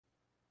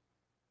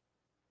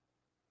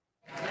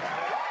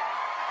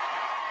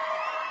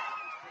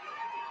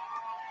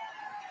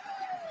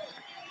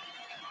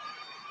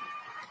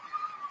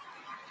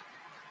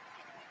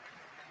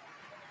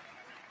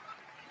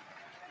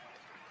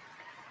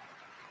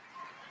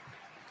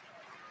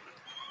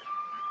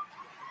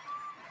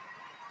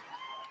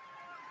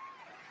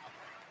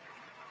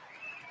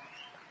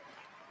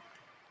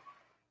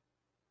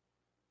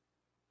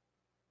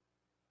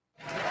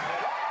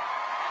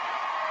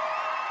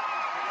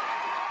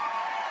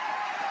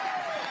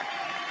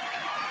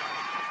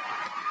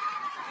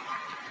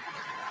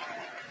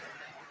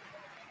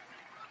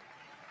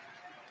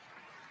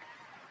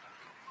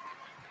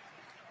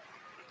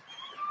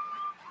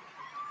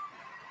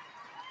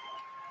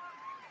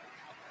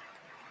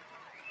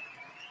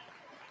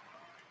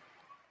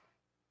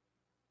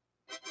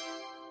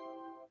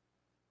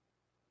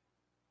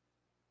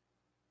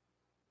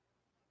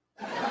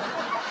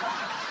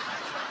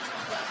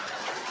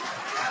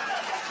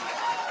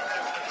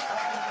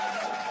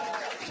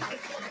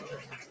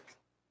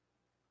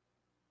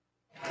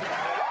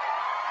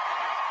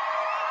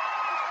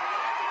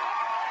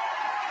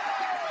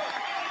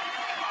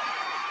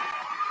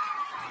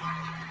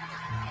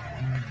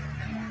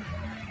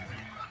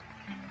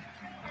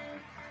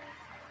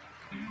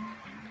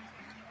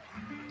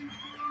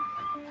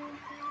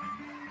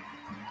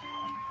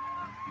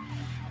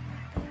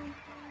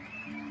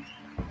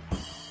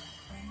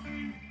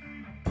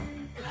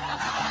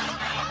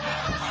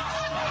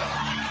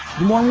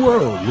Good morning,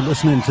 world. You're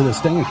listening to the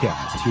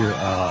Stangacast here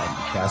on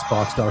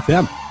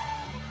Castbox.fm.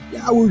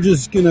 Yeah, we're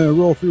just going to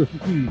roll through a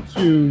few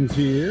tunes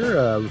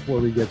here before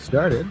we get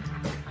started.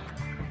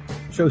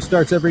 Show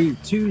starts every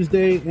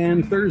Tuesday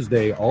and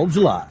Thursday, all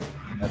July,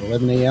 at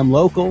 11 a.m.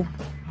 local.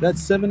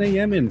 That's 7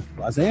 a.m. in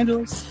Los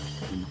Angeles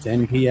and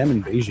 10 p.m.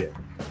 in Beijing.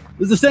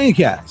 This is the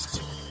Stangacast.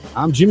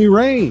 I'm Jimmy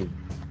Rain.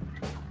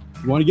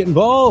 If you want to get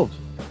involved,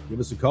 give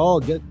us a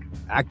call, get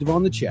active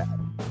on the chat.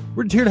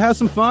 We're here to have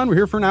some fun. We're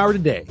here for an hour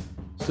today.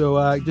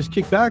 So just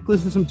kick back,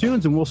 listen to some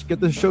tunes, and we'll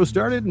get the show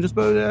started in just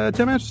about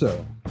 10 minutes or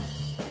so.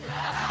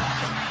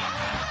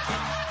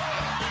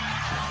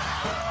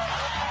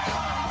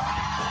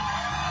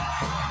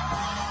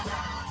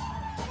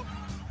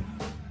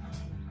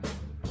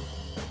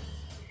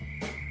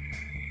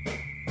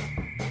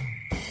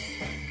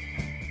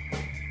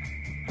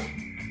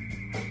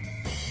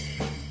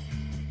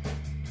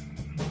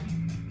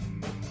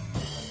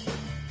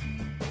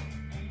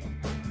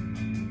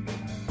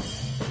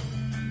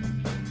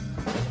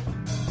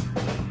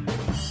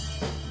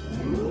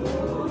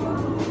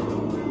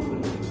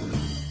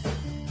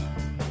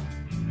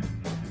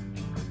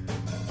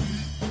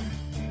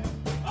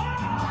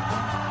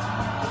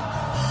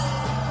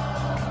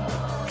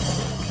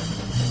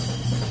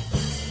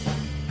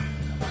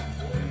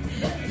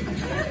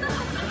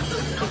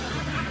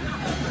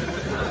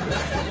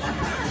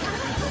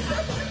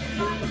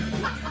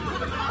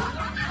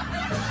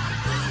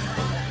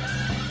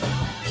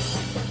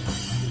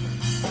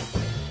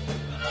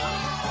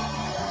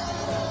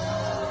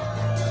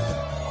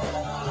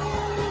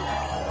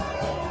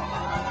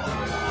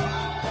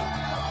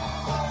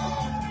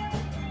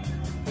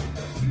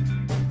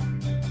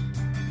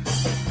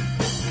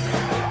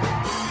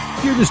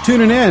 You're just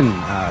tuning in.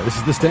 This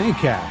is the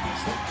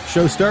Stangacast.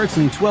 Show starts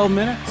in 12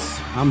 minutes.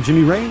 I'm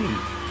Jimmy Rain.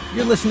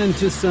 You're listening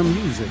to some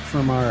music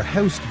from our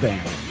house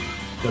band,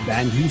 the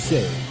band You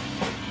Say.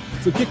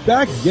 So kick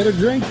back, get a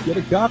drink, get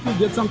a coffee,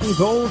 get something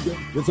cold,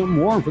 get something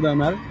warm for that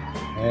matter,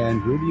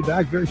 and we'll be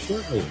back very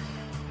shortly.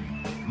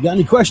 You got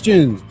any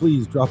questions?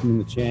 Please drop them in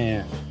the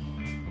chat.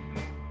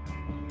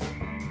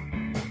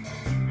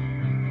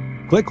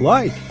 Click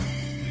like,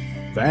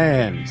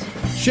 fans,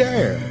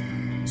 share,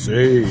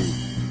 save.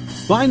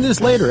 Find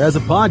this later as a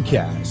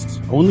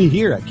podcast, only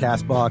here at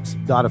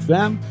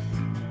Castbox.fm.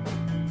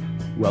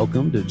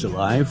 Welcome to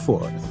July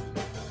 4th.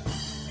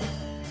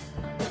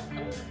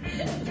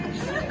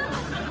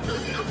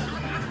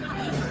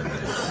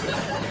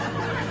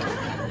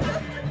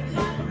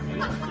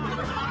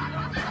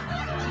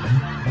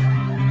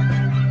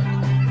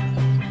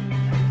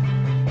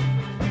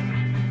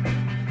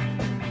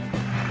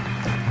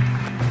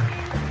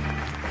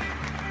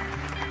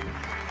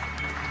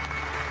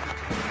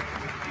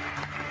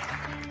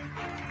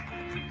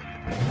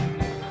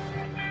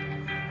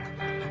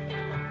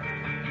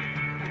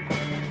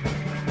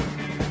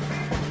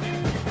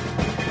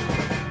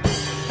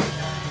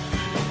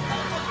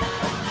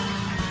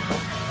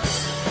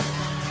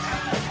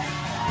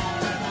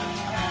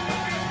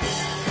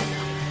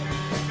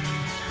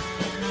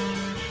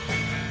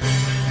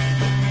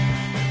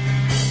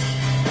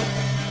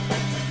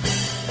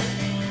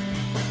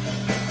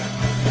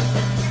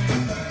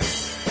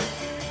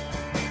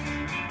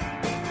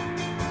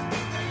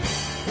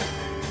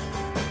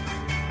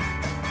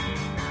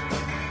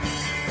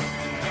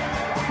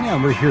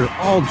 We're here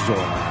all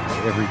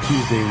July, every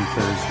Tuesday and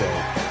Thursday.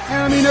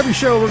 And I mean, every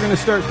show we're going to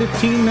start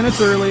 15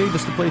 minutes early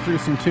just to play through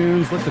some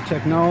tunes, let the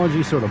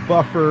technology sort of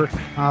buffer,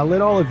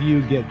 let all of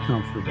you get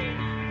comfortable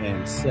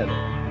and settle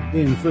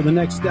in for the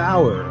next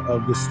hour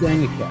of the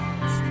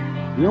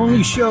Stangacast, the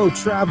only show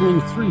traveling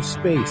through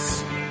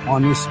space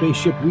on this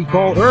spaceship we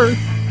call Earth.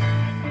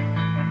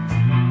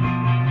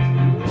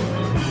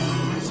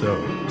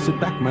 So sit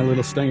back, my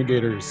little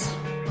Stangagators.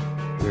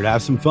 We're here to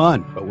have some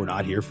fun, but we're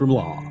not here for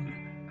long.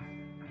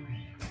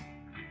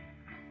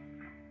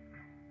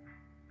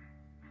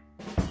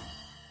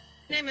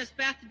 My name is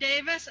Beth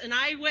Davis, and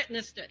I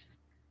witnessed it.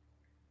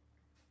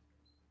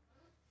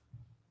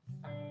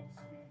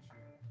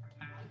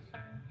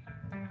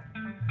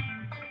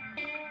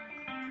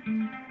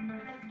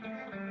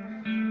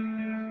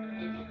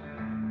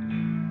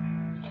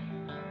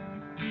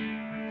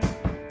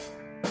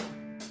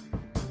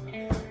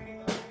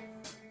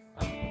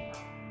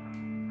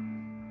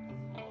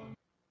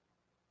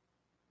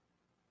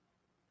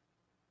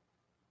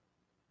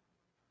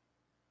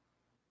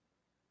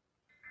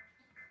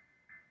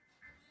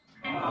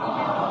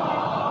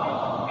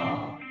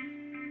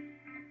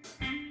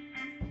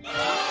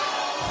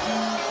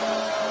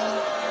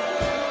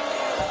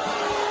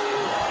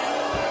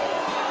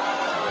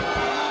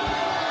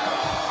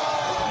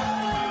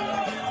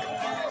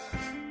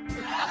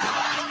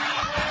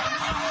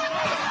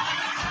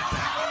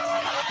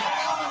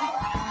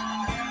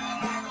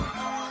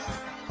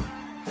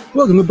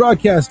 Welcome to the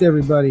broadcast,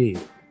 everybody.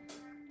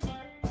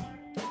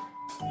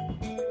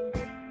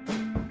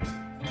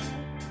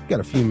 Got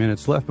a few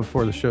minutes left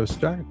before the show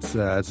starts.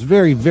 It's a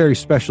very, very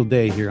special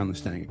day here on the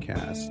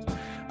Stangacast.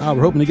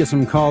 We're hoping to get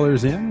some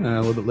callers in a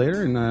little bit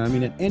later.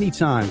 And at any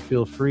time,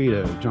 feel free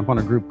to jump on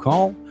a group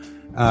call.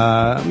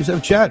 Just have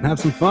a chat and have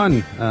some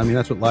fun.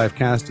 That's what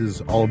Livecast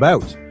is all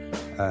about.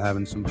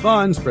 Having some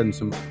fun, spreading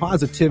some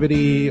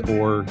positivity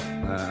or,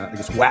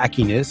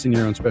 wackiness in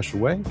your own special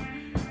way.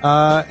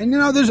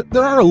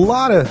 There are a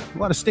lot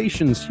of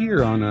stations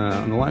here on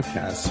the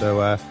Livecast.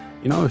 So,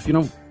 if you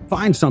don't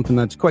find something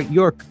that's quite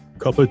your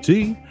cup of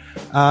tea,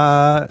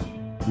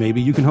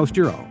 maybe you can host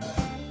your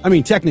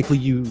own. Technically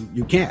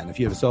you can. If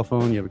you have a cell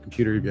phone, you have a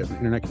computer, you have an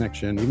internet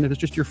connection, even if it's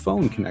just your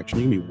phone connection,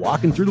 you can be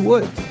walking through the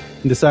woods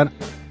and decide,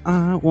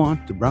 I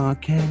want to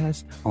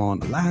broadcast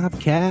on a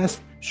Livecast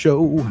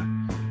show.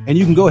 And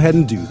you can go ahead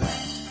and do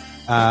that.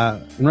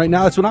 And right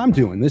now that's what I'm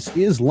doing. This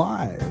is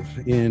live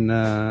in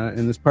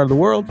this part of the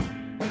world.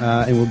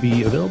 And will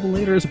be available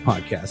later as a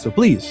podcast. So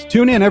please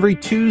tune in every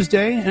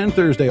Tuesday and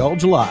Thursday, all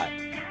July.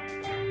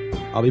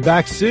 I'll be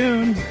back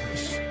soon.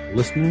 Just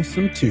listening to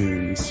some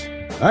tunes.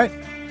 All right.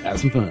 Have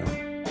some fun.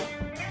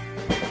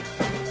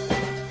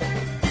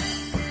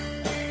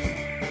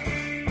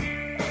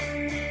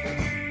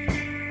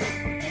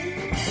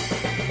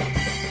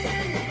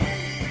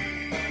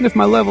 And if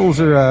my levels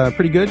are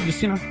pretty good,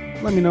 just,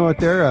 let me know out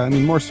there.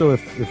 More so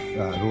if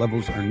the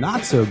levels are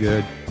not so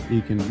good,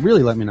 you can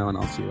really let me know and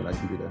I'll see what I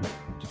can do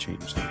to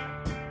change them.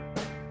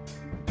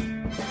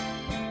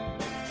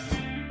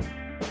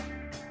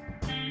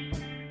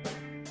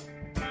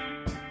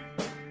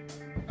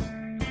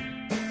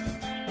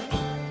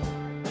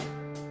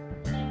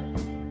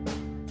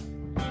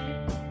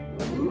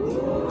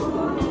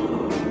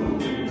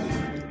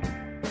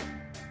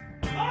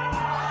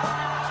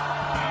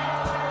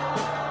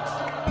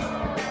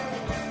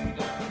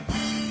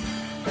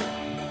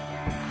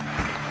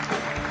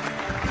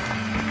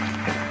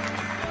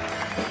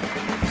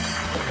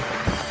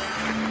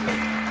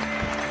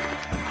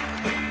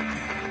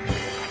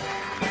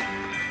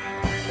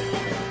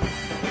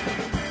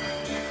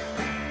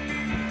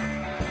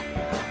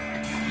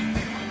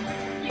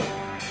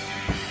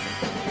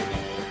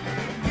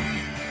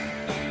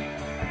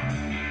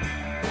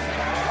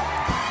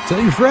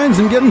 Tell your friends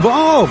and get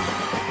involved.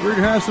 We're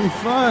going to have some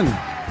fun.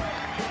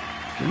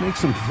 We're going to make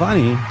some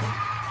funny.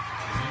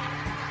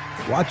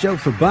 Watch out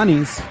for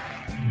bunnies.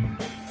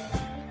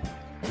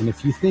 And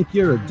if you think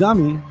you're a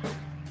dummy,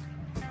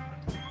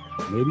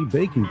 maybe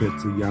bacon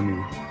bits are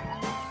yummy.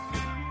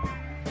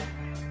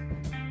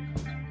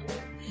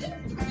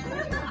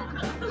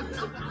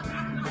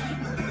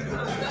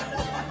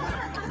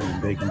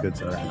 And bacon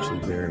bits are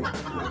actually very,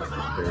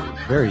 very,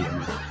 very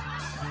yummy.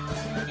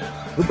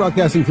 We're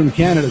broadcasting from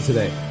Canada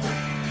today,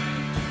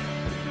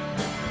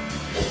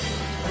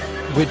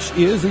 which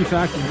is, in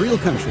fact, real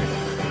country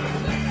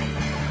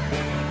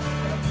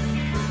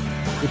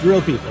with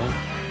real people,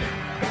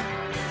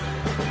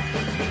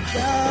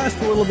 just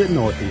a little bit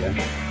north of you.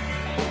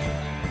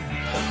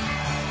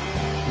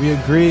 We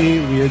agree,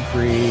 it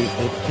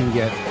can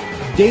get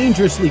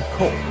dangerously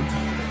cold.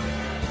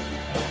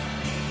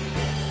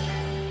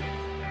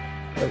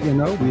 But,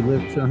 we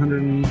live to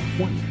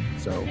 120,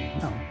 so,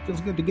 it feels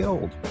good to get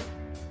old.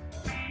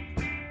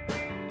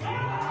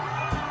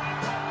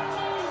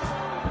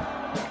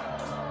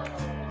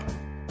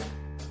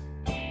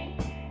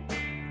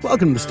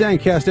 Welcome to the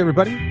Stangacast,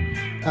 everybody.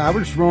 We're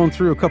just rolling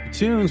through a couple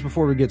tunes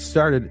before we get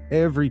started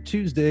every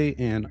Tuesday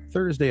and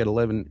Thursday at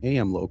 11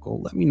 a.m.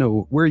 local. Let me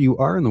know where you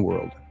are in the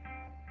world.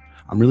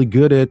 I'm really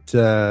good at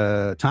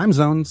time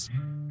zones.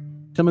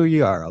 Tell me where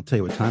you are. I'll tell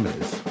you what time it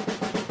is.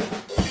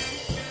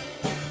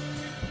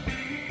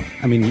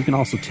 You can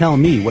also tell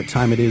me what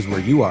time it is where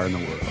you are in the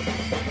world,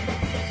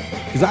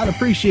 because I'd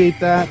appreciate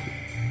that.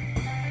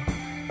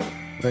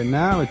 Right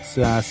now it's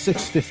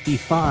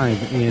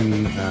 6:55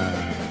 in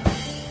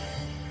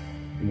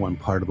one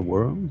part of the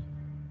world.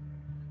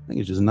 I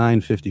think it's just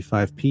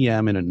 9:55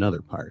 p.m. in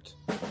another part.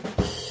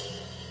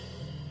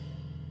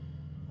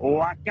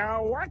 Waka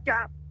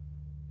waka.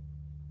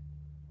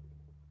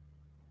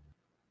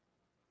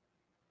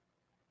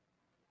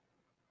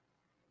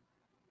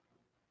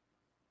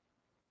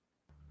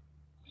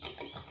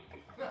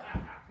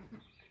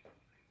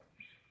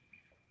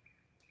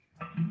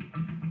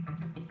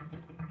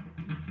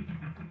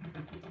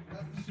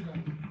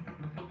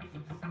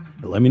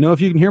 Let me know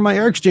if you can hear my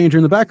air exchanger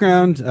in the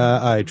background.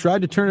 I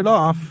tried to turn it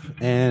off,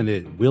 and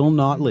it will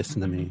not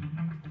listen to me.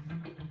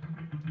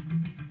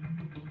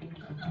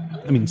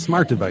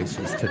 Smart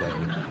devices today.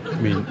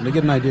 They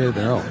get an idea of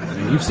their own.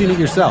 You've seen it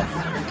yourself.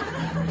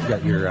 You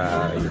got your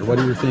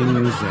whatever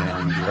things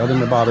and your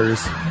other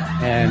bothers,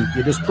 and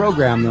you just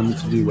program them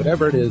to do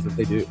whatever it is that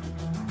they do.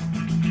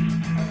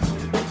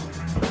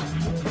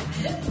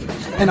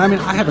 And I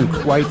haven't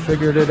quite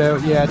figured it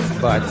out yet,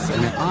 but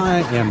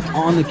I am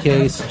on the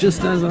case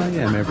just as I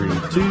am every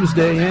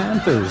Tuesday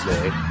and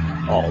Thursday,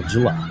 all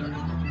July.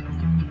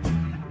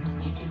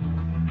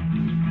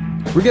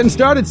 We're getting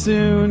started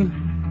soon.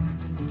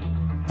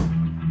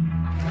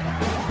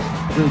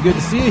 Really good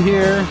to see you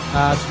here.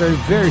 It's a very,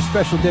 very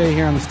special day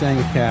here on the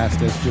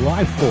Stangacast. It's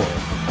July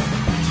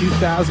 4th,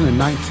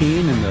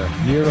 2019, in the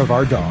year of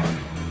our dog.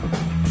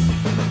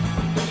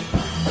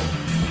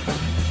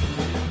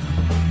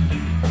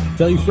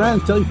 Tell your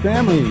friends, tell your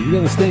family, you're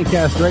getting the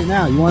Stangacast right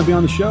now. You want to be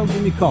on the show?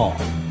 Give me a call.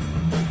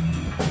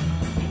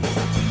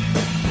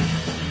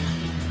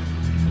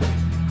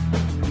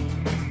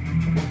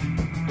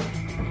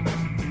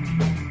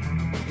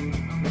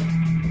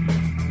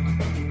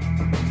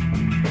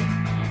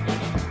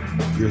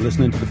 You're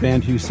listening to the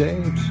band who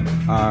saved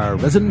our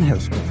resident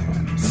house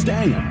band,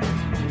 Stanger.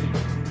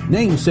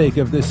 Namesake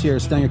of this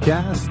year's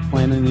Stangacast,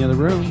 playing in the other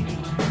room. You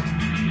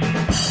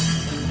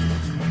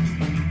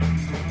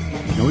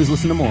can always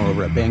listen to more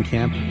over at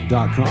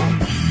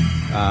bandcamp.com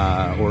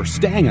or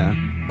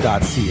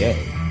stanga.ca.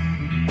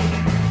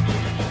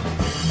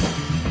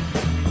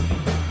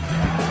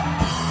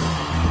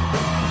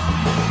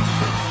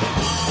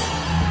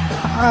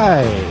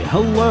 Hi,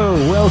 hello,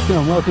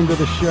 welcome to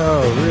the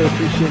show. Really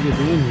appreciate you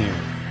being here.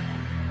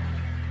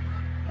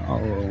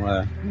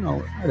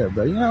 Right,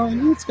 everybody.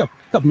 It's a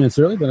couple minutes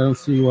early, but I don't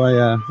see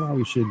why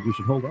we should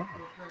hold off.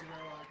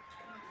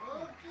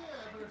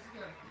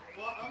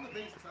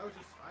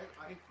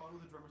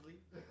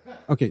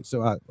 Okay,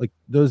 so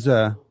those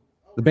the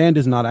band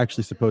is not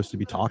actually supposed to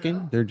be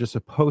talking. They're just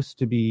supposed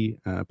to be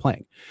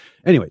playing.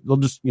 Anyway, they'll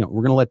just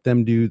we're gonna let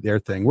them do their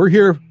thing. We're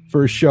here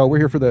for a show. We're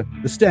here for the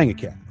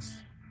Stangacast.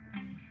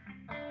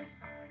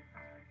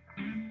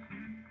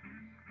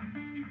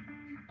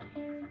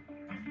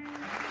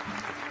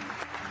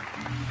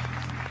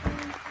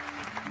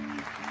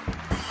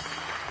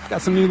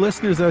 Got some new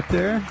listeners out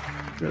there.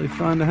 Really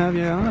fun to have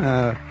you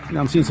on.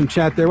 I'm seeing some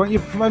chat there. Why don't you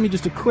provide me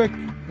just a quick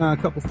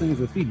couple things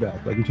of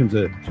feedback, like in terms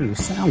of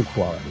sound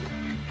quality?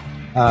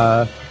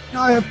 I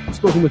have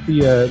spoken with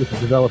the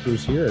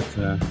developers here at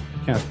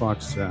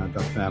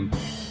Castbox.fm.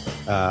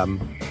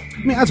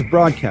 As a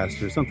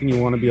broadcaster, something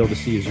you want to be able to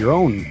see is your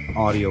own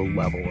audio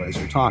level as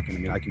you're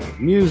talking. I can hear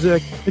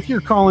music. If you're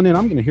calling in,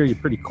 I'm going to hear you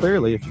pretty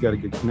clearly if you got a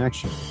good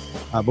connection.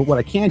 But what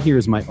I can't hear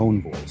is my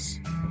own voice.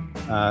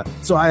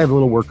 So I have a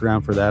little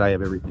workaround for that. I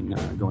have everything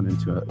going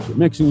into a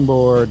mixing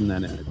board, and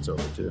then it's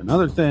over to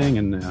another thing.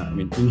 And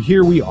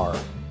here we are.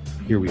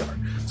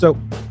 So,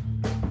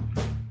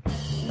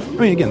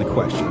 again, the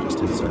question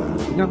just is,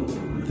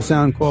 if the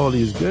sound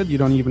quality is good, you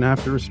don't even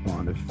have to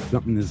respond. If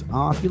something is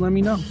off, you let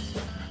me know.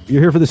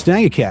 You're here for the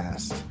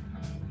Stangacast,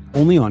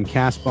 only on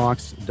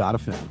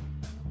Castbox.fm.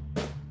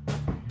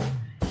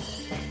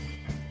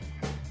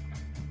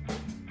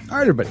 All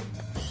right, everybody.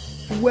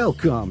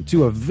 Welcome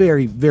to a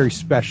very, very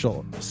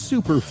special,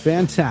 super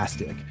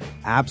fantastic,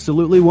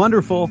 absolutely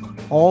wonderful,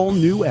 all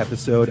new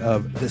episode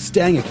of the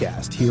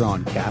Stangacast here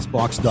on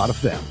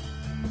Castbox.fm.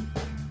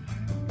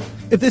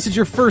 If this is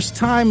your first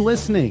time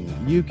listening,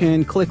 you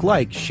can click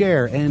like,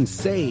 share, and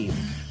save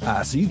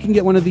so you can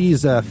get one of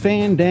these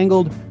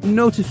fan-dangled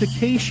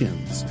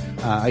notifications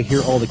I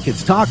hear all the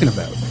kids talking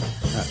about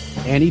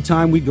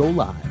anytime we go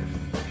live.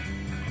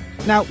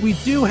 Now, we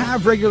do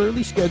have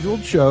regularly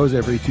scheduled shows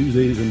every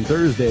Tuesdays and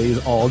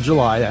Thursdays all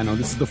July. I know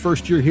this is the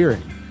first you're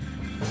hearing.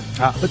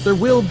 But there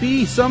will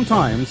be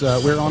sometimes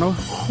where on a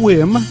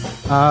whim,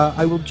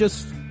 I will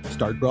just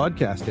start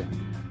broadcasting.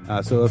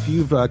 So if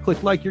you've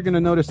clicked like, you're going to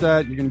notice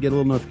that. You're going to get a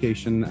little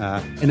notification.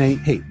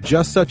 Hey,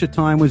 just such a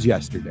time was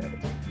yesterday.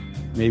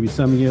 Maybe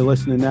some of you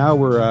listening now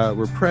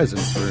were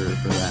present for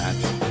that.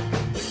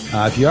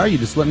 If you are, you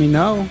just let me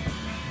know.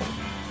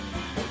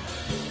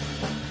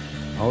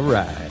 All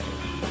right.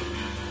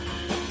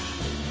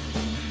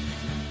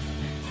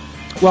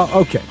 Well,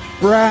 okay,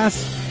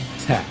 brass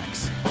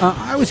tacks.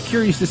 I was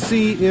curious to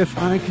see if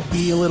I could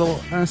be a little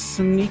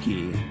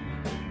sneaky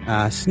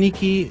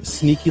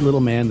little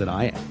man that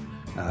I am.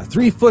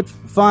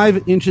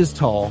 3'5"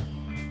 tall.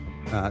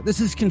 This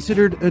is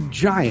considered a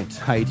giant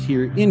height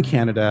here in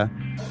Canada.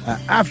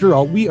 After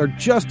all, we are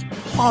just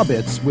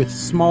hobbits with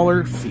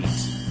smaller feet.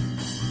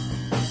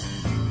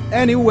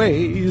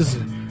 Anyways,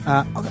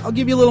 I'll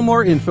give you a little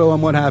more info on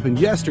what happened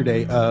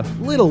yesterday a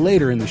little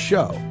later in the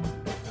show.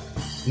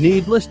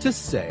 Needless to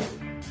say,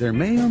 there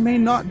may or may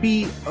not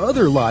be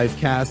other live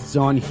casts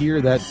on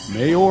here that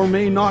may or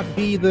may not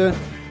be the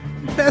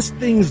best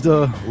things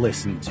to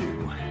listen to.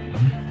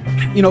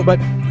 But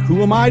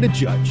who am I to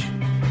judge?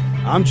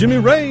 I'm Jimmy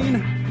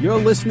Rain. You're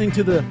listening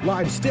to the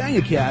live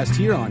Stangacast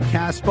here on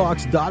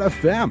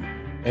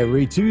Castbox.fm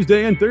every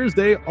Tuesday and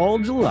Thursday all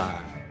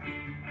July.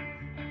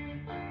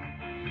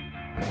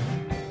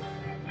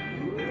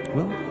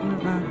 Well,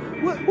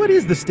 what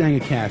is the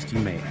Stangacast, you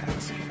may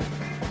ask?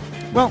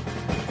 Well,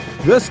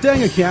 the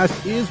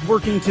Stangacast is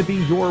working to be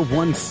your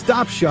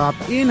one-stop shop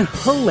in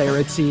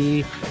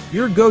hilarity.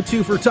 Your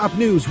go-to for top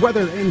news,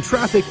 weather, and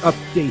traffic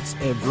updates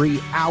every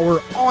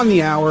hour on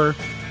the hour.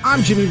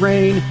 I'm Jimmy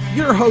Rain,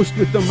 your host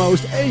with the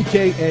most,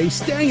 a.k.a.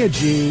 Stanga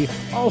G,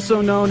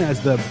 also known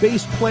as the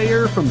bass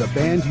player from the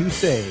band who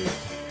saved.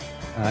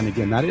 And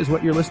again, that is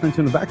what you're listening to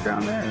in the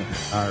background there,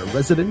 our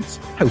resident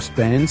house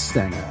band,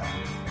 Stanga.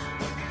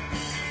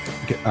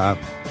 Okay,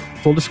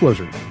 full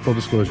disclosure,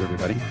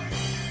 everybody.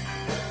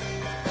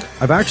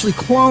 I've actually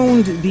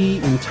cloned the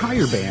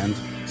entire band,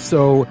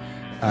 so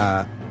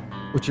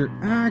what you're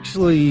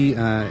actually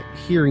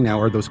hearing now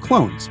are those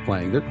clones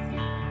playing.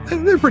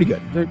 They're pretty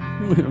good.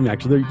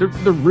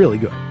 They're really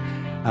good.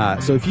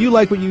 So if you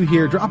like what you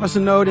hear, drop us a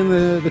note in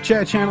the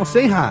chat channel.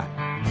 Say hi.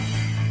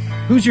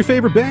 Who's your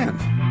favorite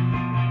band?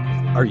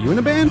 Are you in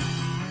a band?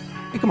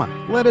 Hey, come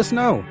on. Let us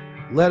know.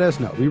 Let us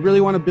know. We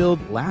really want to build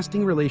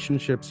lasting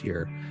relationships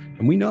here.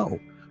 And we know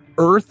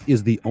Earth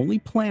is the only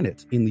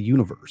planet in the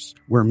universe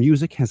where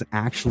music has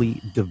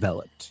actually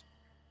developed.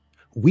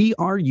 We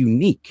are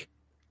unique.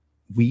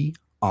 We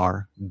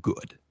are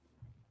good.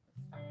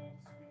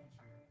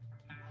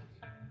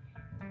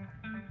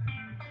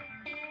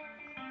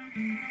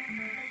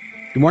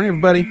 Good morning,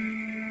 everybody.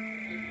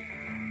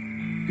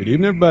 Good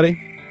evening, everybody.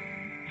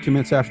 2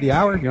 minutes after the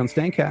hour, you're on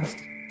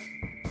Stangacast.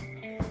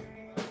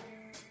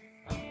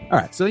 All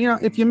right, so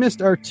if you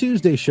missed our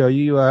Tuesday show,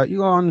 you head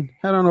on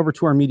over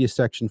to our media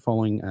section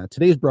following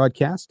today's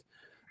broadcast,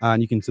 and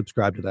you can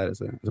subscribe to that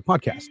as a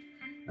podcast.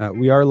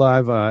 We are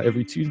live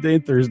every Tuesday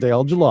and Thursday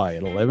all July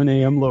at 11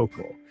 a.m.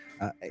 local.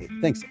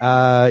 Thanks.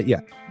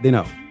 Yeah, they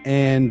know.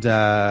 And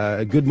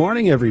good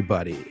morning,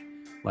 everybody.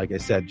 Like I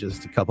said,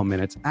 just a couple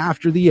minutes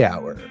after the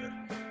hour.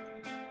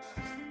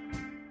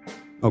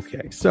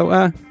 Okay,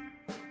 so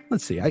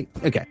let's see.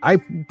 I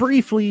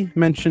briefly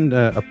mentioned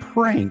a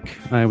prank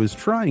I was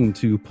trying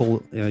to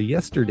pull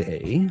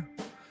yesterday.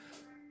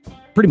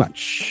 Pretty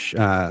much.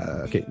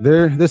 Okay,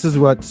 this is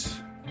what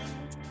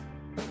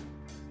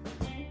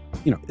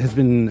has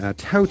been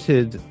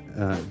touted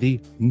the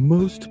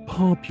most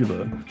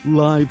popular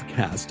live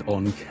cast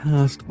on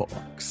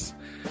Castbox,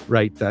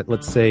 right? That,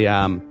 let's say,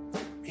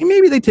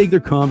 maybe they take their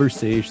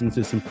conversations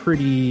to some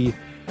pretty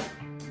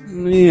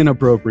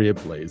inappropriate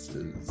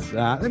places.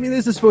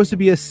 This is supposed to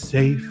be a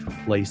safe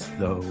place,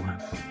 though.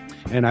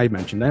 And I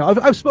mentioned that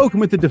I've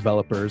spoken with the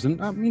developers,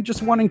 and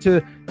just wanting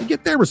to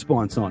get their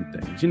response on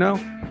things,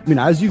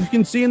 as you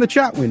can see in the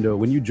chat window,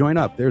 when you join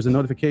up, there's a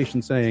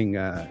notification saying,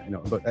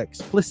 about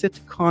explicit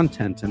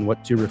content and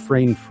what to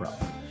refrain from.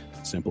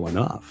 Simple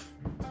enough.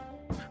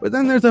 But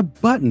then there's a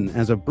button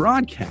as a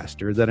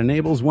broadcaster that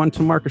enables one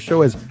to mark a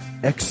show as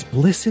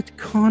explicit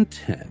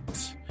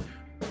content.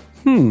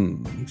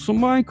 So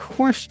my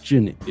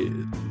question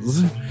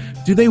is,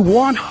 do they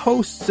want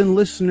hosts and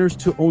listeners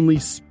to only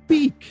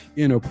speak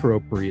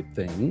inappropriate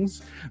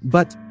things,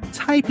 but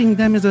typing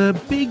them is a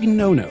big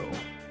no-no?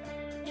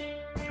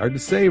 Hard to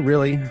say,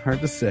 really.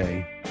 Hard to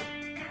say.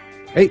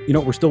 Hey,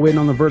 we're still waiting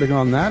on the verdict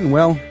on that. And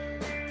well,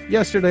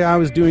 yesterday I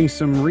was doing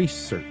some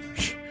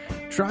research,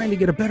 trying to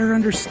get a better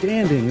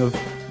understanding of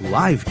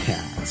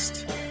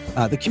Livecast,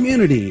 the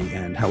community,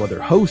 and how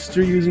other hosts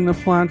are using the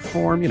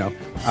platform.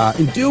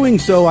 In doing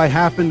so, I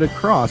happened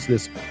across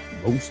this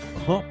most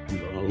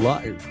popular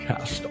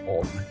Livecast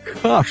on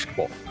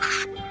Castbox.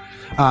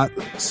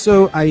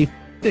 So I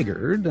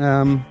figured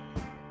I'll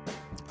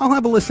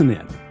have a listen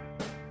in.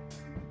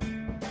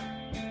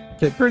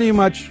 Okay, pretty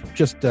much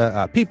just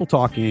people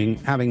talking,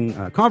 having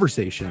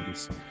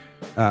conversations.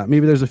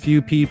 Maybe there's a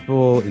few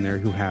people in there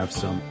who have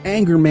some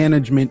anger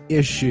management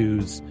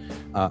issues.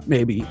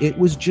 Maybe it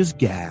was just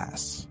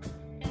gas.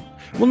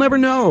 We'll never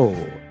know.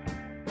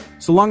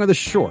 So long or the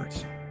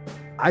short,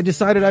 I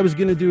decided I was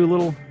going to do a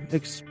little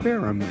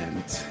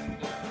experiment.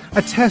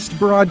 A test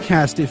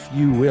broadcast, if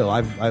you will.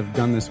 I've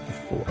done this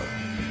before.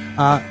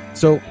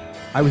 So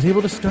I was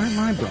able to start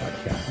my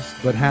broadcast,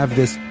 but have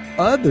this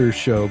other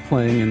show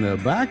playing in the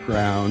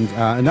background.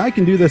 And I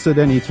can do this at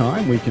any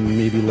time. We can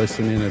maybe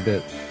listen in a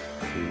bit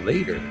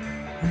later.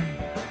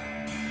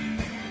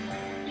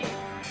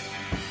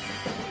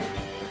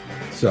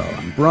 So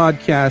I'm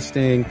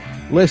broadcasting,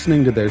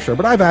 listening to their show,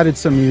 but I've added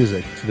some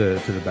music to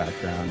the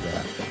background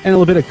and a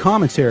little bit of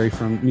commentary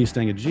from me,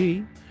 Stanga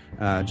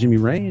Jimmy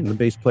Rain, the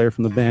bass player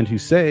from the band Who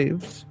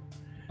Saved.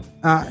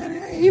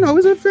 It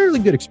was a fairly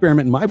good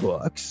experiment in my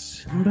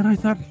books, but I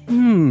thought,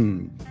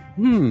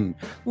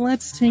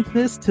 let's take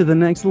this to the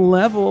next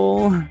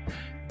level.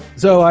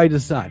 So I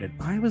decided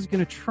I was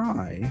going to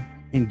try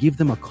and give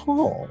them a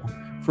call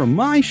from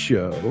my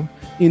show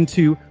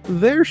into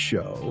their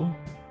show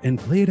and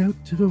play it out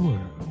to the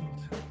world.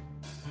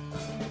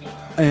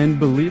 And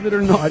believe it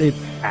or not, it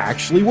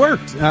actually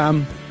worked.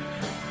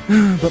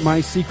 But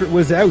my secret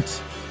was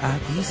out.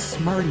 These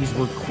smarties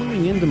were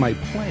cluing into my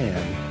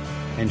plan.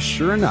 And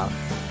sure enough,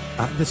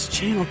 this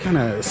channel kind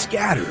of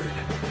scattered.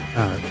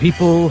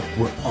 People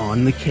were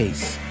on the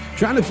case,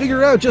 trying to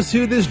figure out just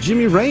who this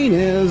Jimmy Rain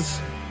is.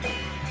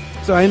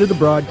 So I ended the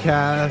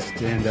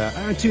broadcast and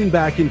I tuned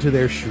back into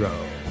their show.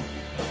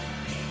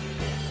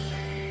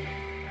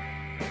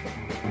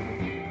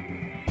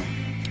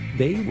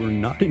 They were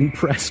not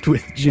impressed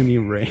with Jimmy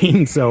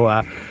Rain. So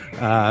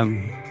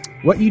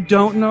what you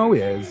don't know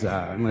is,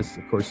 unless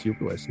of course you're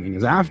listening,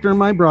 is after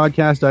my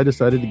broadcast, I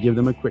decided to give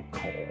them a quick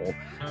call.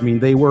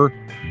 They were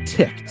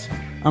ticked.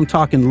 I'm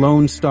talking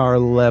Lone Star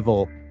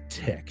level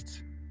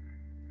ticked.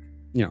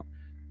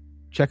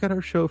 check out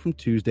our show from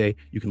Tuesday.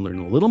 You can learn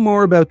a little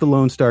more about the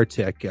Lone Star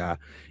tick.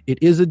 It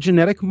is a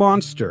genetic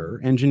monster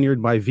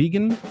engineered by the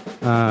Vegan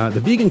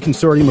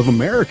Consortium of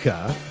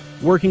America,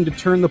 working to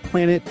turn the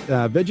planet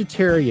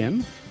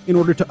vegetarian in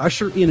order to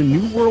usher in a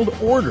new world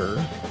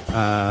order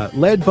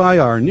led by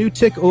our new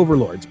tick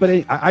overlords.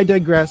 But I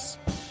digress.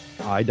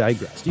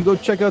 You go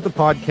check out the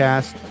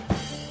podcast.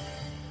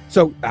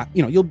 So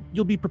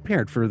you'll be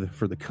prepared for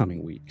the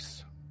coming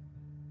weeks.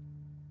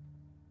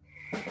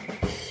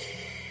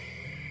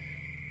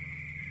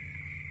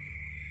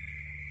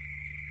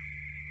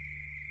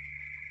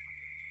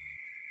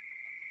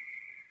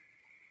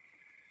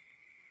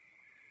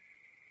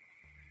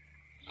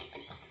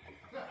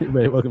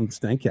 Everybody, welcome to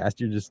Stangacast.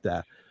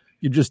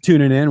 You're just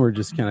tuning in. We're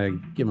just kind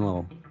of giving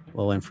a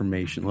little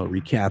information, a little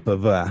recap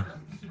of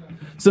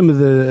some of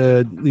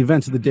the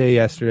events of the day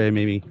yesterday,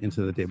 maybe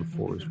into the day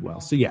before as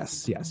well. So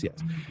yes.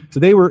 So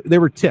they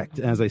were ticked,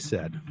 as I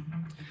said.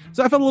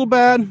 So I felt a little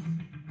bad.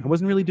 I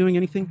wasn't really doing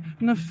anything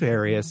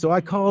nefarious, so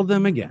I called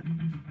them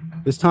again.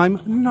 This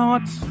time,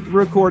 not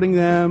recording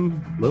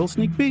them. Little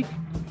sneak peek.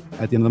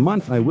 At the end of the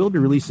month, I will be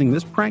releasing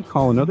this prank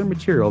call and other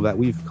material that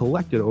we've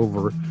collected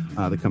over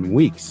the coming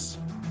weeks.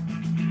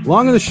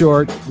 Long and the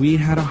short, we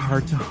had a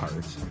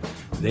heart-to-heart.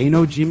 They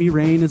know Jimmy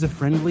Rain is a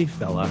friendly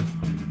fella.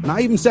 And I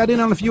even sat in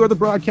on a few other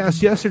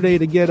broadcasts yesterday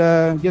to get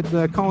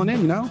calling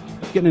in,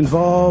 getting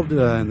involved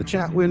in the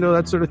chat window,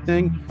 that sort of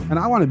thing. And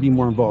I want to be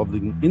more involved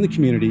in the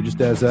community,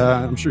 just as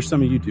I'm sure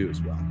some of you do as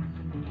well.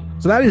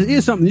 So that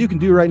is something you can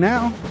do right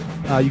now.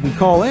 You can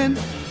call in.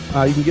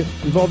 You can get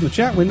involved in the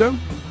chat window.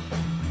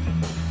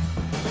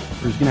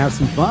 We're just going to have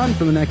some fun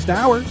for the next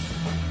hour.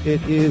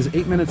 It is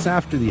 8 minutes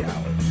after the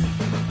hour.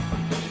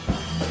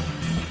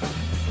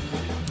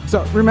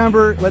 So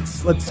remember,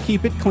 let's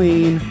keep it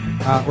clean,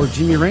 or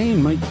Jimmy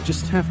Rain might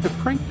just have to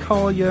prank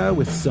call you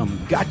with some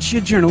gotcha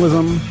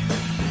journalism.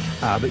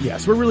 But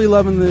yes, we're really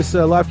loving this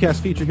livecast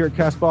feature here at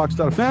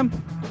Castbox.fm.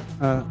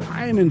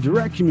 I am in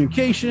direct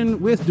communication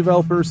with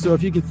developers, so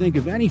if you can think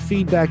of any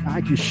feedback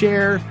I can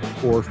share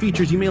or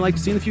features you may like to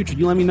see in the future,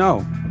 you let me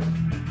know.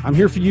 I'm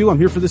here for you. I'm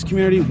here for this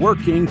community,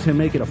 working to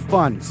make it a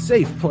fun,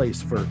 safe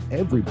place for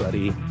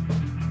everybody.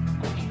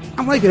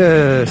 I'm like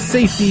a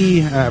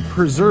safety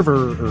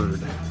preserver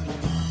herd.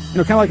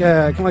 Kind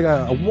of like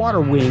a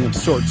water wing of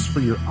sorts for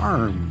your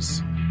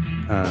arms.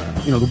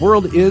 The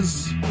world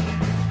is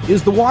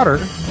the water,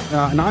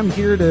 and I'm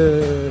here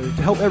to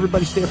help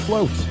everybody stay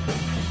afloat.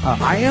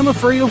 I am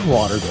afraid of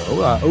water,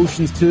 though.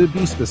 Oceans, to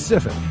be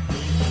specific.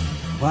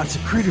 Lots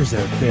of critters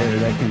out there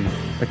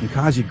that can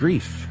cause you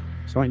grief.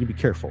 So I want you to be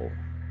careful.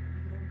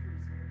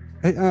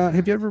 Hey,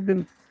 have you ever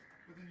been?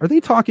 Are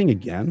they talking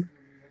again?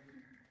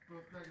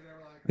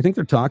 I think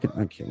they're talking.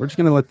 Okay, we're just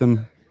gonna let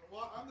them.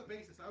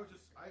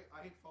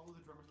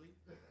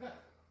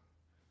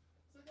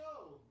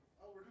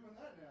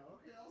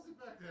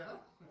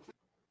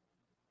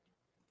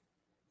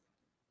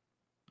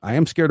 I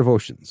am scared of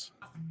oceans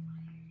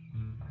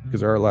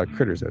because there are a lot of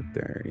critters out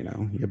there. You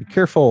gotta be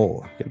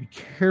careful. You gotta be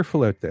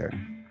careful out there.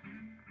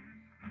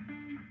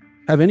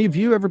 Have any of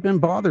you ever been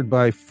bothered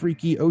by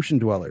freaky ocean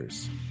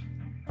dwellers?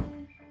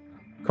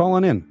 Call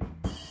on in.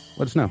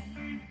 Let us know.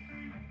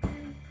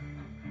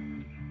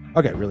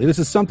 Okay, really, this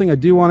is something I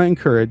do want to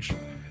encourage.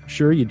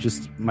 Sure, you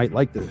just might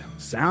like the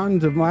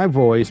sound of my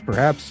voice.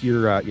 Perhaps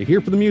you're here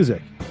for the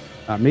music.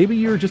 Maybe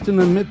you're just in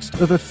the midst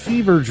of a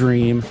fever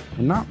dream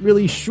and not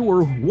really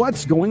sure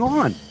what's going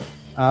on.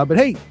 But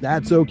hey,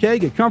 that's okay.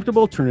 Get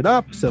comfortable, turn it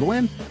up, settle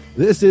in.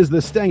 This is the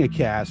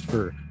Stangacast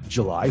for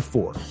July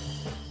 4th.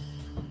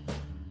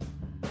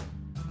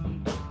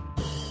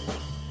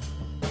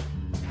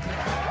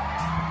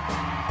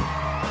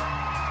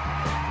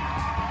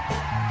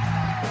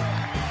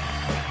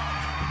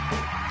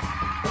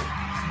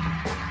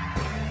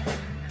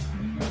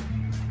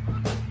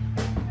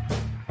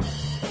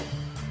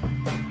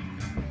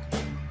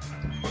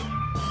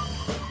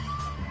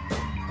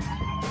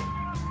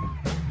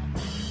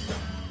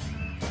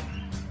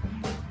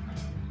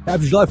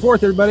 Happy July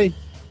 4th, everybody.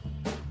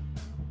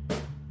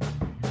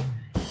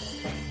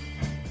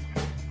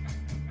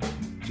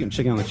 Just going to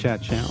check in on the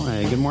chat channel.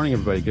 Hey, good morning,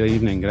 everybody. Good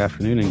evening, good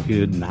afternoon, and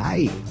good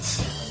night.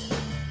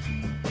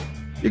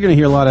 You're going to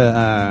hear a lot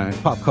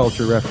of pop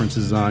culture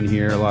references on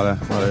here, a lot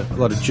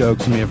of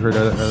jokes you may have heard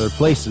at other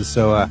places.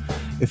 So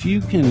if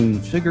you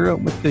can figure out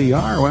what they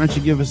are, why don't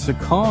you give us a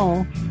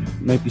call?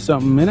 Might be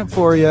something in it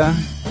for you.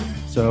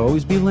 So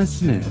always be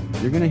listening.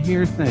 You're going to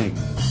hear things.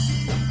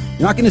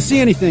 You're not going to see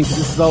anything because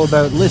this is all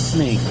about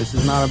listening. This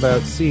is not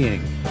about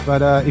seeing.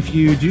 But if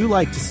you do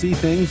like to see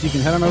things, you can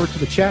head on over to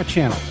the chat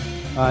channel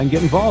and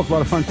get involved. A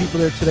lot of fun people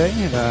there today.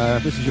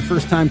 If this is your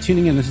first time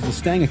tuning in, this is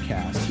the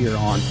Stangacast here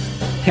on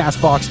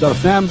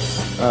Castbox.fm.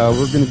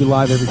 We're going to be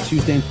live every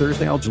Tuesday and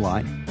Thursday all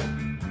July.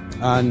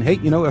 And hey,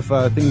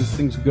 if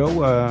things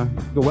go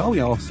well, we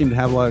all seem to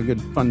have a lot of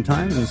good fun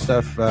times and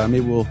stuff.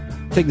 Maybe we'll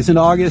take this into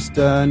August,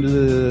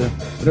 into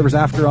whatever's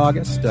after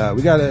August.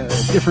 We got a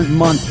different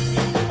month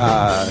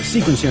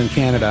sequence here in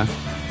Canada.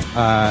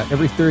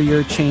 Every third year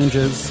it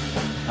changes.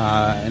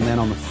 and then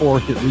on the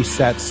 4th, it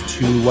resets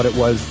to what it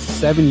was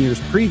 7 years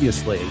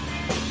previously.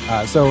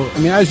 So, I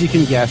mean, as you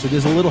can guess, it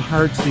is a little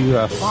hard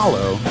to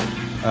follow.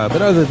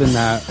 But other than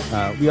that,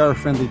 we are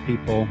friendly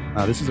people.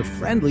 This is a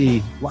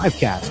friendly live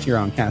cast here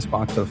on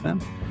Castbox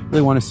FM.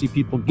 Really want to see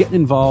people getting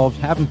involved,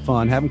 having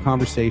fun, having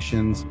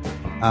conversations.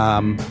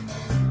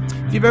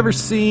 If you've ever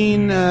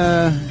seen,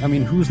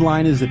 Whose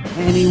Line Is It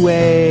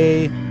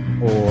Anyway?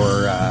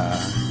 Or,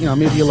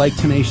 maybe you like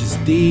Tenacious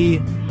D.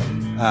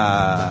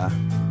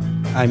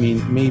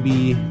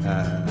 Maybe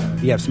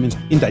you have some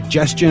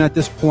indigestion at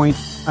this point.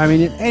 I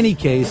mean, in any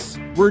case,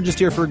 we're just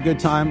here for a good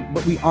time,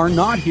 but we are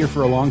not here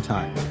for a long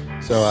time.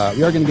 So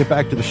we are going to get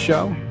back to the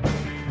show.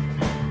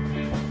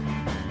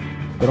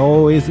 But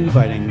always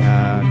inviting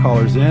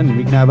callers in.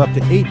 We can have up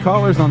to 8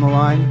 callers on the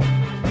line.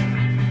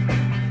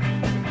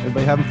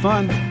 Everybody having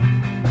fun?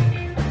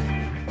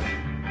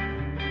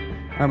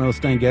 All right, my little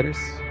Stangatters.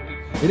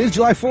 It is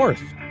July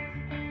 4th.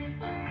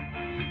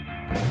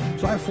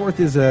 July 4th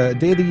is a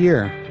day of the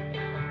year.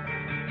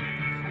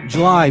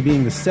 July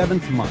being the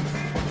 7th month.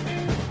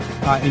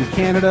 In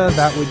Canada,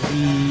 that would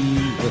be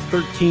the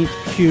 13th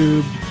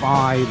cubed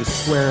by the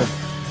square of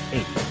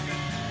 8.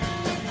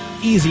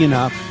 Easy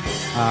enough.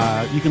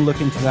 You can look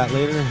into that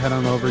later. Head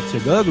on over to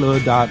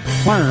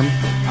google.plurm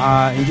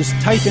and just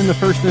type in the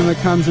first thing that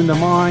comes into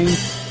mind,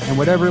 and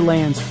whatever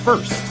lands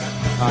first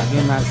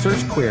in that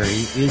search query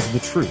is the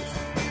truth.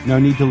 No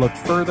need to look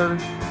further.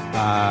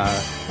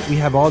 We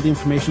have all the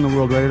information in the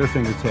world right at our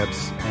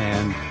fingertips,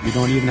 and we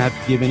don't even have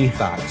to give any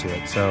thought to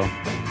it. So,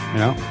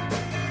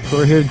 that's what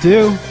we're here to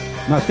do.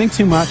 Not think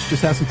too much,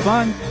 just have some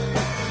fun.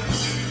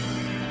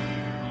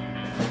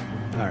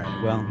 All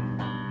right, well,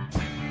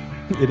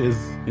 it is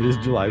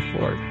July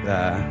 4th.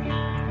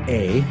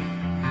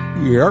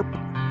 Yep.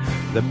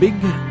 The big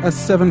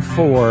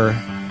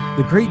 7-4,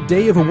 the great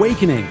day of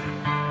awakening,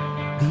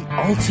 the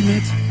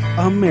ultimate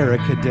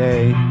America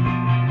Day.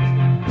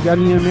 You got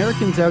any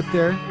Americans out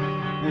there?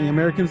 Any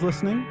Americans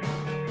listening?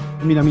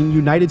 I mean,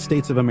 United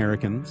States of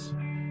Americans.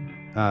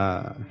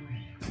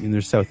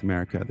 There's South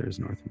America, there's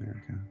North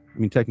America. I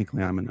mean,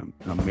 technically, I'm an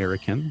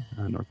American,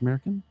 North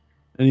American.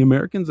 Any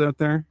Americans out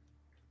there?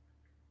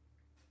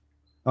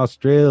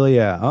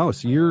 Australia. Oh,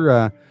 so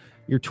you're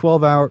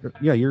 12 hour.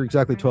 Yeah, you're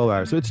exactly 12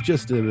 hours. So it's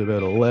just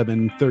about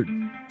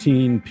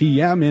 11:13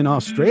 p.m. in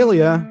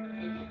Australia.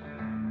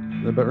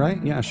 Is that about right?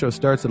 Yeah, show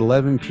starts at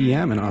 11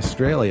 p.m. in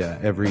Australia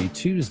every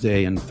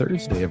Tuesday and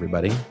Thursday,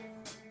 everybody.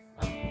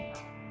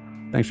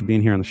 Thanks for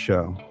being here on the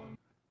show.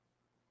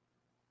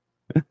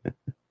 All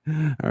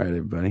right,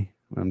 everybody.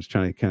 I'm just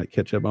trying to kind of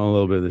catch up on a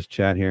little bit of this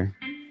chat here.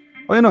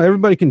 Oh,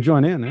 everybody can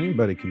join in.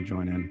 Anybody can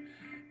join in.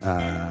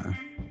 But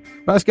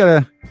I just got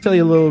to tell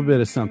you a little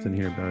bit of something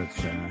here about,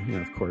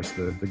 of course,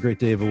 the great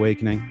day of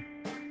awakening.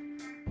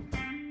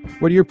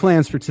 What are your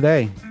plans for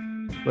today?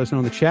 Let us know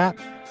in the chat.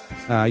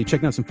 You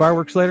checking out some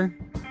fireworks later?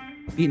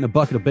 Eating a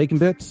bucket of bacon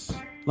bits?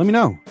 Let me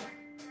know.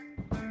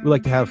 We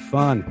like to have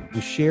fun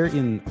and share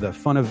in the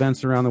fun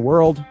events around the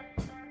world.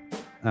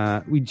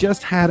 We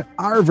just had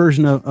our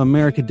version of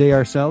America Day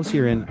ourselves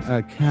here in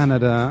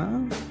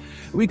Canada.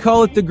 We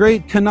call it the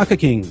Great Kanaka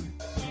King.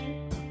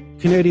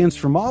 Canadians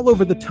from all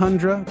over the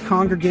tundra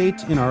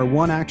congregate in our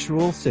one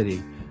actual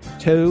city,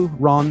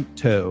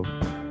 Toronto.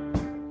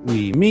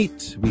 We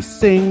meet, we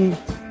sing,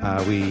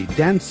 we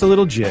dance a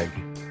little jig.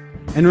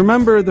 And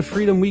remember the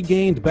freedom we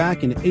gained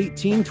back in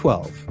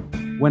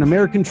 1812 when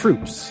American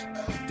troops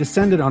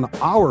descended on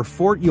our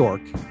Fort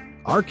York,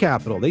 our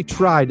capital. They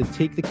tried to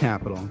take the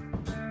capital.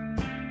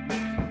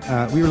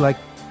 We were like,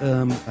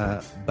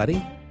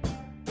 buddy,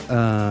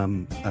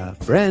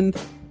 friend,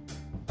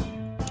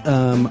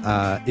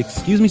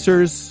 excuse me,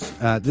 sirs,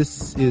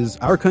 this is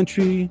our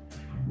country.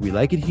 We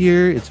like it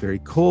here. It's very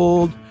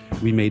cold.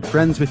 We made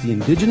friends with the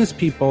indigenous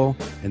people,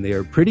 and they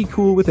are pretty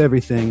cool with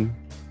everything.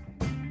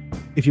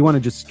 If you want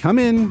to just come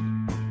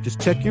in, just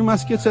check your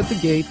muskets at the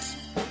gate,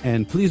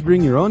 and please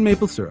bring your own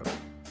maple syrup.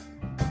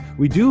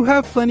 We do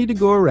have plenty to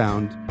go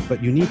around,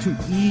 but you need to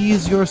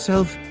ease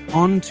yourself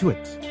onto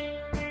it.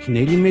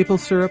 Canadian maple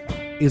syrup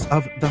is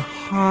of the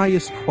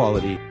highest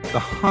quality, the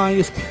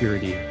highest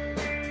purity.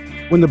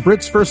 When the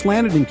Brits first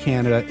landed in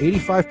Canada,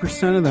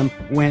 85% of them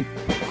went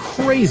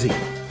crazy,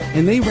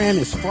 and they ran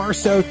as far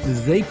south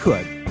as they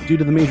could due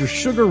to the major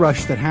sugar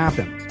rush that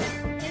happened.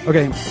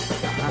 Okay,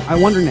 I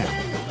wonder now,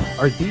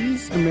 are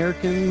these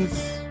Americans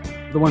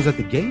the ones at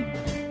the gate?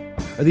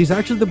 Are these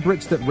actually the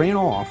Brits that ran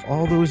off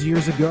all those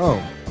years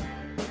ago?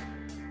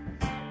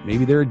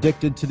 Maybe they're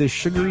addicted to this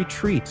sugary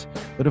treat,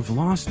 but have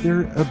lost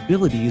their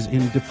abilities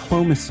in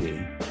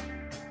diplomacy.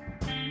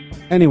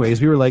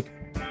 Anyways, we were like,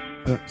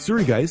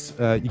 sorry guys,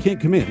 you can't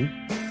come in.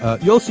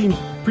 You all seem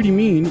pretty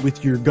mean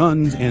with your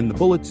guns and the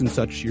bullets and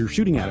such you're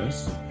shooting at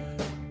us.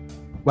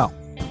 Well,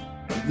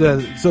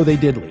 so they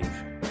did leave.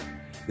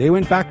 They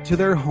went back to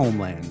their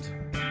homeland.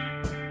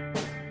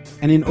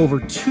 And in over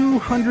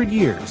 200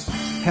 years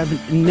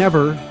have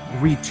never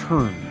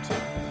returned.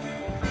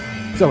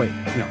 So wait,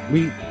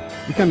 we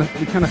kind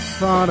of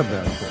thought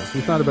about this.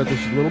 We thought about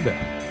this a little bit.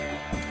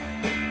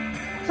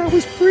 That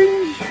was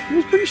pretty I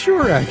was pretty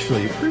sure,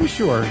 actually. Pretty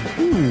sure.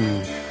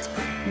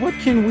 What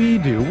can we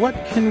do? What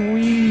can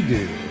we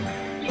do?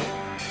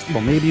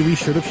 Well, maybe we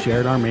should have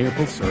shared our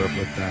maple syrup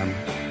with them.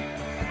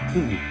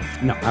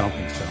 No, I don't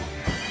think so.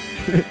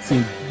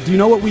 See, do you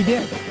know what we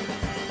did?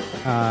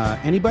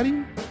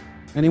 Anybody?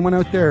 Anyone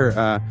out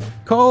there?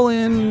 Call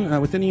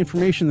in with any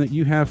information that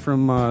you have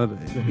from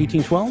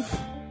 1812.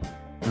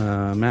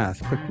 Quick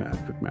math.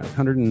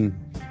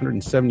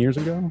 107 years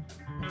ago.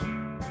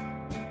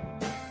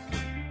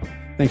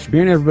 Thanks for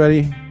being here,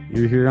 everybody.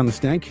 You're here on the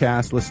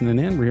Stangacast listening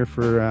in. We're here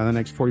for the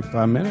next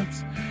 45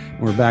 minutes. And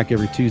we're back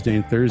every Tuesday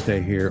and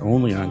Thursday here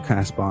only on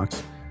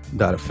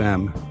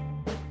castbox.fm.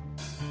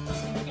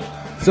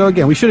 So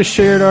again, we should have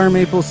shared our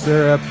maple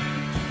syrup,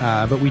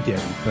 but we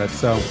didn't. But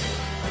so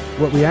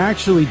what we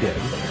actually did,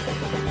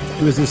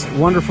 it was this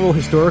wonderful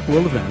historic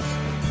world event.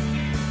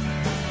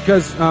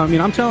 Because,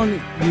 I'm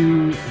telling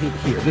you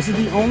here, this is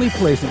the only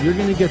place that you're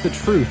going to get the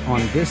truth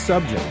on this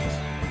subject.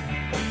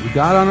 We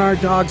got on our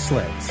dog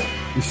sleds.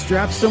 We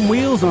strapped some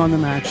wheels on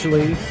them,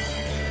 actually.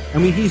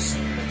 And he's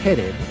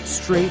headed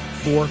straight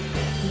for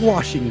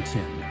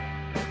Washington.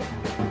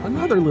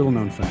 Another little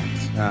known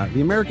fact.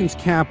 The Americans'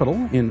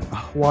 capital in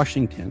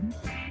Washington.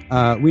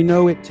 We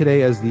know it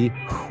today as the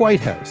White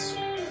House.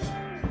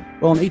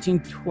 Well, in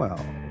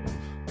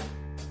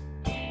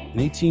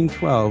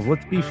 1812,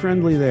 let's be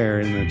friendly there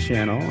in the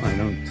channel. I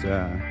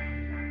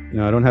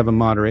don't have a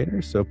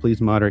moderator, so please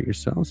moderate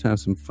yourselves.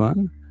 Have some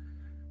fun.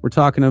 We're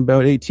talking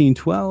about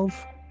 1812,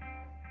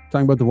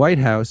 talking about the White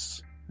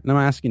House, and I'm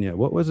asking you,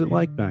 what was it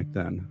like back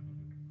then?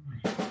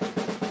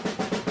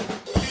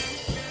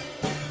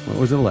 What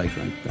was it like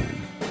back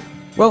then?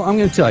 Well, I'm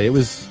going to tell you, it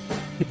was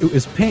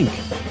pink.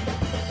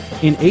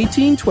 In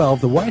 1812,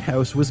 the White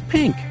House was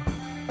pink.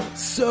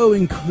 So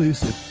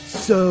inclusive,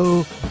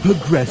 so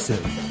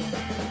progressive.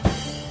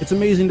 It's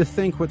amazing to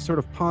think what sort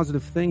of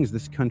positive things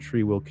this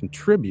country will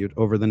contribute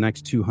over the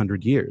next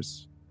 200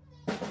 years.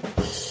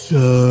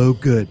 So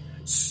good.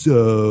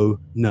 So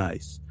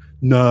nice.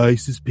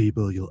 Nicest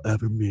people you'll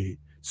ever meet.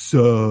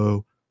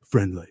 So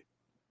friendly.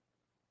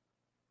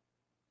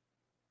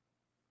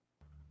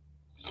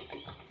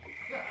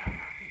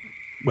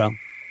 Well,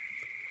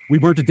 we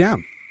burnt it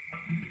down.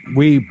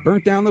 We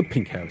burnt down the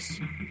pink house.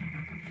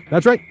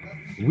 That's right.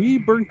 We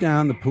burnt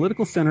down the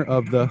political center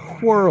of the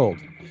world.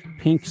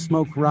 Pink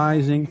smoke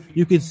rising.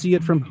 You could see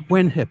it from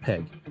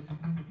Winnipeg,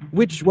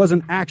 which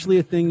wasn't actually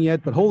a thing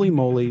yet, but holy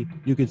moly,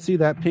 you could see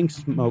that pink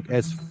smoke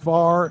as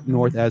far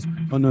north as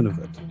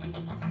Nunavut.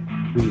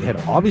 We had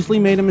obviously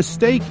made a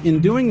mistake in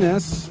doing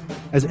this,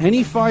 as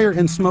any fire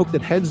and smoke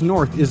that heads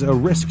north is a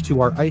risk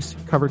to our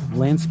ice-covered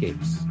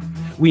landscapes.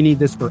 We need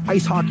this for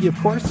ice hockey, of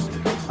course,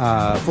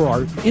 for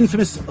our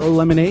infamous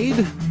lemonade,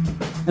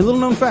 and little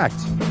known fact,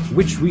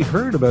 which we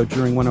heard about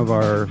during one of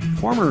our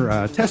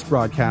former test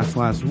broadcasts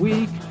last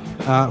week,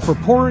 for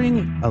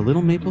pouring a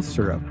little maple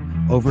syrup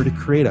over to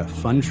create a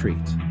fun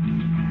treat.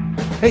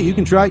 Hey, you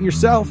can try it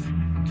yourself.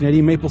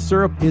 Canadian maple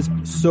syrup is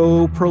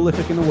so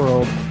prolific in the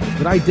world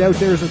that I doubt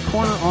there's a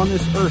corner on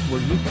this earth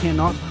where you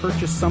cannot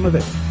purchase some of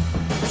it.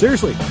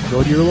 Seriously,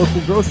 go to your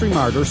local grocery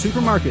mart or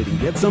supermarket and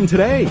get some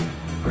today.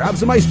 Grab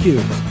some ice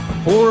cubes,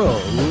 pour a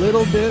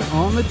little bit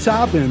on the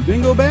top, and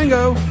bingo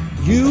bango,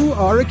 you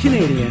are a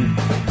Canadian.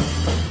 All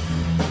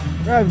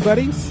right,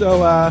 everybody.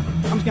 So I'm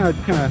just going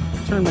to kind of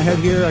turn my head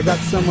here. I got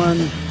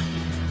someone.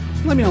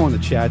 Let me know in the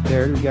chat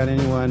there. Do we got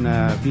anyone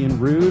being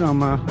rude on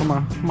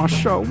my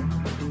show?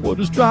 We're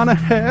just trying to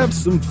have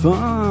some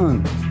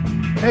fun.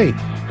 Hey,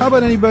 how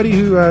about anybody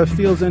who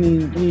feels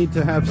any need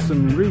to have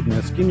some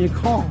rudeness? Give me a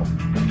call.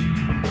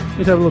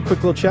 Let's have a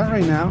quick little chat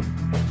right now.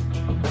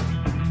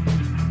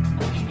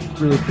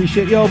 Really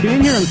appreciate y'all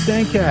being here on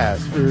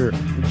Stangacast for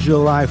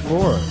July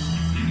 4th.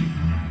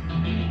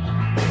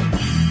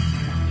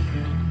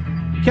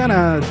 Kind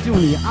of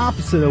doing the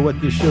opposite of what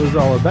this show's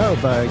all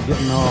about by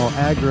getting all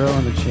aggro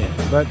on the chin.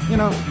 But,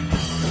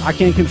 I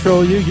can't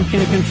control you. You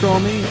can't control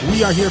me.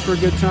 We are here for a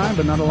good time,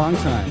 but not a long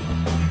time.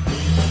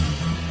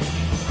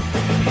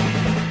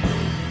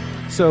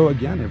 So,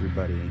 again,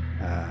 everybody,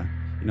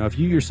 if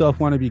you yourself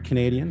want to be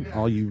Canadian,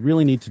 all you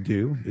really need to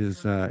do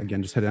is,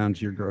 again, just head down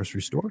to your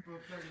grocery store.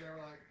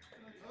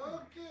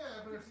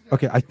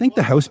 Okay, I think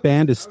the house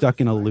band is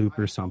stuck in a loop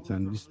or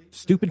something. These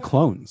stupid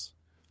clones.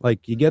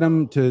 Like, you get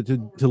them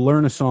to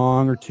learn a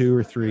song or two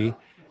or three,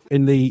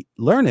 and they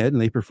learn it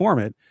and they perform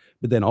it,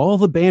 but then all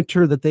the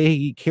banter that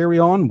they carry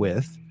on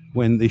with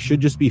when they should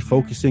just be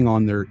focusing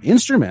on their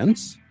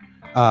instruments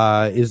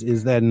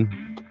is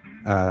then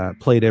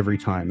played every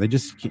time. They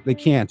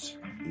can't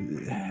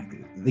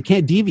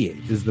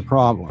deviate is the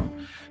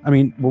problem. I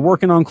mean, we're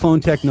working on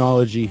clone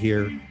technology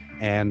here,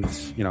 and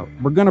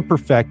we're going to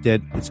perfect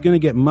it. It's going to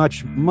get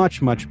much,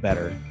 much, much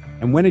better.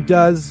 And when it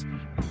does,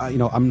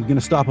 I'm going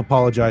to stop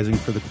apologizing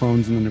for the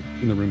clones in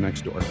the room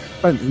next door.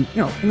 But, in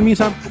the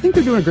meantime, I think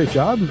they're doing a great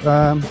job.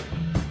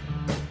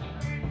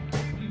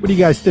 What do you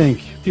guys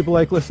think? People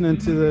like listening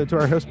to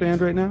our house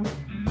band right now?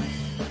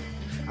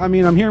 I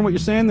mean, I'm hearing what you're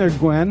saying there,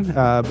 Gwen,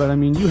 but I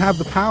mean, you have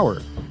the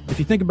power. If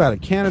you think about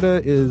it,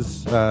 Canada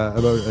is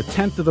about a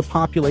tenth of the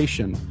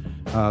population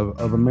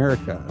of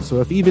America.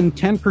 So if even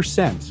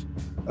 10%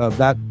 of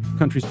that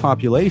country's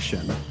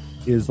population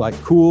is like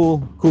cool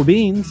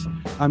beans,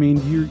 I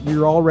mean,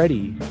 you're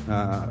already,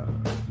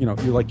 you're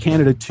like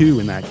Canada 2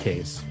 in that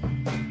case.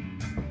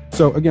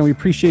 So again, we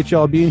appreciate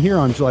y'all being here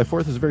on July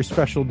 4th. It's a very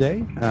special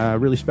day,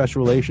 really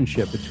special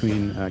relationship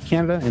between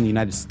Canada and the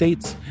United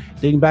States,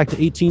 dating back to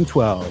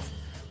 1812.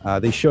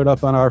 They showed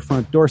up on our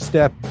front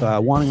doorstep,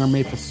 wanting our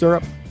maple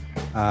syrup,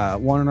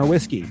 wanting our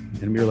whiskey.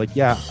 And we were like,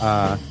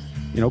 yeah,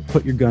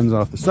 put your guns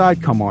off the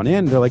side, come on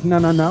in. They're like,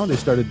 no. They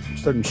started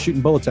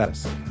shooting bullets at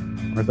us.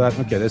 I thought,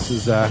 okay, this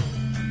is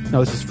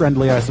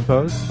friendly, I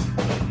suppose.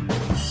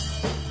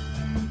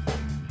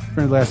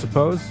 Friendly, I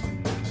suppose.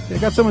 I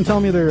got someone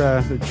telling me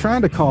they're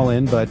trying to call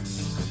in, but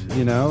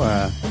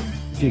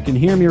if you can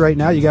hear me right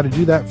now, you got to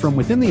do that from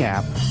within the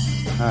app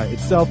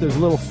itself. There's a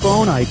little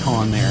phone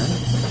icon there,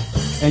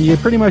 and you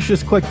pretty much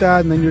just click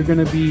that, and then you're going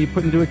to be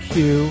put into a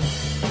queue.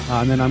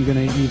 And then I'm going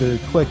to either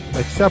click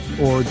accept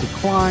or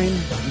decline.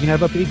 You can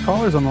have up to 8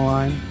 callers on the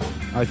line.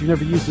 If you've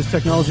never used this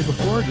technology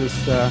before,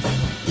 just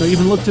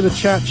even look to the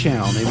chat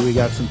channel. Maybe we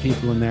got some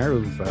people in there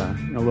who've a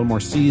little more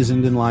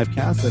seasoned in live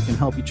cast that can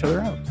help each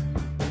other out.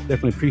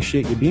 Definitely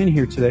appreciate you being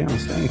here today on the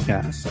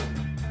Stangacast.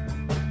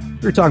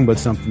 We were talking about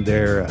something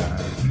there.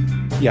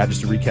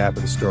 Just a recap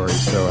of the story.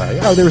 So,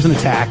 there was an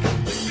attack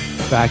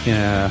back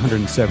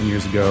 107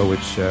 years ago,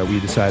 which we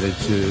decided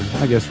to,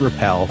 I guess,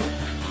 repel.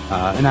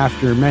 And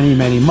after many,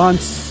 many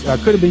months,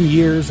 could have been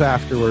years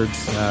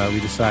afterwards, we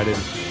decided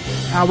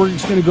we're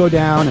just going to go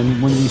down.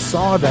 And when we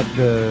saw that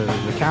the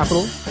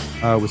capital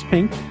was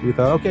pink, we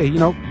thought, okay,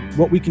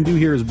 what we can do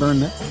here is burn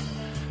this.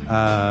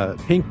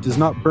 Pink does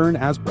not burn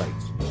as bright.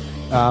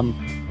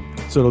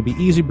 So it'll be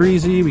easy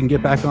breezy. We can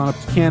get back on up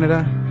to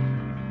Canada,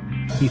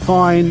 be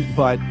fine.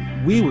 But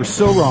we were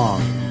so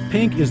wrong.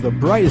 Pink is the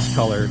brightest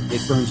color.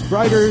 It burns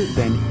brighter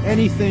than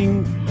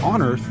anything on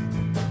Earth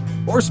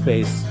or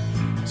space.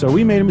 So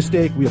we made a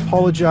mistake. We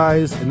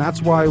apologize. And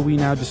that's why we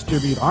now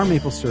distribute our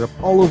maple syrup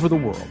all over the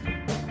world.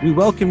 We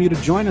welcome you to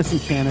join us in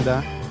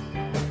Canada.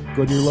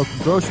 Go to your local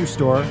grocery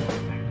store,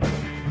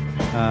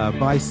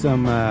 buy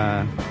some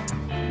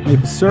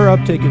maple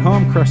syrup, take it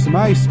home, crush some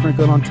ice,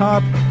 sprinkle it on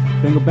top.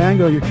 Bingo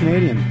bango, you're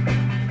Canadian.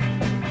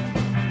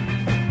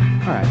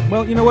 All right.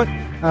 Well, you know what?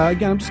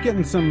 Again, I'm just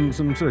getting some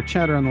sort of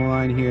chatter on the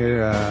line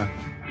here.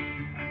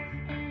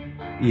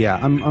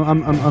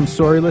 I'm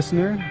sorry,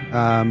 listener.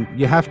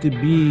 You have to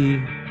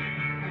be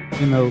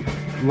in the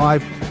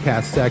live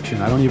cast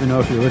section. I don't even know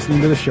if you're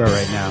listening to the show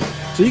right now.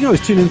 So you can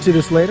always tune into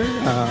this later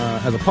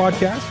as a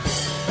podcast.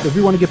 So if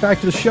we want to get back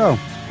to the show,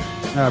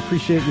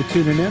 appreciate you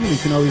tuning in. We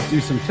can always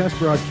do some test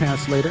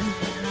broadcasts later,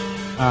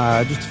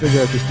 just to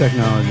figure out this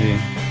technology.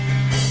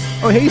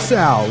 Oh, hey,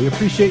 Sal. We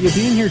appreciate you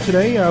being here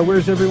today.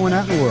 Where's everyone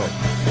at in the world?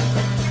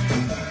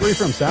 Where are you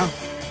from, Sal?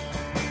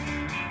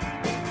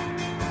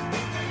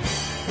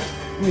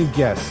 Let me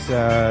guess.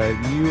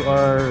 You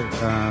are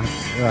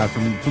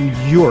from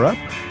Europe.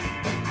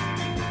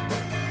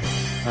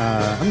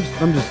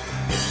 I'm just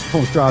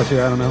pulling straws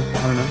here. I don't know.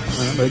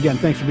 But again,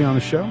 thanks for being on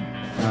the show.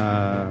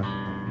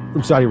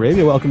 From Saudi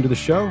Arabia, welcome to the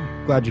show.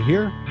 Glad you're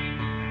here.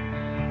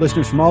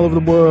 Listeners from all over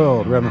the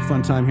world. We're having a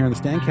fun time here on the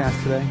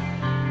Stangacast today.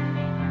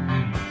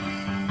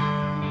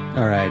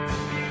 All right.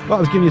 Well,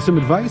 I was giving you some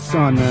advice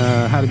on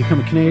how to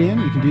become a Canadian.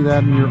 You can do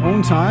that in your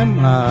own time,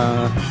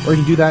 or you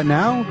can do that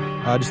now.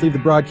 Just leave the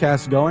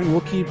broadcast going.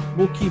 We'll keep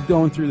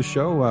going through the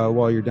show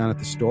while you're down at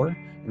the store.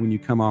 And when you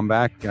come on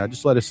back,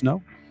 just let us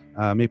know.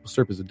 Maple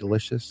syrup is a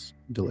delicious,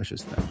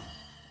 delicious thing.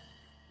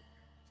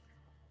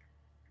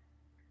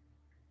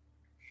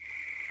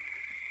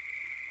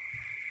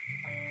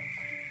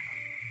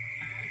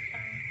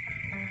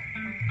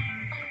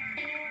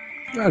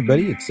 All right,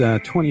 buddy, it's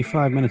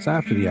 25 minutes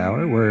after the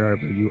hour,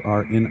 wherever you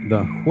are in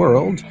the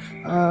world.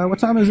 What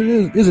time is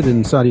it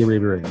in Saudi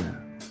Arabia right now?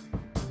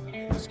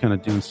 Just kind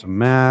of doing some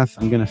math.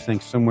 I'm going to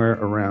think somewhere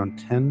around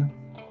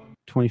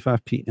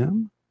 10:25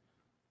 p.m.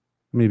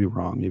 Maybe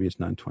wrong. Maybe it's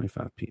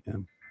 9:25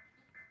 p.m.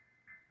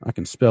 I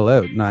can spell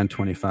out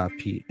 9:25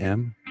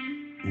 p.m.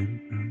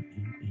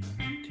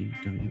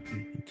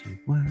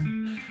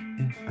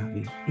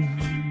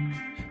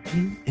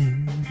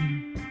 M-O-N-E-T-W-E-N-T-Y-F-I-V-E-P-M.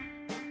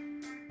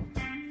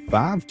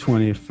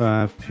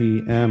 5:25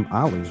 p.m.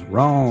 I was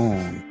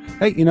wrong.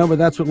 Hey, but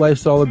that's what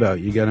life's all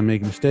about. You got to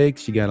make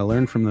mistakes. You got to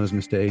learn from those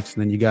mistakes.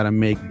 And then you got to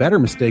make better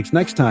mistakes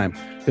next time.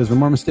 Because the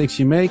more mistakes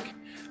you make,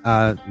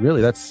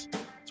 really, that's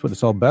what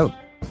it's all about.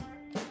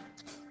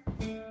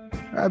 All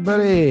right,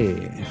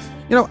 buddy.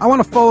 I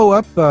want to follow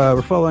up.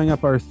 We're following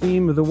up our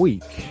theme of the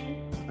week.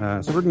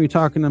 So we're going to be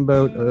talking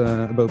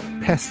about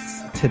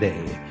pests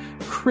today.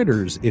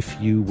 Critters,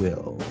 if you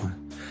will.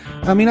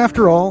 I mean,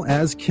 after all,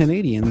 as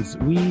Canadians,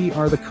 we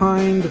are the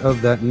kind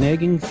of that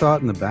nagging thought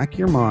in the back of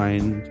your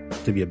mind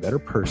to be a better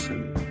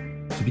person,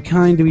 to be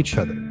kind to each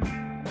other.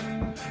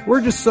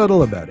 We're just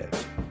subtle about it.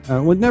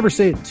 We'd never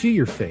say it to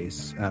your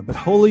face, but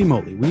holy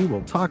moly, we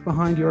will talk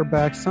behind your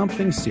back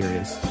something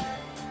serious.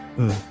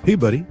 Hey,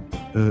 buddy,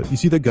 you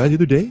see that guy the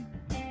other day?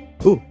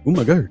 Oh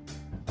my God.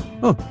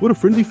 Oh, what a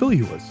friendly fella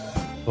he was.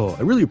 oh,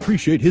 I really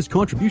appreciate his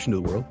contribution to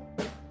the world.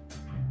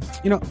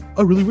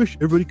 I really wish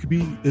everybody could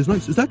be as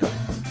nice as that guy.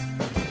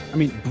 I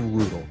mean,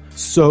 brutal.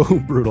 So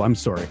brutal. I'm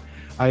sorry.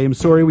 I am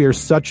sorry we are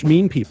such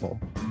mean people.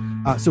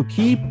 So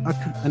keep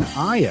an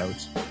eye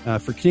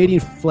out for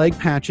Canadian flag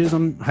patches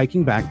on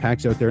hiking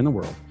backpacks out there in the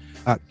world.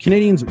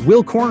 Canadians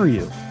will corner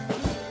you.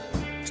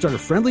 Start a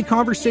friendly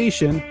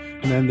conversation,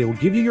 and then they will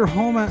give you their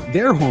home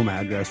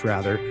address,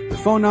 their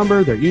phone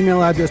number, their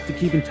email address to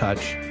keep in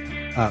touch.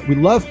 We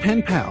love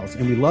pen pals,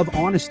 and we love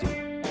honesty.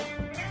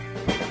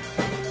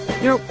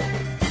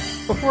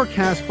 Before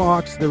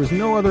CastBox, there was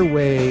no other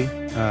way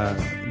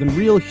than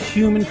real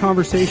human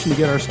conversation to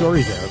get our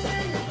stories out.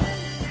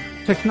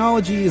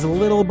 Technology is a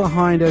little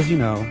behind, as you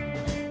know.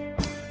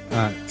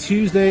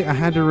 Tuesday, I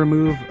had to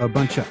remove a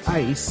bunch of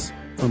ice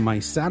from my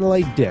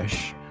satellite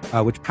dish,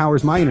 which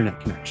powers my internet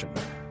connection.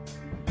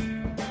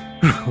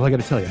 Well, I got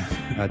to tell you,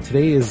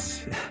 today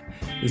is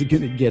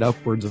going to get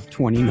upwards of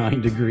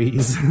 29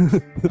 degrees.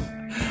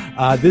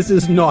 This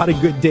is not a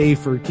good day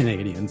for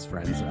Canadians,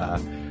 friends.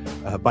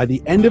 By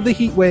the end of the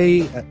heat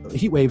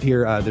wave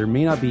here, there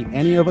may not be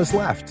any of us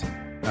left.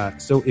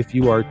 So if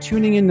you are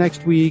tuning in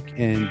next week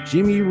and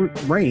Jimmy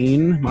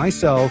Rain,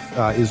 myself,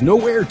 is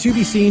nowhere to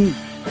be seen,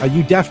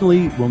 you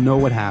definitely will know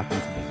what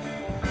happened to me.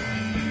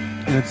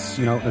 And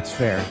that's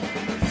fair.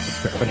 It's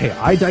fair. But hey,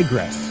 I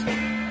digress.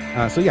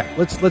 So yeah,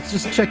 let's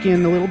just check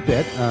in a little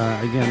bit.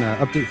 Again,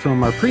 update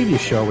from our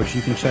previous show, which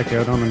you can check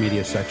out on the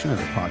media section of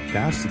the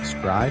podcast.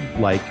 Subscribe,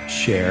 like,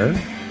 share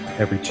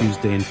every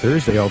Tuesday and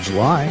Thursday all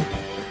July.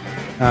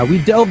 We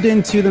delved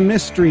into the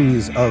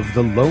mysteries of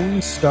the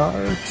Lone Star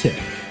Tick,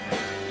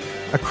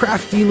 a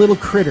crafty little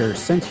critter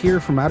sent here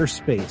from outer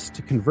space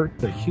to convert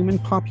the human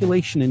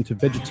population into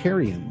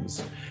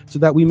vegetarians so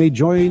that we may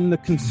join the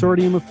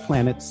consortium of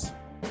planets,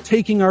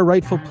 taking our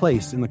rightful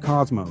place in the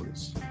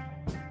cosmos.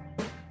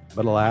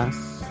 But alas,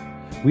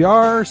 we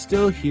are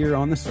still here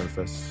on the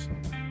surface.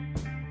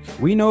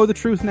 We know the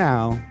truth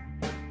now.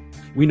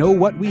 We know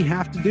what we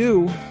have to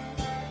do.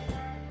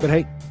 But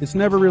hey, it's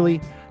never really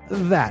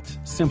that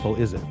simple,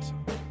 is it?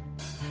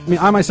 I mean,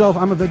 I'm a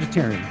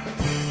vegetarian,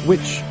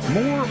 which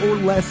more or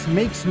less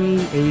makes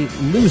me a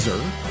loser.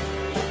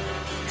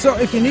 So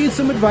if you need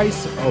some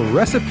advice or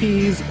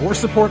recipes or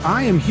support,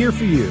 I am here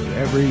for you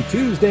every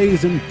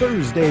Tuesdays and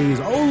Thursdays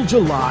all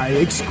July,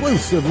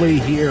 exclusively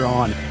here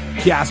on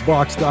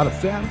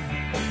CastBox.fm.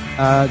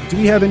 Do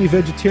we have any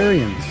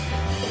vegetarians?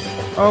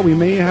 Oh, we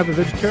may have a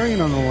vegetarian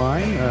on the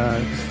line.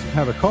 Just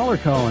have a caller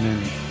calling in.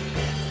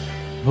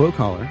 Hello,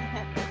 caller.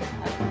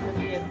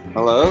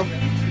 Hello?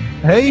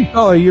 Hey,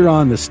 caller, you're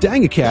on the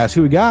Stangacast.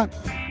 Who we got?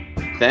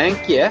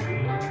 Thank you.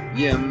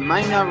 You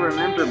might not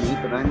remember me,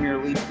 but I'm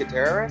your lead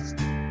guitarist.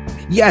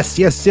 Yes.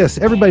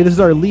 Everybody, this is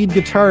our lead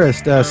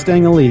guitarist,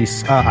 Stang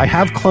Elise. I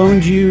have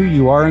cloned you.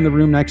 You are in the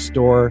room next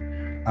door.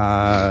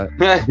 I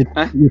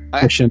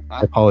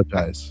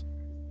apologize.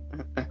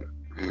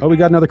 Oh, we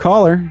got another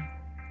caller.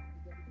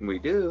 We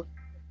do.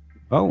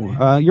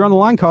 Oh, you're on the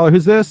line, caller.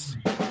 Who's this?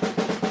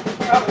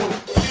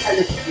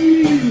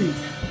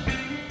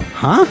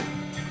 Huh?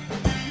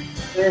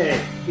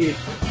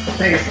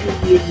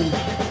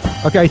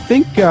 Okay, I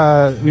think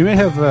we may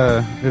have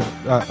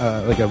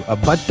like a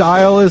butt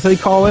dial, as they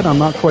call it. I'm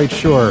not quite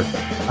sure.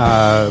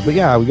 But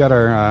yeah, we got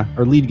our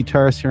lead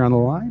guitarist here on the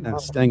line,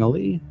 Stang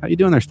Lee. How you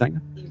doing there, Stang?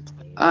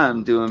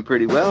 I'm doing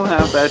pretty well.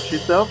 How about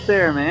yourself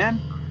there, man?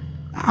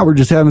 We're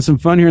just having some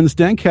fun here in the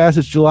Stangcast.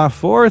 It's July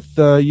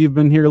 4th. You've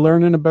been here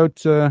learning about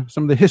some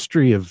of the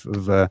history of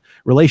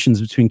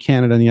relations between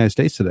Canada and the United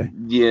States today.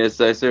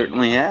 Yes, I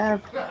certainly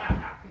have.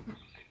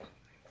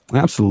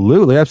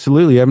 Absolutely.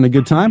 Having a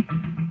good time?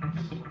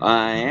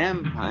 I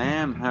am.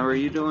 How are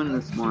you doing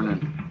this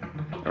morning?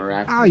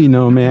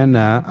 Man,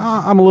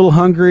 I'm a little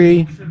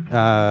hungry.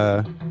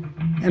 But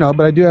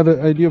I do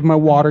have my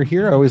water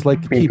here. I always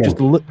like to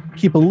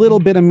keep a little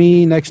bit of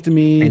me next to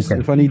me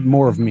if I need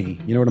more of me.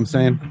 You know what I'm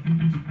saying?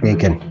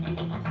 Bacon.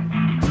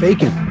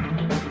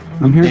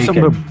 I'm hearing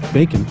something about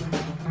bacon.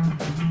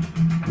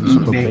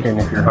 Eat bacon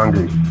if you're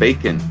hungry.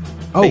 Bacon.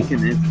 Oh.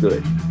 Bacon is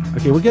good.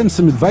 Okay, we're getting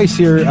some advice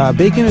here.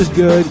 Bacon is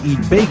good. Eat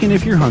bacon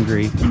if you're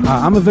hungry.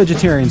 I'm a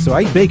vegetarian, so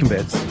I eat bacon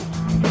bits.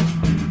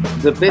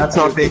 That's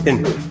not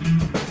bacon.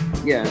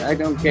 Yeah, I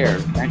don't care.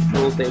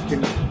 Actual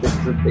bacon,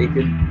 bits of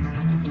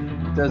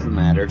bacon, doesn't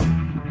matter.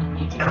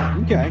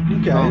 Okay.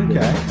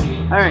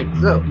 All right,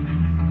 so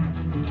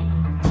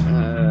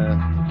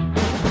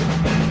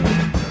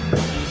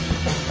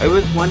I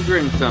was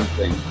wondering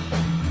something.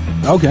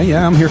 Okay,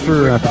 yeah, I'm here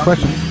for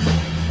questions.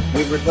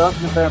 We were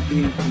talking about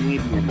being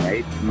Canadian,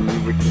 right? And we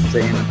were just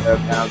saying about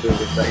how there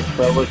was ice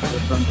fellas or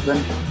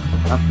something.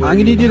 I'm going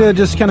to need you to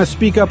just kind of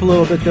speak up a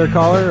little bit there,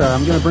 caller.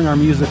 I'm going to bring our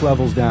music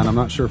levels down. I'm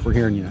not sure if we're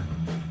hearing you.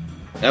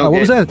 Okay. What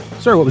was that?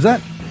 Sir, what was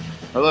that?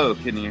 Hello,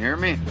 can you hear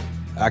me?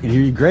 I can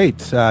hear you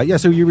great. So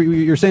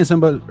you're saying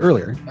something about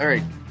earlier. All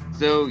right.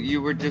 So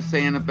you were just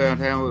saying about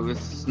how it was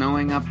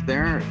snowing up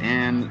there,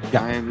 and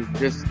yeah. I was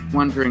just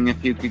wondering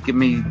if you could give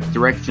me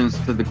directions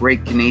to the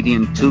Great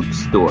Canadian Tube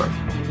Store.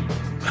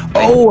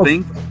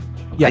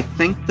 Yeah. I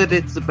think that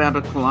it's about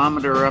a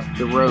kilometer up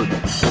the road.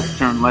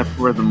 Turn left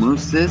where the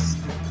moose is.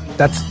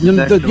 That's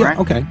correct? yeah,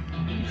 okay.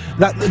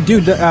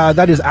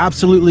 That is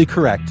absolutely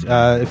correct.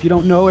 If you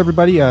don't know,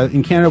 everybody,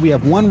 in Canada we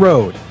have one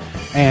road,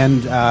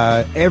 and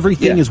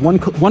everything is 1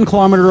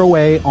 kilometer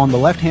away on the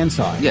left-hand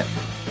side. Yeah.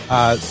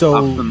 So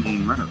off the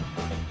main road.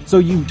 So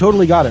you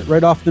totally got it,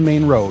 right off the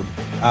main road.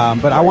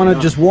 But I want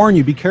to just warn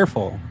you, be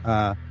careful.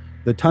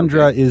 The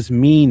tundra is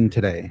mean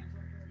today.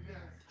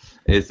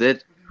 Is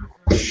it?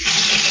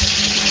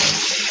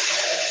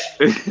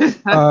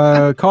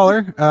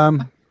 Caller,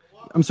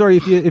 I'm sorry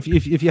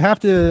if you have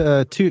to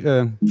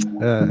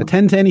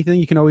attend to anything,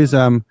 you can always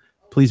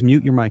please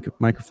mute your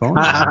microphone.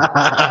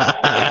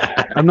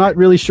 I'm not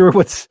really sure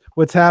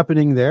what's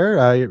happening there.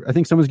 I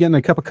think someone's getting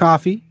a cup of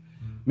coffee.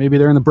 Maybe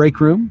they're in the break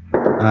room.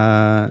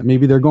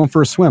 Maybe they're going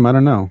for a swim. I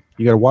don't know.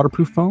 You got a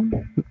waterproof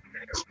phone?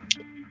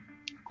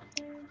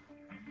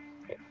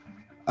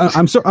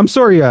 I'm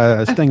sorry,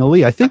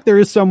 Stangalee. I think there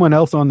is someone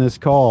else on this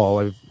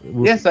call.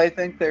 Yes, I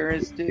think there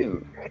is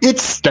too.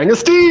 It's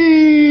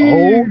Stangacast!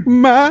 Oh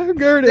my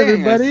god,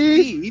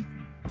 everybody!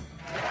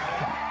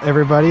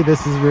 Everybody,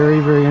 this is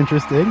very, very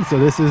interesting. So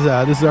this is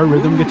our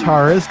rhythm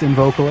guitarist and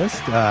vocalist,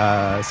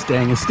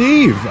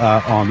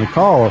 Stangacast, on the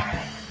call.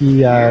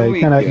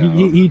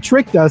 He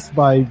tricked us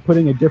by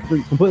putting a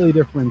completely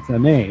different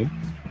name.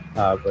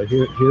 But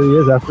here he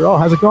is after all.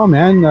 How's it going,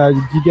 man?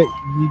 Did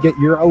you get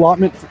your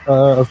allotment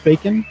of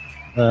bacon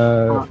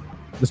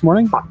this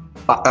morning?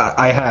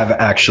 I have,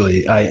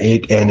 actually. I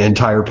ate an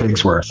entire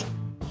pig's worth.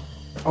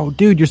 Oh,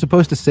 dude, you're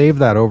supposed to save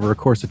that over a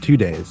course of 2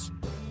 days.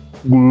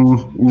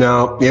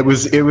 No, it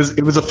was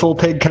a full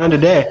pig kind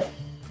of day.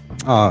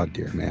 Oh,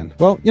 dear man.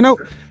 Well,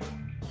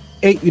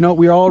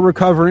 we're all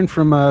recovering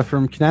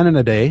from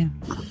Canada Day.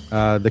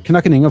 The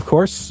Canuckening, of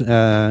course.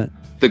 The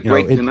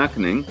Great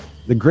Canuckening.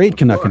 The Great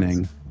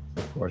Canuckening.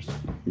 Of course.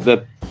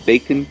 The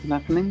Bacon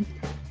Canuckening?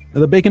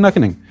 The Bacon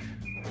Canuckening.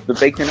 The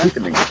Bacon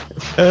Canuckening.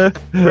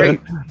 Great.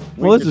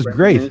 Well, this is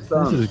great. This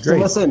is great. So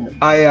listen,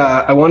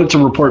 I wanted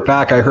to report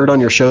back. I heard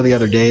on your show the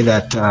other day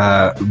that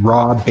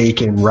raw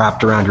bacon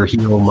wrapped around your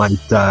heel might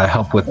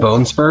help with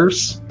bone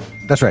spurs.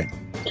 That's right.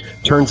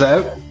 Turns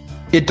out,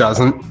 it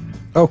doesn't.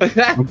 Oh,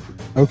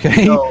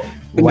 okay. Wow.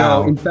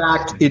 No, in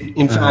fact, it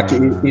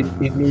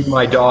made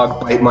my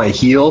dog bite my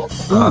heel.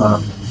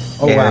 Wow.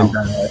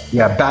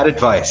 Bad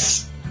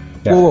advice.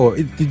 Yeah. Whoa,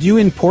 did you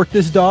import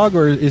this dog,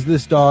 or is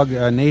this dog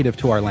native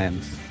to our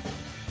lands?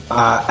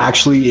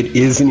 Actually, it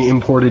is an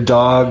imported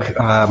dog.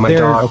 My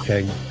dog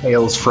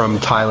hails from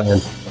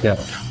Thailand.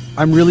 Yeah.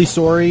 I'm really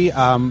sorry.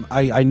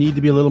 I need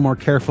to be a little more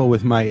careful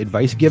with my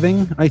advice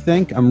giving, I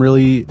think. I'm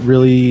really,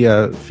 really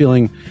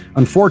feeling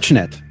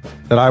unfortunate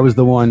that I was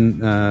the one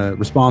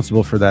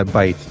responsible for that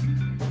bite.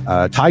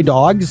 Thai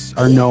dogs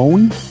are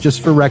known, just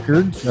for the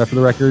record,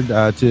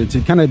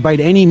 to kind of bite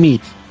any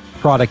meat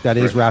product that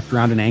is wrapped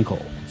around an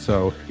ankle.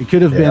 So it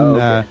could have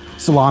been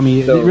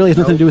salami. So it really has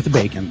nothing to do with the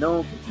bacon.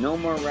 No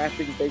more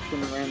wrapping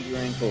bacon around your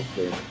ankles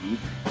there,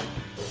 Steve.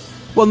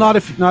 Well, not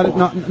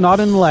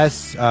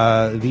unless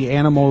the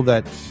animal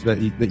that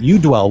you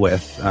dwell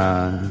with,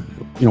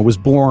 was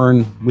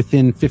born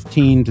within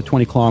 15 to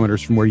 20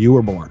 kilometers from where you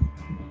were born.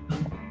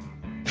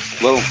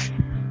 Well,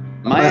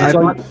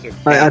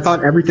 I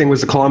thought everything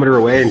was a kilometer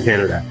away in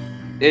Canada.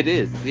 It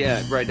is,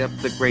 yeah, right up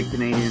the Great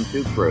Canadian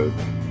Tube Road.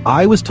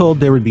 I was told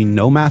there would be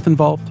no math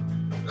involved.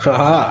 So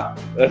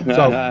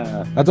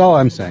that's all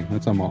I'm saying.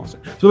 So,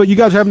 but you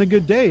guys are having a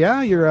good day,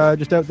 yeah? You're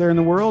just out there in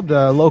the world.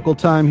 Local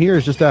time here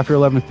is just after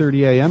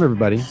 11:30 a.m.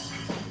 Everybody.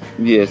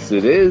 Yes,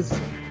 it is,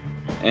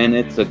 and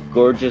it's a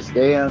gorgeous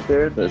day out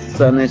there. The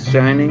sun is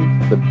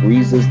shining, the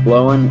breeze is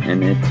blowing,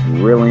 and it's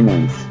really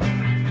nice.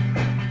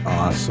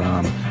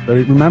 Awesome. But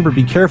remember,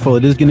 be careful.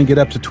 It is going to get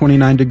up to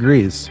 29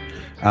 degrees.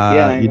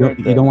 You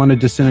don't want to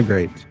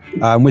disintegrate.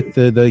 With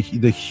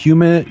the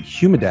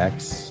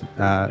humidex.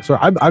 So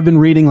I've been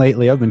reading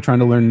lately. I've been trying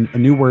to learn a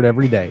new word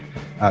every day.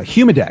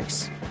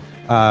 Humidex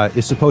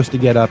is supposed to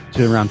get up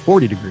to around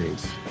 40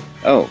 degrees.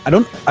 Oh, I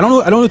don't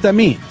know what that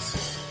means.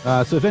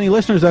 So if any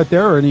listeners out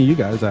there, or any of you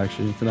guys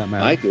actually, for that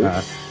matter, I do.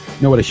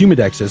 Know what a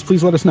humidex is,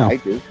 please let us know. I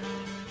do.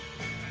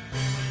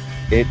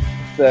 It's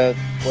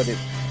what it's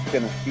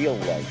going to feel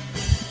like.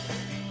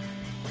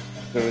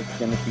 So it's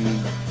going to be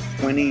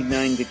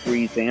 29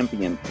 degrees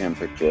ambient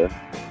temperature.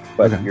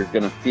 But you're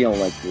going to feel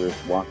like you're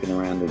walking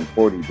around in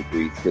 40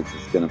 degrees because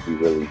it's going to be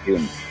really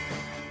humid.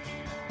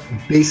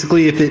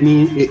 Basically, it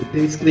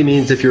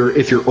means if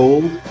you're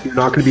old, you're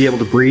not going to be able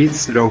to breathe,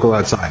 so don't go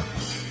outside.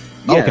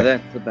 Yeah,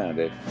 that's about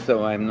it.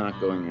 So I'm not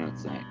going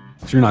outside.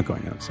 So you're not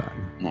going outside?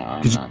 No,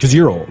 I'm not. Because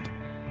you're old.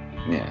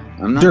 Yeah,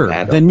 I'm not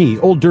that old. Than me.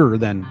 Older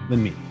than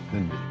me.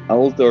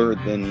 Older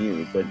than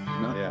you, but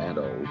not that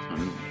old. I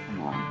mean,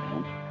 come on,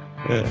 man.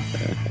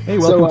 Hey,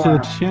 welcome to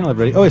the channel,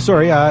 everybody. Oh,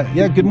 sorry.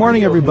 Good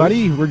morning,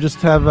 everybody. We're just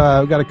we've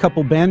got a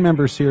couple band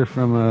members here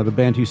from the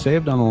band Who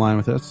Saved on the line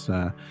with us.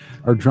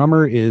 Our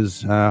drummer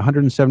is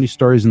 170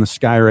 stories in the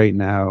sky right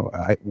now,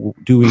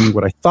 doing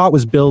what I thought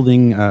was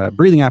building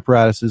breathing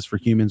apparatuses for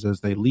humans as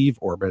they leave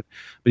orbit,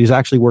 but he's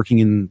actually working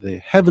in the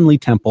heavenly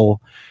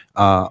temple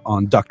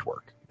on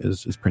ductwork.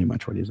 Is pretty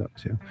much what he's up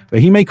to. But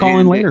he may call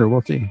in later.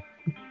 We'll see.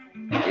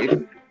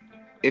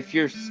 If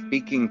you're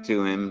speaking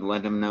to him,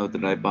 let him know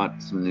that I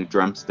bought some new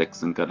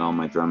drumsticks and got all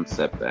my drums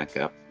set back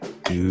up.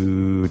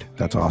 Dude,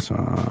 that's awesome.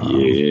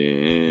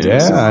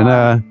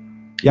 Yeah.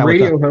 And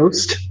radio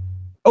host.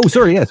 Oh,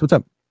 sorry. Yes. What's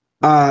up?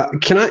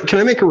 Can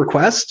I make a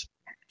request?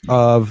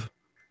 Of?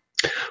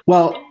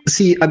 Well,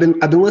 see, I've been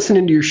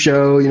listening to your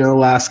show, the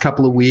last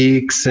couple of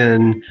weeks,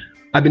 and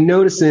I've been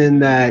noticing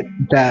that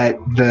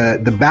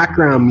the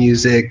background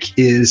music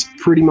is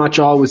pretty much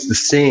always the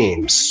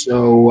same.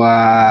 So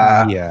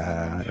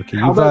okay.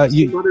 How about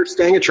some other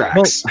Stanga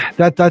tracks?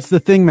 Well, that's the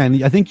thing,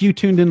 man. I think you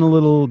tuned in a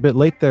little bit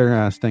late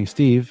there,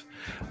 Steve.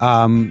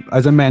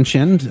 As I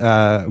mentioned,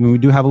 we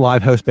do have a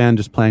live house band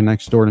just playing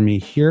next door to me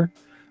here,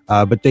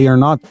 but they are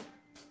not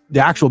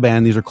the actual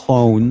band. These are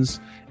clones,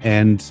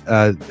 and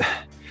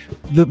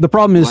the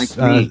problem is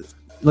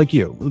like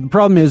you. The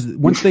problem is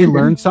once they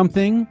learn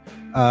something.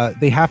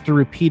 They have to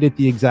repeat it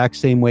the exact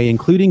same way,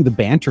 including the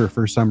banter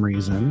for some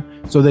reason.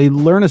 So they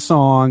learn a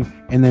song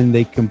and then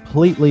they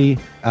completely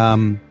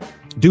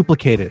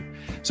duplicate it.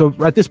 So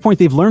at this point,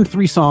 they've learned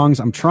 3 songs.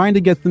 I'm trying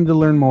to get them to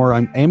learn more.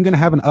 I am going to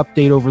have an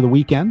update over the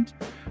weekend.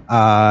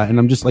 And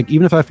I'm just like,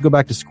 even if I have to go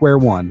back to square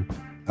one,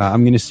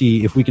 I'm going to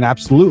see if we can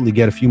absolutely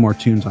get a few more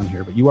tunes on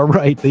here. But you are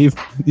right. These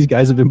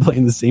guys have been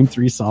playing the same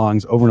 3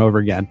 songs over and over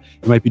again.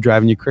 It might be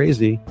driving you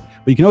crazy.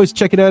 But you can always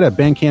check it out at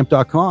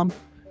bandcamp.com.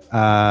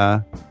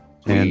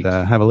 And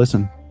have a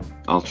listen.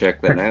 I'll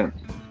check that out.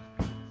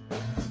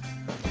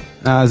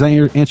 Does that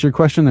answer your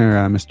question there,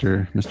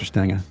 Mr.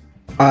 Stanga?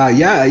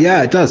 Yeah,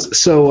 it does.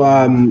 So,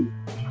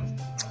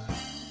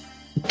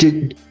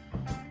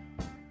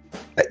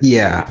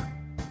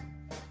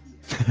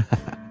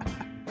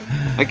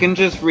 I can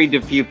just read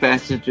a few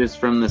passages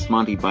from this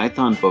Monty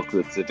Python book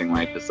that's sitting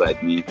right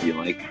beside me if you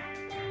like.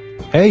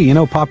 Hey,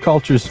 pop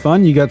culture is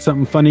fun. You got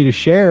something funny to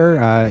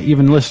share.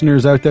 Even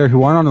listeners out there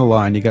who aren't on the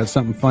line, you got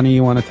something funny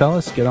you want to tell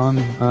us? Get on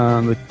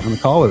the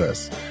call with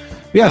us.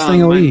 But yeah,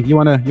 Stanga Lee, you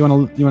want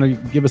to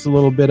give us a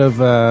little bit of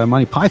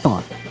Monty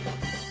Python?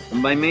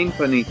 My main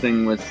funny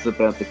thing was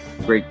about the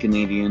Great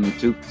Canadian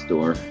Toque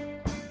Store.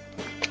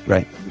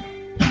 Right.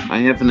 I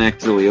haven't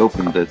actually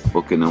opened this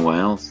book in a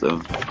while,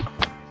 so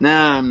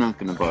I'm not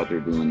going to bother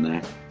doing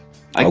that.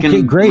 I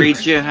can read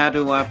you how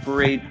to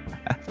operate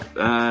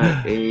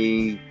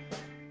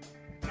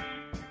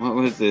what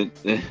was it?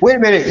 Wait a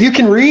minute, you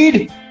can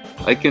read?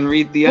 I can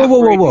read the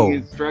operating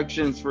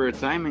instructions for a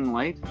timing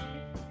light.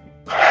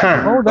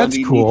 Huh. Oh, that's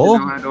cool. You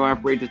know how to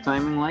operate a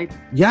timing light?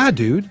 Yeah,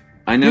 dude.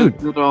 I know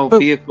that all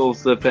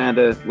vehicles have had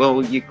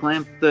you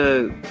clamp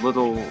the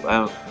little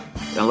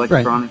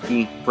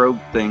electronic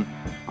probe thing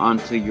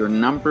onto your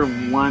number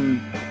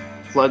 1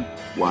 plug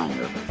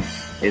wire.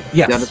 It's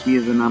got to be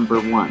the number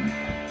 1.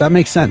 That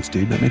makes sense,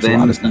 dude. That makes a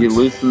lot of sense. Then you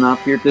loosen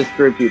up your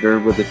distributor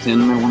with a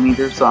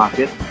 10mm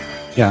socket.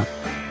 Yeah.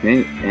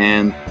 Okay,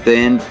 and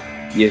then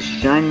you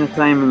shine the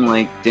timing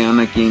light down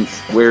against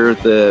where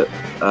the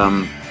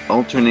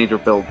alternator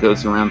belt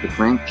goes around the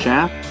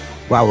crankshaft.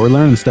 Wow, we're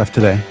learning stuff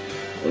today.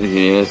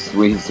 Yes,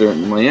 we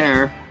certainly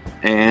are.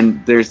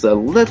 And there's a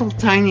little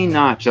tiny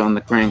notch on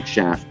the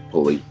crankshaft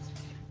pulley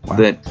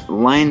that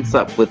lines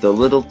up with a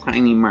little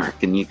tiny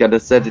mark, and you got to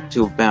set it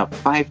to about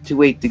 5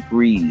 to 8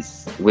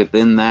 degrees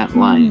within that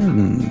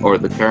line, or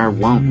the car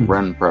won't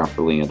run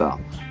properly at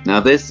all. Now,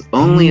 this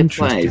only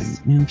applies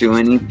to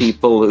any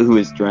people who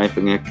is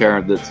driving a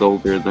car that's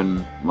older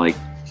than,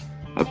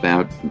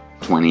 about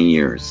 20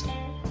 years.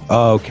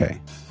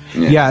 Okay.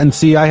 Yeah, and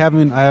see, I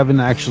haven't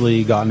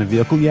actually gotten a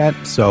vehicle yet,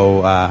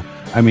 so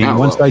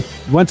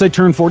once I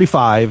turn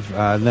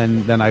 45,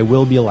 then I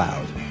will be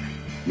allowed.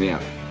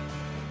 Yeah.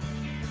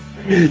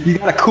 You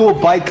got a cool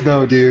bike,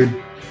 though, dude.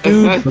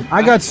 Dude,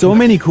 I got so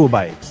many cool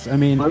bikes. I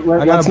mean,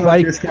 I got a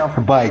bike. Discount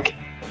for bike.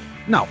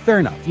 No, fair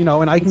enough.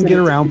 And I can get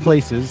around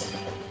places.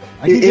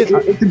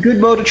 It's a good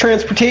mode of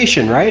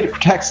transportation, right? It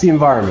protects the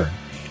environment.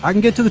 I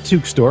can get to the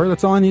Toque store.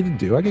 That's all I need to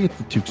do. I can get to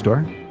the Toque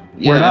store.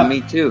 Yeah,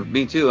 me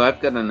too. I've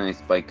got a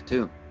nice bike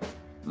too.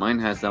 Mine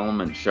has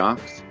element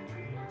shocks.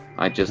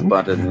 I just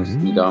bought a new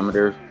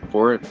speedometer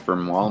for it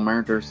from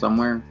Walmart or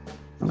somewhere.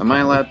 Am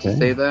I allowed to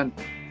say that?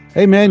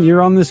 Hey man,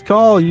 you're on this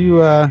call. We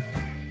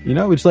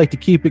just like to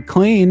keep it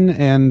clean,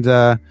 and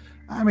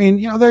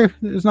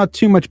there's not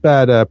too much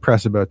bad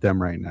press about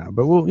them right now.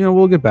 But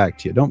we'll get back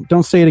to you.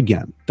 Don't say it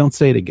again. Don't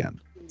say it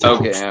again.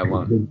 Okay, I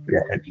won't.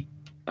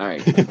 All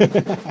right.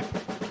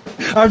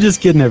 I'm just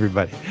kidding,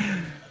 everybody.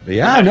 But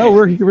yeah, no,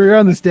 we're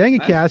on the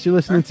Stangacast. You're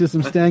listening to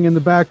some Stang in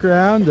the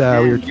background.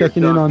 We were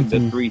checking in on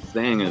some 3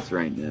 Stangas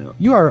right now.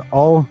 You are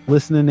all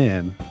listening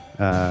in.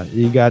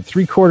 You got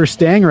 3/4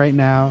 Stang right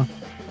now,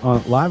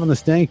 live on the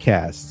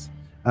Stangacast.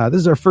 This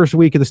is our first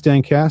week of the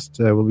Stangacast.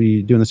 We'll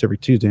be doing this every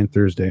Tuesday and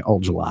Thursday all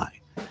July.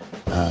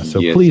 So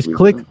Yes, please we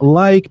click will.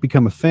 like,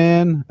 become a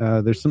fan.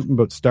 There's something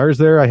about stars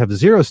there. I have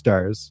 0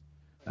 stars.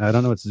 I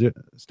don't know what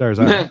stars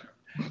are.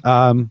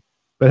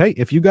 But hey,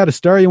 if you got a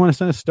star, you want to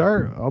send a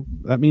star,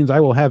 that means I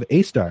will have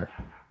a star.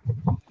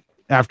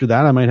 After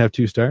that, I might have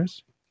 2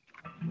 stars.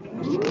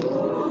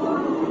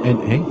 And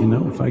hey,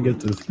 if I get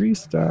to 3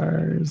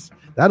 stars,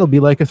 that'll be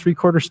like a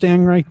 3/4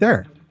 stang right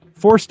there.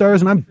 4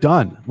 stars and I'm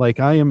done.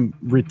 Like I am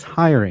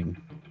retiring.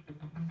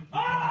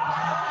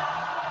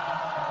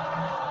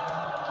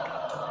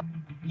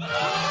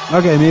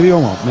 Okay, maybe I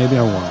won't. Maybe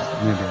I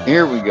won't.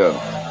 Here we go.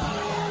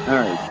 All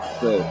right,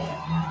 so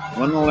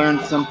want to learn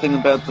something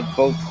about the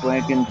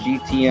Volkswagen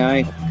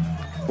GTI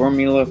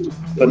Formula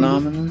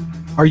phenomenon?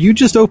 Are you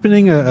just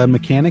opening a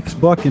mechanics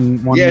book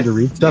and wanting Yes, to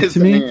read stuff yes, to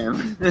me? I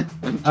am.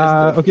 I'm just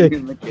Okay,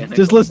 opening mechanics.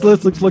 just let's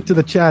look to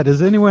the chat. Is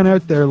anyone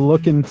out there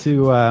looking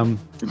to?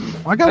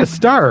 I got a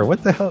star.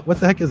 What the hell? What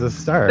the heck is a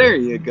star? There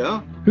you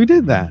go. Who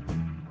did that?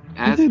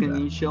 Ask did and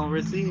that? you shall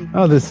receive.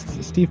 Oh, this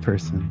Steve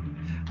person.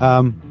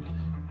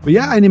 But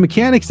yeah, any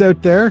mechanics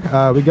out there?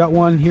 We got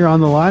one here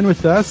on the line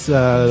with us.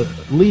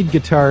 Lead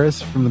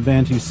guitarist from the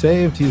band Who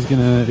Saved. He's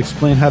going to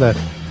explain how to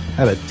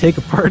take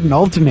apart an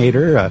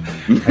alternator. I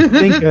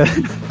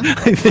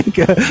think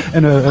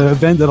an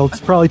event that'll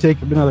probably take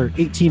another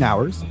 18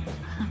 hours.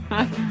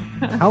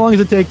 How long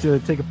does it take to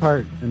take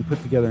apart and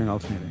put together an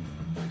alternator?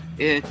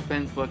 It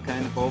depends what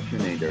kind of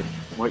alternator,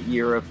 what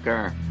year of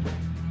car,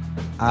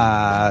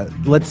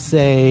 Let's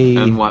say,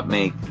 and what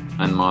make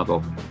and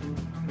model.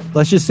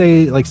 let's just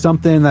say like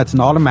something that's an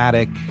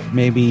automatic,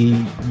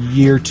 maybe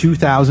year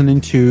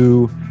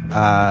 2002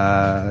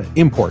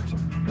 import.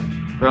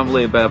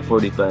 Probably about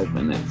 45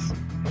 minutes.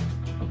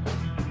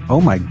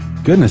 Oh my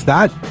goodness,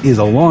 that is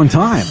a long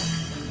time.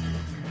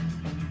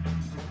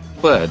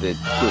 But it's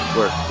good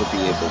work to be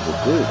able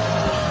to do.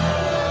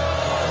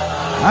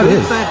 That Who's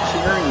is. that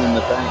cheering in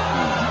the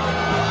background?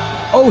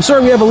 Oh,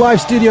 sorry, we have a live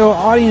studio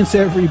audience,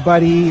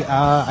 everybody.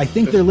 I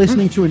think they're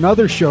listening to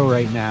another show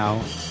right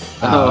now.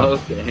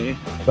 Okay.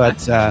 But,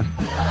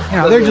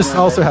 they're just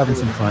also having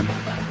some fun.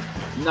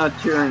 Not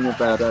cheering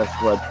about us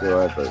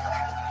whatsoever.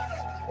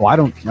 Well, I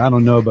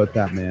don't know about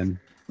that, man.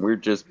 We're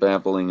just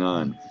babbling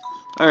on.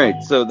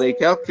 Alright, so they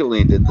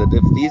calculated that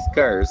if these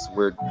cars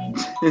were...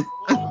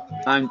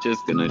 I'm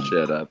just gonna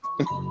shut up.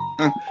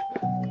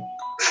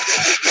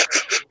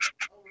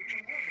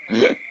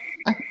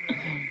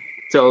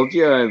 Told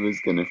you I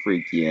was gonna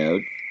freak you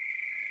out.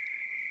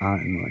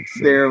 I'm like,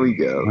 There we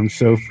go. I'm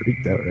so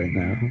freaked out right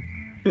now.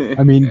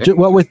 I mean,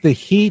 what with the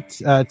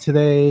heat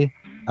today,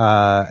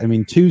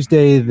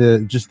 Tuesday,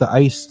 the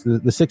ice, the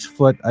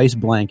 6-foot ice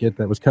blanket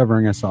that was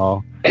covering us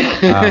all.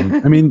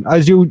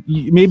 As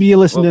maybe you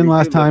listened in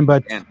last time,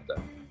 but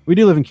we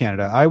do live in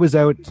Canada. I was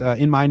out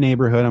in my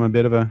neighborhood. I'm a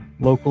bit of a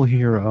local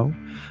hero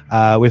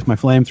with my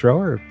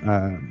flamethrower.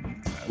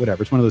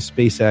 Whatever. It's one of those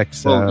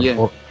SpaceX. You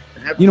know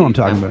what I'm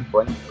talking about.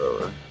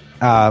 Flamethrower.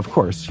 Of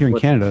course, here in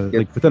Canada,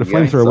 like without a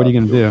flamethrower, what are you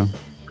going to do?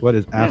 What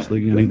is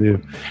absolutely going to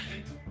do?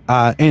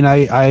 And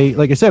I,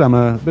 like I said, I'm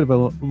a bit of a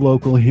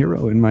local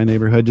hero in my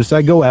neighborhood. Just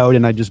I go out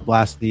and I just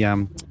blast the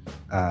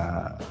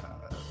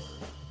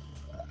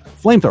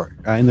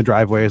flamethrower in the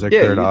driveway as I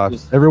clear it off.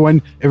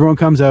 Everyone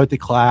comes out, they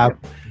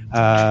clap.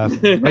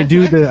 I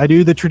do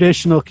the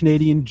traditional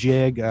Canadian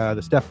jig,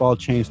 the step ball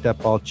change,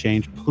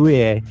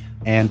 plie,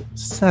 and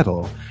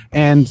settle,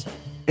 and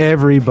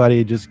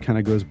everybody just kind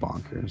of goes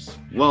bonkers.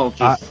 Well,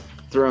 just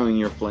throwing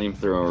your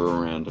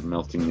flamethrower around and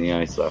melting the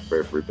ice off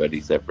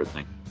everybody's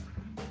everything.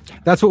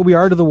 That's what we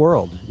are to the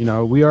world.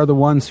 We are the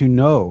ones who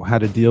know how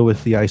to deal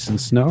with the ice and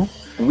snow.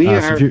 We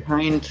are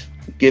kind,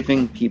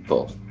 giving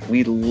people.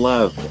 We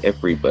love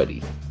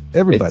everybody.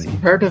 Everybody.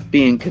 It's part of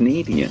being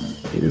Canadian.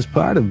 It is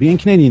part of being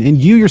Canadian. And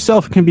you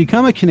yourself can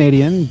become a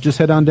Canadian. Just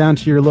head on down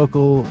to your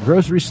local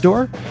grocery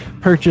store,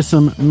 purchase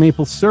some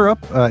maple syrup.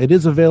 It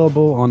is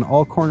available on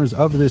all corners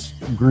of this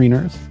green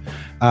earth.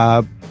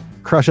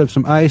 Crush up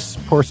some ice,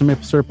 pour some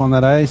maple syrup on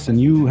that ice, and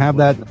you have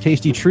that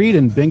tasty treat,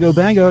 and bingo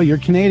bango, you're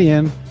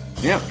Canadian.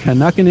 Yeah.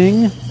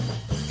 Canuckening.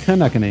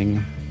 And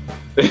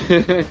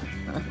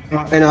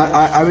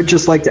I would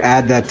just like to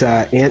add that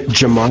Aunt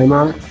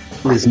Jemima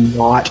is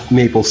not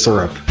maple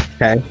syrup.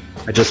 Okay,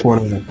 I just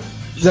want to.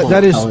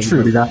 That is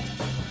true.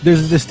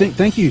 There's a distinct.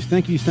 Thank you,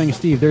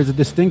 Steve. There's a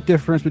distinct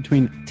difference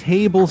between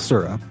table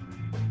syrup,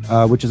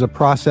 which is a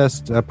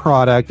processed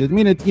product. I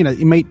mean,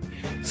 it might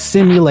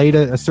simulate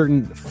a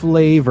certain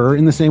flavor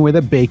in the same way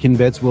that bacon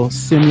bits will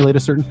simulate a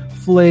certain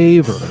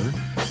flavor.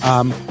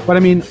 But I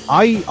mean,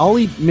 I'll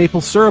eat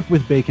maple syrup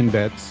with bacon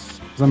bits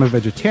because I'm a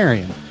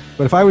vegetarian.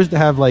 But if I was to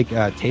have like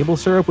table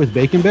syrup with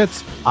bacon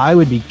bits, I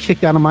would be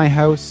kicked out of my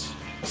house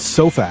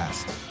so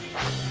fast.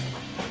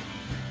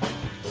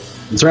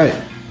 That's right.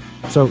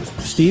 So,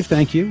 Steve,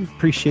 thank you.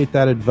 Appreciate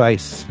that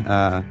advice.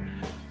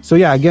 So,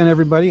 yeah, again,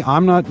 everybody,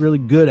 I'm not really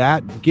good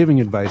at giving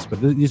advice,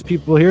 but these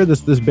people here,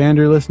 this band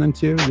you're listening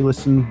to, you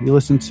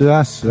listen to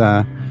us.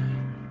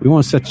 We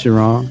won't set you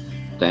wrong.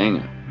 Dang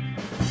it.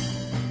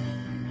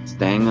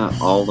 Stanga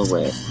all the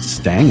way.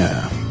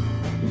 Stanga.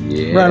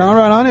 Yeah. Right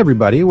on,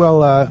 everybody. Well,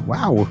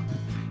 wow.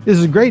 This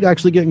is great,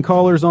 actually, getting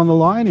callers on the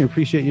line. I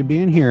appreciate you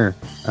being here.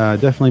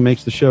 Definitely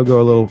makes the show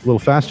go a little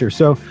faster.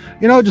 So,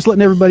 just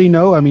letting everybody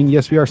know, I mean,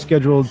 yes, we are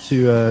scheduled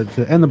to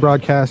end the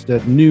broadcast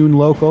at noon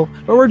local,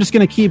 but we're just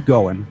going to keep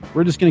going.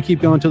 We're just going to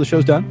keep going until the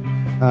show's done.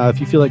 If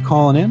you feel like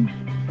calling in,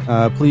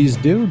 please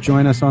do.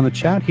 Join us on the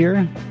chat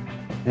here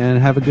and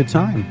have a good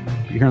time.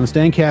 You're here on the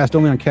Stangacast,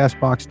 only on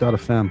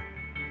castbox.fm.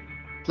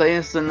 Play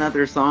us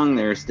another song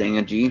there,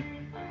 Stanga G.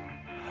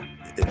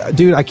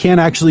 Dude, I can't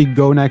actually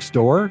go next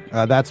door.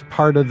 That's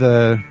part of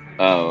the...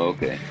 Oh,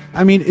 okay.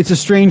 I mean, it's a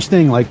strange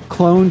thing. Like,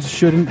 clones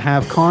shouldn't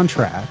have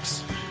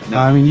contracts. No.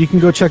 I mean, you can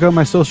go check out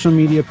my social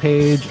media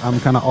page. I'm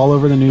kind of all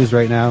over the news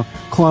right now.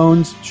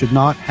 Clones should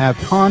not have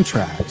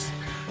contracts.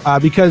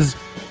 Because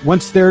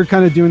once they're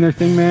kind of doing their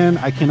thing, man,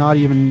 I cannot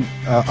even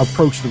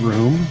approach the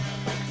room.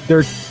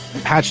 They're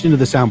patched into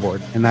the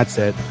soundboard, and that's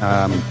it.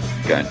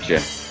 Gotcha.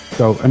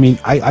 So, I mean,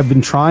 I've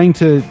been trying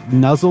to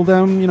nuzzle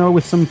them,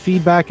 with some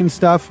feedback and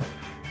stuff,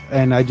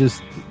 and I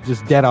just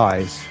dead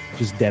eyes.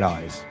 Just dead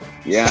eyes.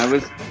 Yeah,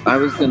 I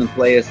was going to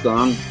play a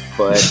song,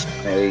 but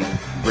I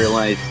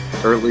realized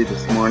early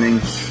this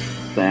morning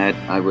that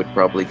I would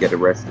probably get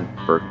arrested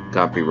for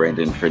copyright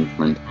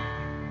infringement.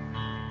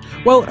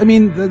 Well, I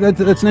mean,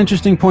 that's an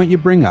interesting point you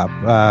bring up.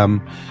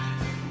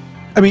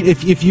 I mean,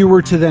 if you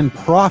were to then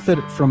profit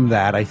from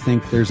that, I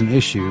think there's an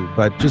issue.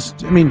 But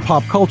just, I mean,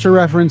 pop culture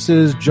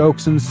references,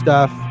 jokes and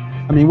stuff.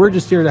 I mean, we're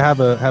just here to have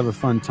a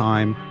fun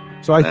time.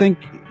 So I think,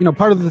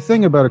 part of the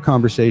thing about a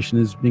conversation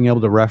is being able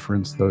to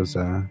reference those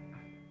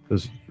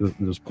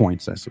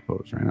points, I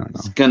suppose. Right? I don't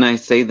know. Can I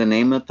say the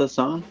name of the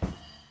song?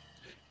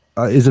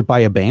 Is it by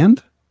a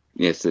band?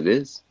 Yes, it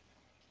is.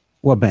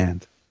 What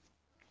band?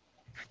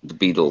 The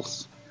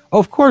Beatles. Oh,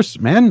 of course,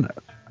 man.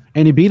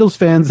 Any Beatles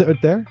fans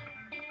out there?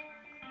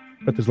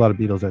 But there's a lot of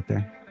Beatles out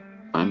there.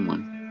 I'm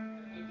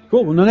one.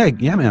 Cool. Well,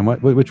 yeah, man.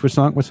 Which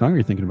song? What song are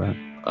you thinking about?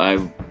 I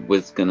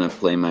was gonna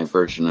play my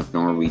version of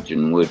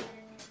Norwegian Wood.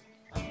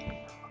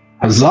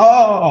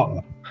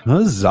 Huzzah!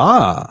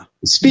 Huzzah!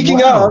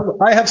 Speaking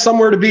of, I have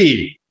somewhere to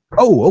be.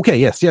 Oh, okay.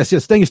 Yes.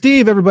 Thank you,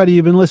 Steve. Everybody,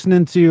 you've been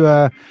listening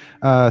to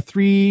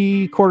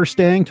 3/4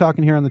 Stang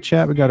talking here on the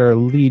chat. We got our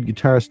lead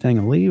guitarist,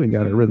 Stanga Lee. We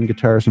got our rhythm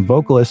guitarist and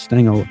vocalist,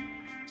 Stanga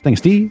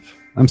Steve.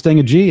 I'm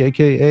Stanga G,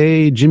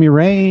 a.k.a. Jimmy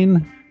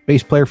Rain.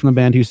 Bass player from the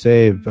band Who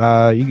Save.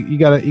 You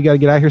gotta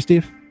get out here,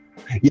 Steve.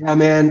 Yeah,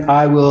 man.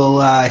 I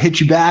will hit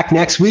you back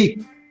next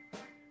week.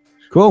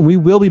 Cool. We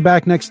will be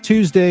back next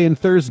Tuesday and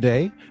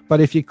Thursday. But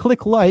if you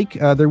click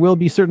there will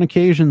be certain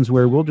occasions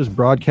where we'll just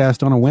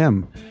broadcast on a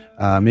whim.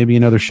 Maybe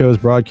another show's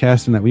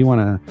broadcasting that we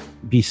want to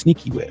be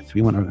sneaky with.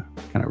 We want to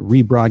kind of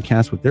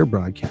rebroadcast what they're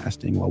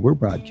broadcasting while we're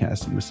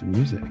broadcasting with some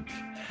music.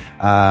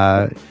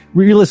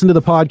 Re-listen to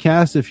the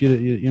podcast if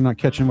you're not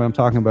catching what I'm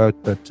talking about,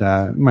 but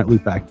we might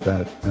loop back to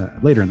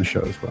that later in the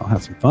show as well.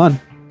 Have some fun.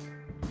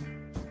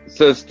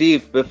 So,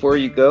 Steve, before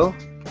you go...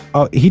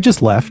 Oh, he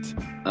just left.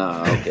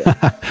 Oh, okay.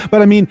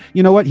 But I mean,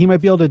 you know what? He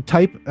might be able to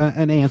type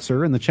an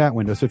answer in the chat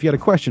window. So if you had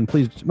a question,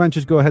 please, why don't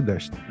you just go ahead there.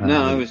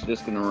 No, I was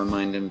just going to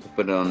remind him to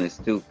put it on his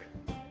toque.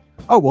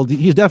 Oh, well,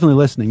 he's definitely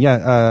listening.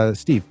 Yeah,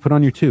 Steve, put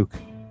on your toque.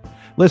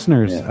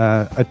 Listeners,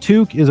 a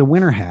toque is a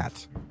winter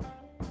hat.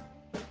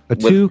 A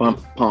toque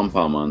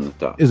pom-pom on the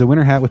top. Is a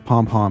winter hat with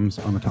pom-poms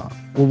on the top.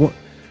 Well,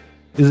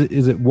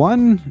 is it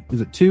one? Is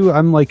it two?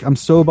 I'm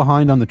so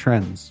behind on the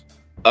trends.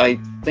 I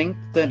think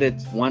that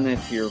it's one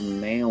if you're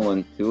male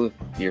and two if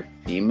you're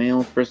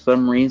female for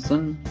some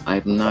reason.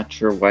 I'm not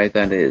sure why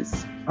that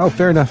is. Oh,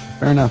 fair enough.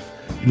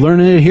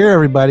 Learning it here,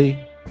 everybody.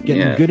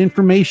 Getting good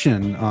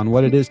information on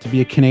what it is to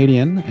be a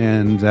Canadian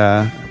and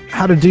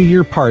how to do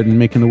your part in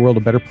making the world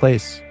a better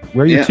place.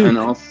 Where are you too? And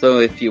also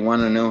if you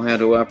want to know how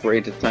to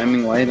operate a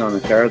timing light on a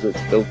car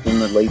that's built in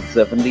the late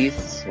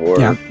 70s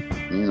or,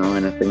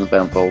 anything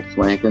about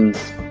Volkswagens.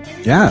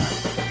 Yeah.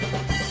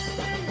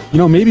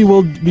 Maybe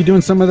we'll be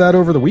doing some of that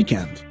over the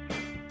weekend.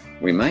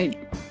 We might.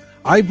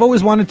 I've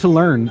always wanted to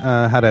learn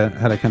how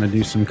to kind of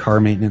do some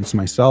car maintenance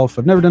myself.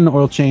 I've never done an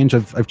oil change.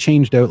 I've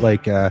changed out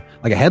like a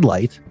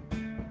headlight.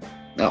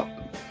 Oh,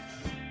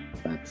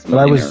 that's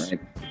minor, right?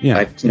 Yeah,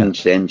 I've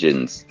changed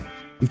engines.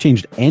 You've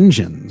changed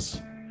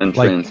engines and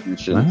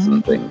transmissions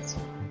and things.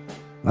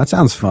 That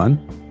sounds fun.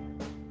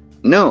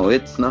 No,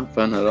 it's not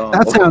fun at all.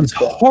 That sounds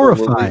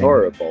horrifying.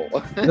 Horrible.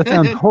 That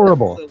sounds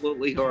horrible.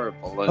 Absolutely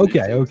horrible.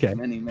 Okay.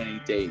 Many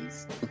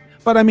days.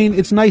 But I mean,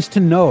 it's nice to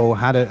know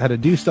how to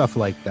do stuff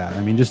like that.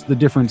 I mean, just the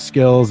different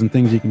skills and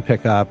things you can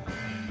pick up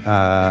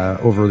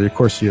over the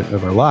course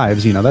of our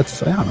lives.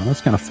 That's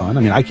kind of fun.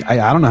 I mean, I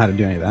don't know how to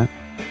do any of that.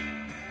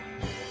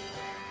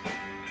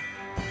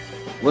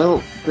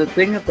 Well, the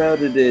thing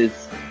about it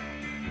is,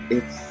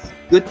 it's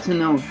good to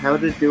know how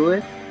to do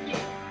it,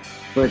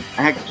 but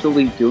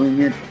actually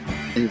doing it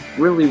is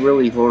really,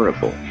 really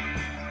horrible.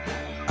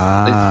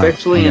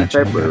 Especially in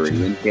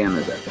February in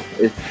Canada.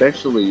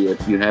 Especially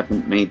if you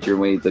haven't made your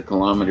way the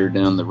kilometer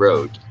down the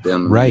road,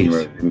 main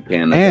road in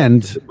Canada.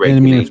 And I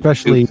mean,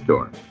 especially...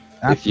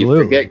 If you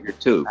forget your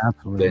tube,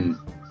 then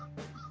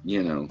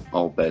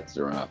all bets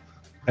are off.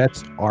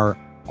 Bets are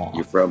off.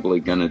 You're probably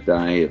going to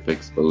die of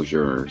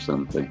exposure or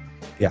something.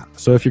 Yeah.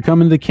 So if you're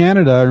coming to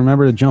Canada,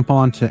 remember to jump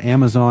on to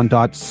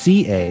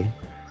Amazon.ca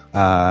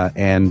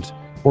and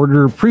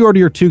pre-order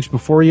your toques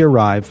before you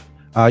arrive.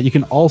 You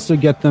can also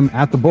get them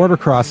at the border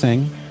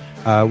crossing.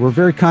 We're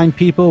very kind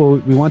people.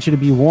 We want you to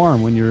be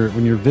warm when you're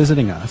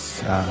visiting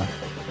us.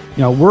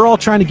 We're all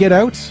trying to get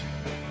out,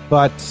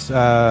 but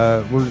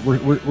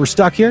we're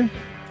stuck here,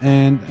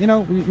 and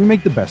we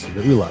make the best of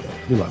it. We love it.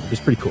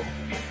 It's pretty cool.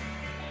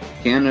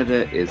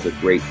 Canada is a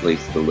great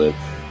place to live.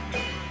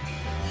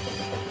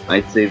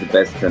 I'd say the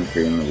best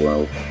country in the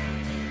world.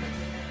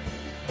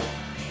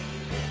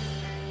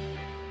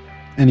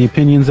 Any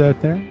opinions out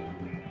there?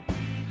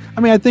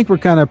 I mean, I think we're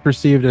kind of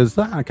perceived as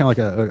kind of like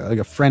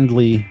a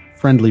friendly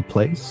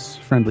place.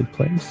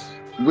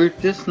 We're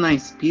just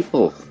nice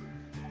people.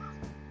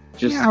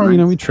 We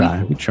try.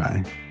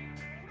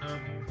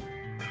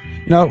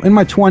 In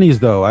my 20s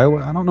though,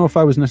 I don't know if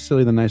I was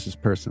necessarily the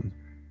nicest person.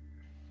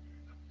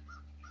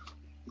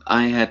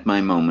 I had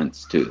my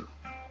moments too.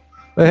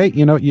 But hey,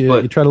 you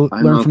try to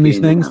learn from these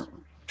things. Now.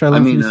 Try to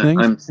learn from these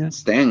things. I'm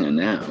Stanga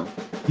now.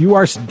 You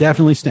are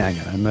definitely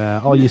Stanga. And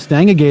all you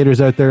Stangagators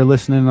out there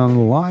listening on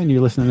the line,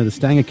 you're listening to the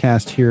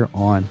Stangacast here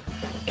on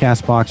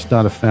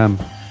castbox.fm.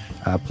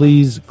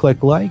 Please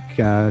click like.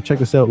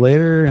 Check us out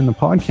later in the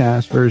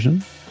podcast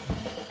version.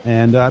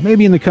 And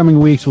maybe in the coming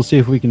weeks, we'll see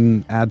if we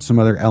can add some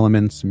other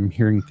elements. I'm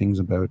hearing things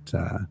about,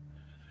 I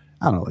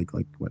don't know, like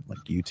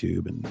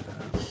YouTube and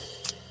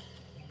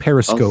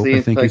Periscope. I'll see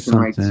I think if I is can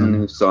something. write some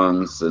new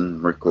songs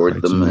and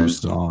record them. New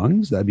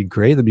songs. That'd be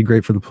great. That'd be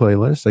great for the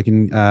playlist. I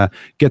can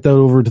get that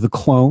over to the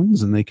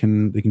clones, and they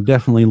can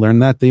definitely learn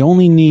that. They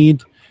only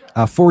need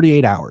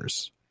 48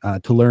 hours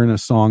to learn a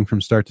song from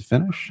start to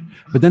finish,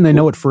 but then they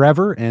know it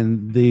forever,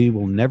 and they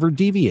will never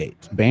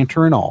deviate,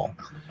 banter and all.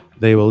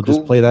 They will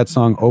just play that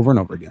song over and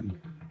over again.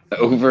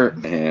 Over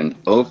and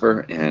over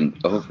and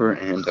over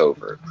and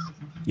over.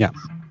 Yeah.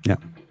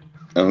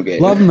 Okay.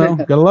 Love them though.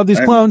 Gotta love these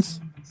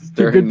clones.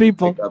 They're good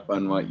people. Pick up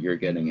on what you're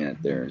getting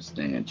at there,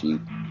 Stangy.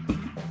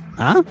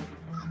 Huh?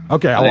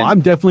 Okay. Well,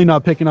 I'm definitely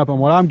not picking up on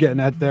what I'm getting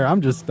at there.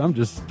 I'm just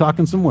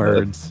talking some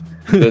words.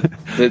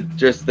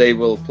 They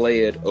will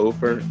play it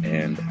over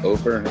and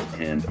over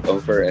and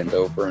over and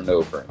over and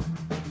over.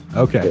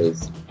 Okay.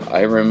 Because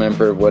I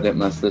remember what it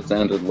must have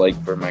sounded like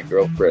for my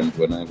girlfriend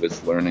when I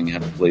was learning how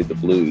to play the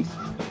blues.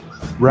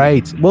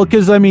 Right. Well,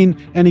 because, any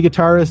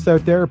guitarists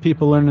out there,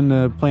 people learning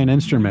to play an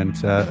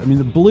instrument,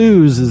 the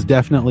blues is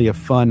definitely a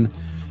fun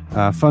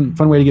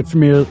way to get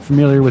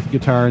familiar with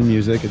guitar and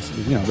music. It's,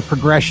 the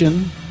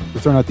progression,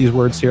 we're throwing out these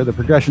words here, the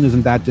progression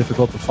isn't that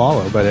difficult to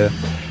follow, but,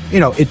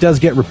 it does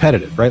get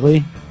repetitive, right,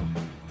 Lee?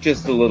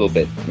 Just a little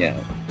bit,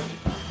 yeah.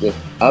 Just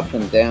up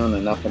and down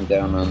on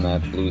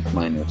that blues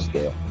minor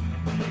scale.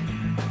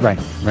 Right.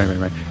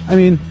 I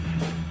mean,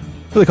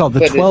 what do they call it?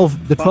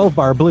 The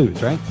 12-bar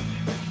blues, right?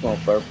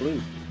 12-bar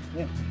blues.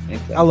 Yeah,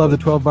 exactly. I love the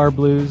 12-bar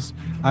blues.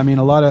 I mean,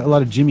 a lot of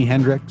Jimi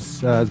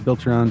Hendrix is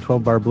built around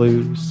 12-bar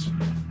blues.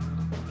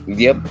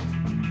 Yep.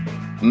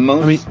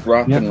 Most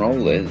rock and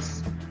roll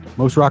is.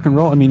 Most rock and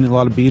roll. I mean, a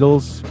lot of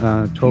Beatles,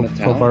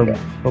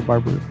 12-bar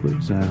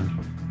blues.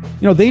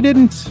 They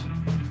didn't.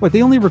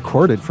 They only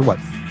recorded for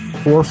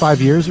 4 or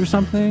 5 years or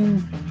something?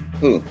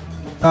 Who?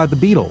 The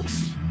Beatles.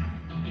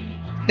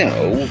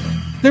 No.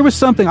 There was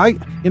something.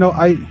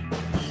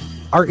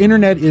 Our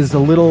internet is a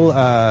little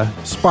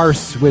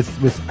sparse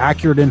with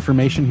accurate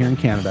information here in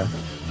Canada.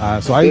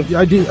 So I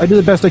do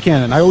the best I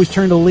can, and I always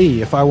turn to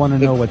Lee if I want to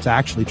know what's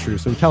actually true.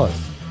 So tell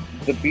us.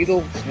 The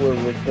Beatles were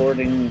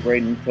recording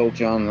right until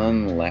John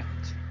Lennon left,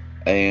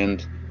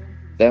 and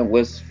that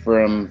was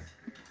from,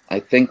 I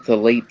think, the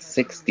late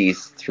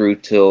 60s through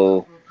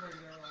till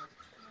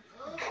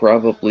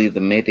probably the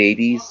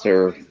mid-80s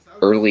or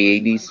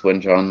early 80s when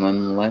John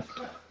Lennon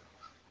left.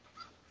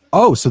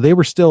 Oh, so they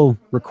were still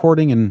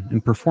recording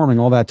and performing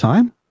all that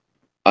time?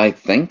 I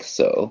think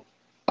so.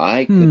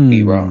 I could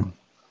be wrong.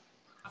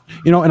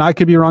 And I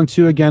could be wrong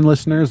too. Again,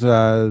 listeners,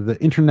 the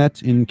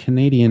internet in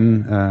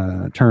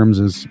Canadian terms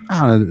is,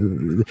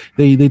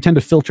 they tend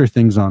to filter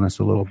things on us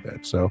a little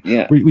bit. So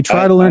yeah, we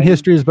try to learn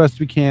history as best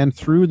we can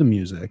through the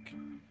music.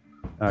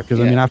 Because,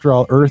 after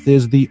all, Earth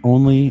is the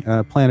only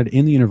planet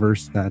in the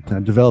universe that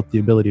developed the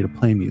ability to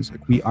play music.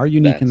 We are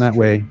unique in that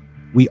way.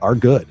 We are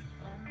good.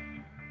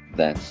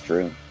 That's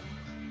true.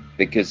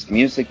 Because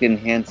music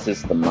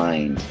enhances the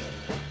mind.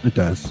 It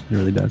does. It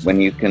really does.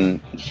 When you can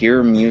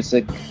hear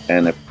music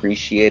and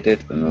appreciate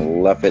it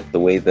and love it the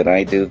way that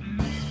I do,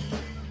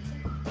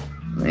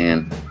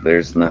 man,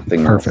 there's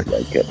nothing else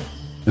like it.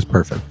 It's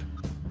perfect.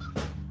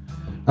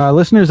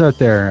 Listeners out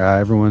there,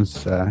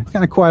 everyone's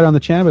kind of quiet on the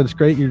channel, but it's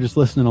great. You're just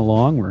listening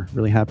along. We're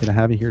really happy to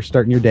have you here,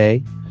 starting your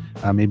day,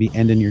 maybe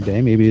ending your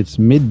day. Maybe it's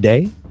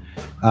midday.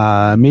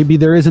 Maybe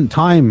there isn't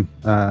time,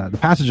 the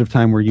passage of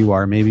time where you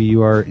are. Maybe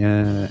you are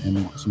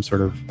in some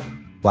sort of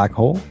black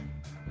hole.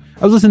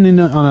 I was listening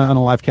on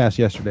a live cast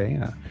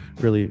yesterday.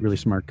 Really, really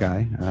smart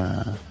guy.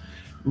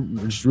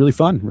 just really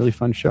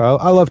fun show.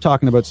 I love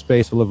talking about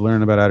space. I love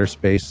learning about outer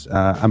space.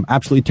 I'm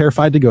absolutely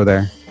terrified to go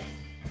there.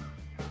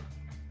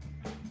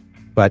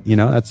 But,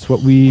 that's what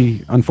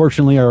we,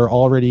 unfortunately, are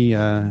already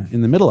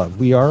in the middle of.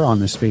 We are on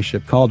this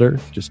spaceship called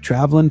Earth, just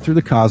traveling through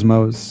the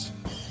cosmos,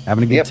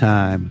 having a good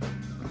time.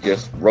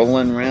 Just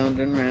rolling round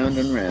and round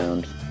and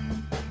round.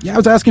 Yeah, I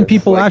was asking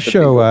people last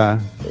show, I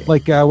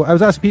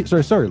was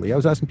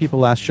asking people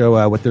last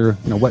show what their,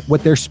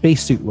 what their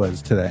spacesuit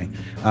was today.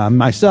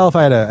 Myself,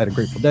 I had a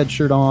Grateful Dead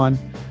shirt on,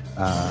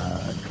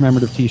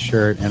 commemorative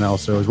T-shirt, and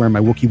also I was wearing my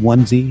Wookiee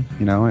onesie.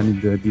 I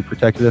need to be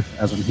protective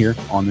as I'm here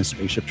on this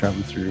spaceship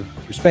traveling through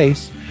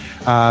space.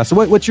 So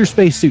what's your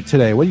spacesuit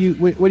today? What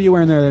are you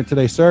wearing there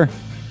today, sir?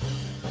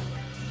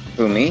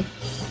 Who, me?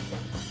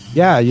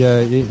 Yeah,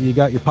 you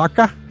got your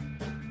parka?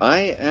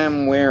 I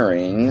am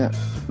wearing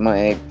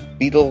my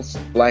Beatles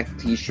black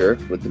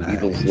T-shirt with the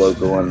Beatles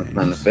logo on the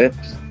front of it.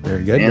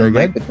 Very good, and very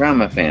good. And my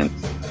pajama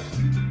pants,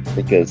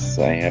 because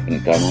I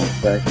haven't gone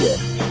outside yet.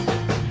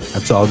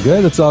 That's all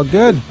good. That's all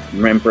good.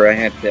 Remember, I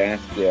had to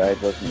ask you, I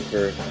wasn't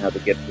sure how to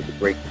get to the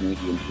Great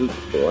Canadian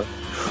Toque Store.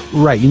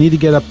 Right, you need to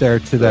get up there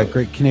to that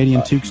Great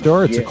Canadian Toque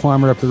Store. It's a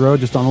kilometer up the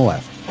road, just on the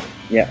left.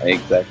 Yeah,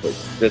 exactly.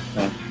 Just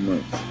past the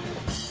Moose.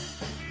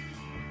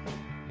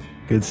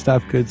 Good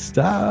stuff, good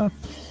stuff.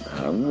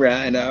 All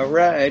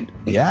right.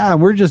 Yeah,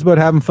 we're just about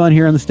having fun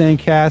here on the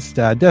Stangacast.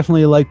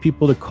 Definitely like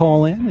people to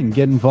call in and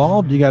get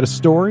involved. You got a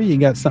story, you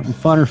got something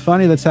fun or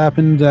funny that's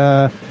happened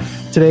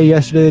today,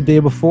 yesterday, the day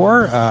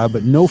before,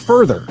 but no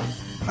further.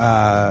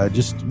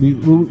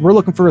 We're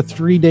looking for a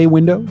 3-day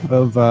window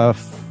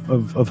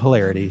of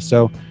hilarity.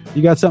 So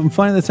you got something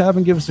funny that's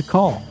happened, give us a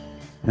call,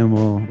 and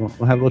we'll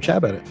have a little chat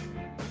about it.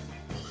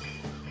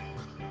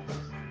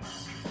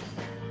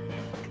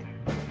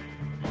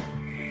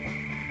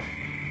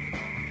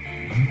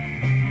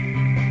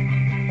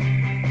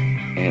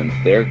 And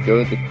there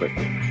go the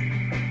crickets.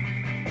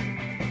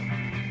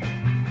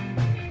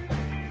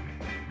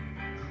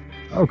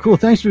 Oh, cool.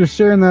 Thanks for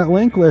sharing that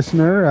link,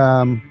 listener.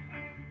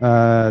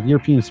 The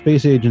European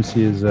Space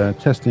Agency is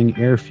testing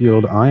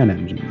air-fueled ion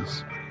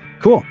engines.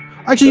 Cool.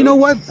 Actually, you know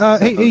what?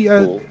 Hey,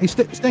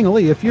 Stang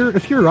Lee, if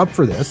you're up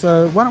for this,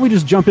 why don't we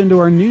just jump into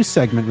our news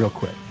segment real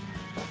quick?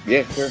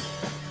 Yeah, sure.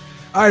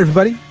 All right,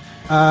 everybody.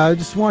 I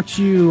just want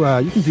you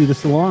can do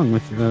this along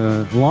with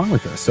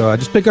us. So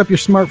just pick up your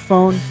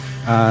smartphone,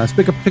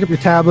 pick up your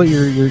tablet,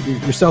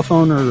 your cell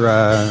phone, or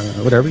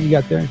whatever you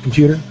got there,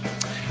 computer.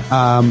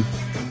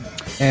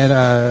 We're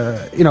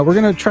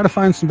going to try to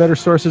find some better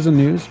sources of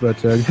news, but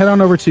head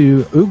on over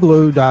to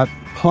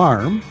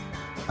ooglo.plarm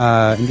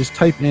and just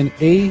type in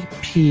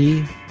AP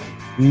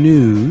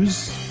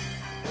News.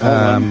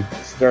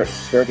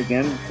 Start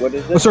again. What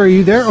is it? Oh, sorry, are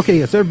you there? Okay,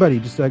 yes, everybody,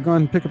 just go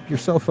on and pick up your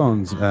cell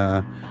phones.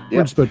 We're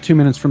just about 2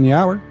 minutes from the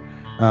hour.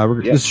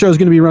 This show's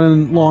going to be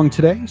running long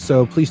today,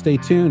 so please stay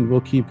tuned.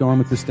 We'll keep going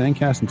with the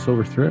Stangcast until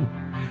we're through.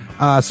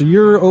 So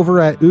you're over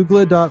at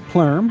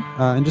oogla.plarm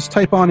and just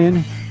type on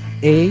in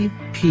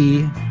AP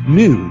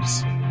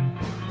News.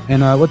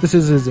 And what this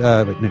is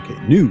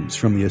news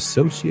from the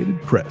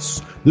Associated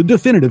Press, the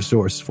definitive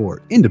source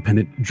for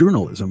independent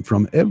journalism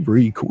from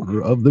every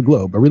corner of the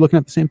globe. Are we looking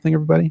at the same thing,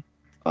 everybody?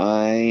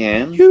 I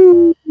am.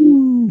 Yo.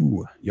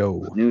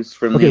 News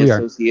from the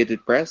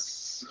Associated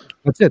Press.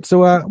 That's it. So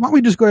why don't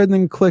we just go ahead and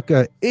then click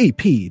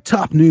AP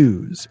Top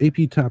News.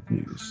 AP Top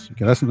News.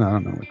 Okay, I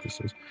don't know what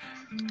this is.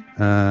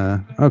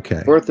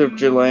 Okay. 4th of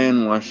July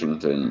in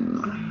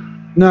Washington.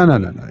 No.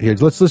 Here,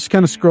 let's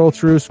kind of scroll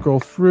through.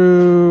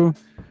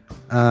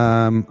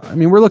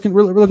 We're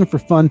looking for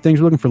fun things.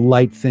 We're looking for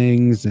light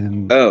things,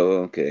 and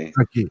okay.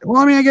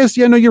 Well, I guess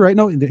you're right.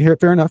 No,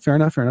 fair enough.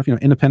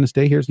 Independence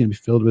Day here is going to be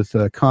filled with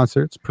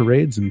concerts,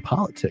 parades, and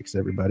politics.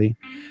 Everybody.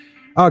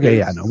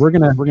 Okay, we're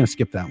gonna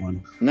skip that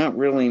one. Not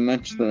really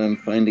much that I'm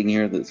finding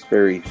here that's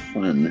very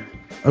fun.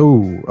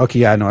 Oh,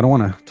 okay, I don't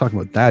want to talk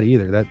about that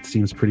either. That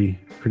seems pretty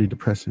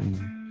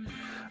depressing.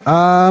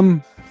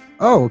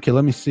 Okay,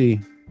 let me see.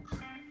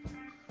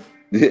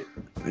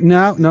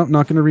 No, not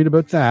going to read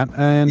about that.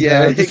 And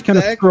just kind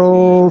of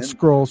scroll.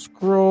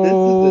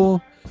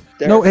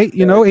 No,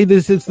 hey,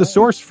 this is the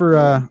source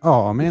for.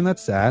 Oh man,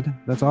 that's sad.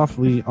 That's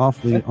awfully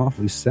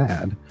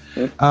sad.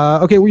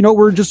 Okay,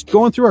 we're just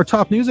going through our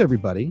top news,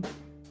 everybody.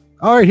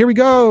 All right, here we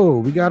go.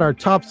 We got our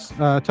top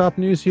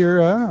news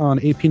here on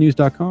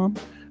apnews.com.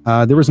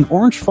 There was an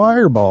orange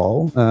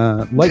fireball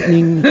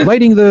lighting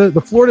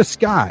the Florida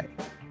sky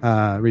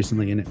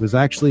recently, and it was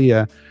actually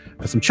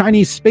some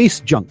Chinese space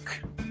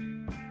junk.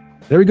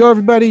 There we go,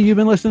 everybody. You've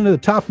been listening to the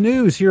top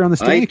news here on the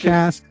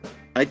Stangacast.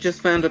 I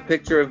just found a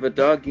picture of a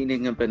dog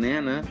eating a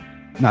banana.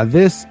 Now,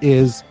 this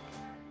is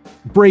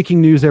breaking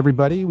news,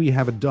 everybody. We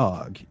have a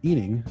dog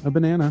eating a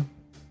banana.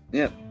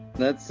 Yep,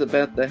 that's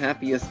about the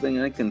happiest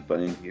thing I can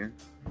find here.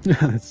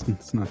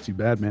 It's not too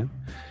bad, man.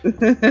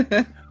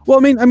 Well,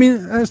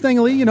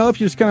 Stang Lee,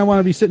 if you just kind of want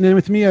to be sitting in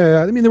with me,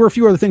 there were a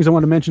few other things I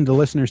want to mention to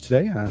listeners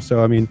today.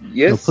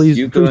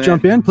 Please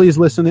jump in, please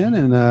listen in,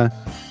 and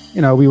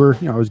I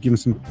was giving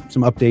some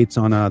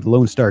updates on the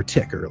Lone Star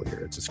tick earlier.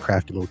 It's this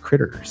crafty little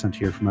critter sent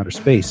here from outer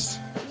space,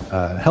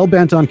 hell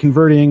bent on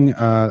converting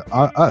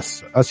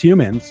us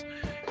humans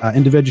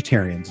into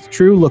vegetarians. It's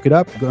true. Look it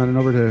up. Go on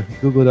over to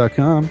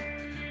google.com.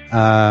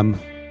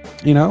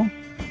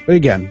 But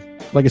again,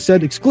 like I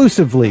said,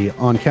 exclusively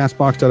on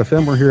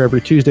castbox.fm. We're here every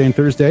Tuesday and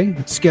Thursday.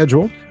 It's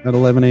scheduled at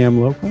 11 a.m.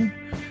 locally.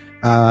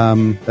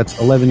 That's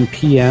 11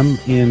 p.m.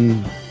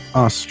 in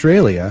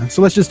Australia.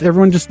 So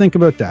everyone just think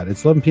about that.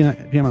 It's 11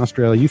 p.m.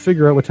 Australia. You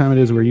figure out what time it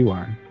is where you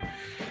are.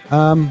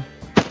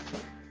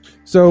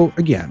 So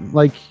again,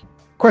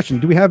 question,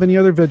 do we have any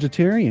other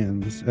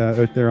vegetarians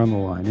out there on the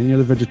line? Any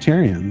other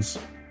vegetarians?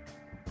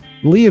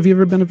 Lee, have you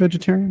ever been a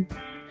vegetarian?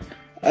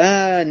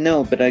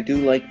 No, but I do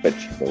like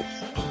vegetables.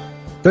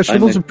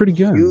 Vegetables are pretty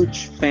good.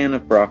 Huge fan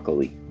of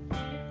broccoli.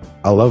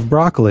 I love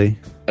broccoli.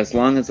 As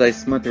long as I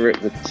smother it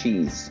with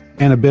cheese.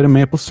 And a bit of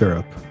maple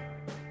syrup.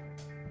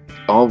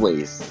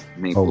 Always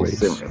maple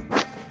syrup.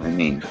 I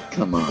mean,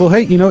 come on. Well,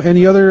 hey,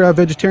 any other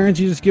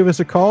vegetarians, you just give us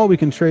a call. We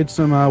can trade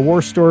some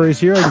war stories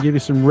here. I can give you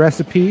some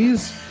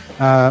recipes.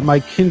 My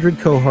kindred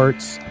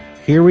cohorts,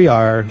 here we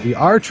are. We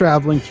are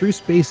traveling through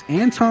space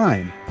and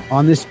time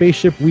on this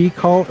spaceship we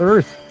call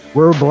Earth.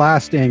 We're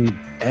blasting,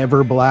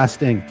 ever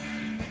blasting,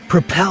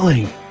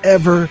 propelling,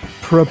 ever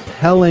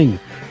propelling,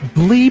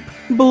 bleep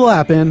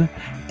blapping,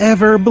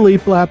 ever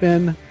bleep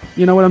blapping.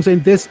 You know what I'm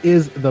saying? This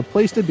is the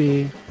place to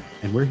be,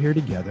 and we're here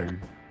together.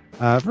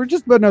 For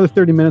just about another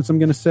 30 minutes, I'm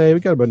going to say. We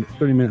got about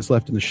 30 minutes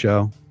left in the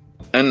show.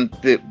 And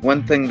the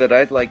one thing that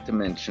I'd like to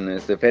mention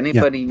is if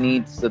anybody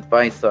needs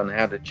advice on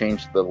how to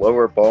change the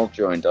lower ball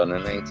joint on a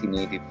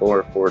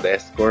 1984 Ford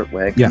Escort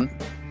wagon,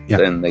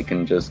 then they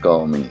can just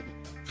call me.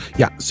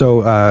 Yeah,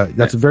 so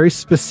that's a very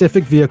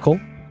specific vehicle.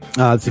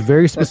 It's a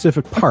very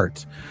specific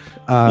part.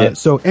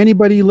 So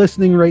anybody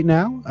listening right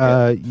now,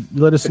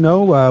 let us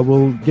know.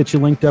 We'll get you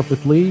linked up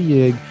with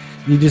Lee.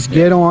 You just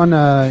get on.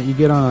 I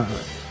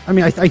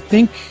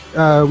think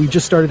we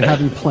just started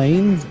having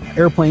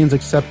airplanes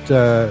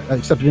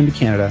accepted into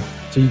Canada,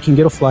 so you can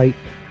get a flight.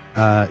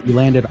 You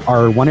land at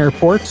our one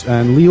airport,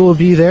 and Lee will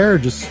be there,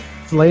 just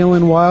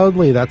flailing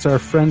wildly. That's our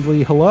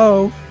friendly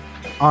hello.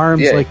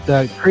 Arms like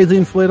that crazy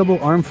inflatable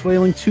arm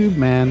flailing tube,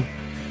 man.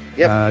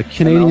 Yep.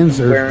 Canadians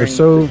are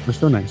so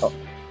nice.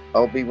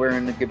 I'll be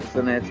wearing the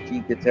Gibson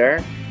SG guitar,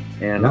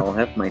 and I'll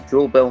have my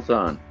tool belt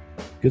on.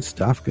 Good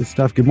stuff.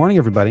 Good morning,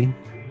 everybody.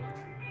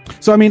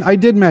 So, I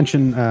did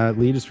mention,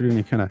 Lee, just for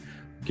going to kind of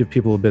give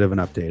people a bit of an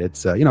update.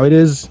 It's, I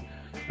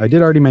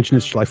did already mention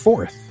it's July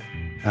 4th.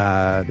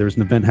 There was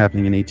an event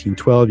happening in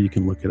 1812. You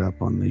can look it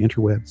up on the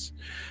interwebs.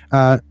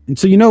 And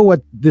so you know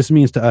what this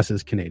means to us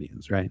as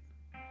Canadians, right?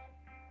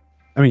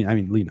 Lee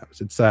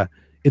knows.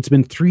 It's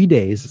been 3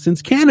 days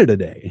since Canada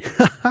Day.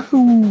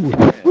 Woo!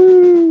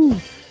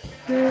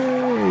 Yay!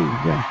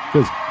 Yeah,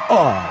 because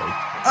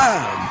I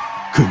am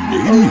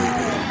Canadian.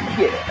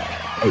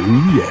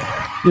 Oh yeah.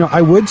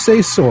 I would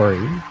say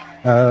sorry,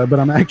 but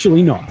I'm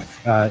actually not.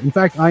 In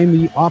fact, I'm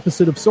the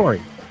opposite of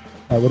sorry,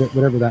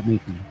 whatever that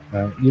may be.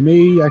 You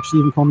may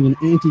actually even call me an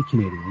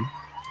anti-Canadian,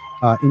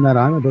 in that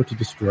I'm about to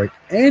destroy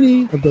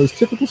any of those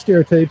typical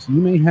stereotypes you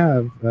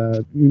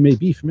may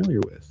be familiar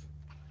with.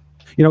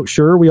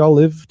 Sure, we all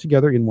live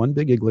together in one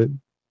big igloo.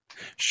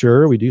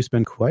 Sure, we do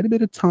spend quite a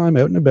bit of time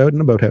out and about in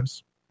a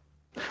boathouse.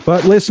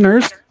 But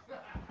listeners,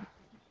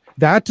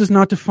 that does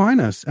not define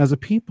us as a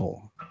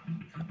people.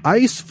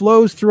 Ice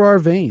flows through our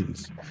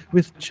veins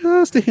with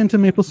just a hint of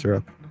maple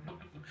syrup.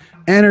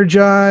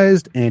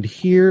 Energized, and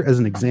here as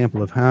an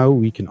example of how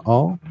we can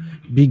all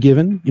be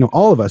given,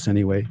 all of us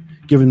anyway,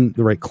 given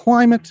the right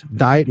climate,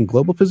 diet, and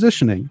global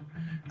positioning,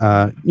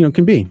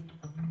 can be.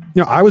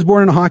 I was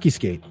born in a hockey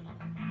skate.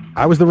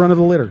 I was the run of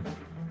the litter.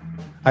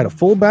 I had a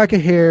full back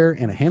of hair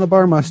and a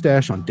handlebar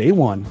mustache on day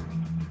one.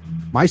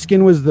 My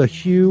skin was the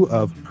hue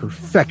of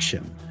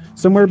perfection,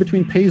 somewhere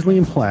between paisley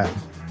and plaid.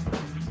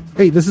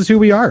 Hey, this is who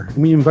we are, and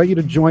we invite you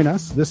to join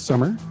us this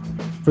summer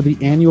for the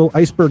annual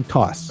Iceberg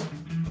Toss.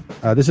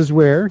 This is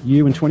where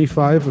you and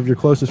 25 of your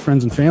closest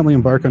friends and family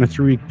embark on a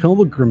 3-week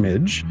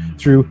pilgrimage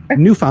through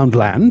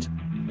Newfoundland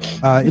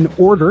in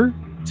order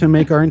to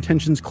make our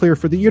intentions clear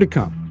for the year to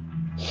come.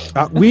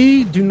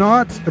 We do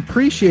not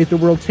appreciate the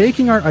world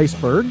taking our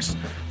icebergs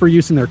for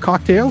use in their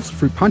cocktails,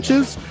 fruit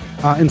punches,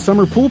 and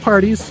summer pool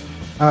parties.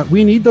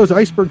 We need those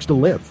icebergs to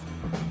live.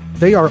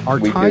 They are our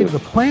tie to the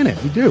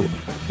planet. We do.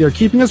 They are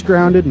keeping us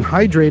grounded and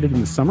hydrated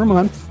in the summer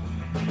months,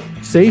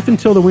 safe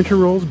until the winter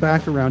rolls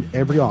back around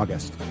every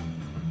August.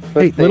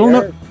 But they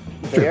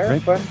are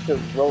fun to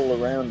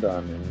roll around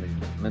on in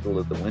the middle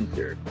of the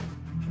winter.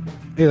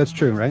 Yeah, that's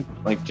true, right?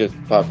 Like just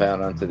pop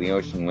out onto the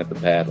ocean with a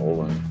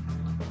paddle.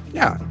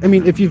 Yeah,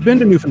 if you've been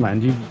to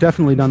Newfoundland, you've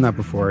definitely done that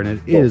before, and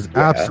it is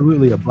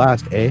absolutely a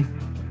blast, eh?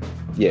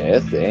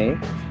 Yes, eh?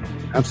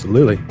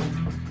 Absolutely.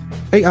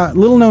 Hey,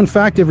 little known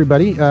fact,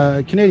 everybody,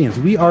 Canadians,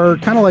 we are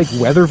kind of like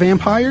weather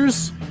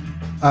vampires.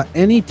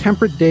 Any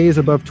temperate days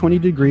above 20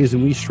 degrees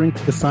and we shrink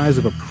to the size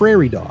of a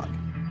prairie dog.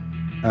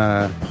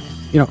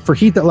 For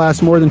heat that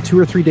lasts more than 2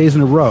 or 3 days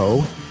in a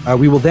row,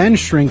 We will then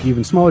shrink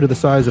even smaller to the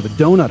size of a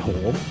donut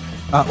hole,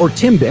 or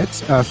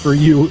Timbit, for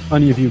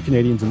any of you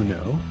Canadians in the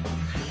know.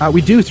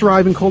 We do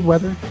thrive in cold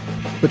weather,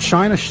 but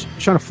shine a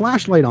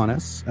flashlight on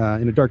us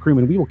in a dark room,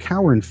 and we will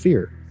cower in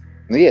fear.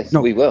 Yes,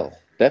 we will.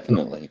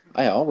 Definitely.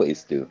 I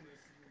always do.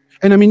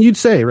 And I mean, you'd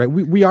say, right,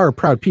 we are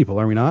proud people,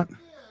 are we not?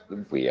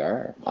 We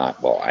are.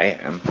 Well, I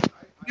am.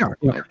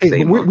 We are.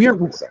 Hey,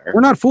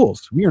 we're not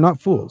fools. We are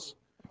not fools.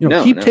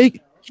 Keep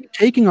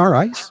taking our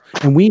ice,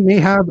 and we may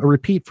have a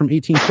repeat from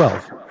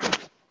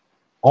 1812.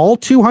 All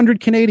 200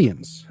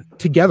 Canadians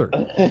together,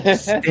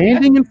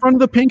 standing in front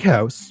of the Pink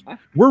House,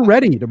 we're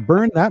ready to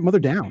burn that mother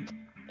down.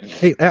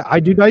 Hey,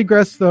 I do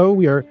digress, though.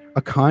 We are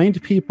a kind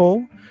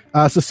people.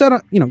 So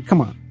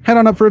come on, head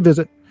on up for a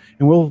visit,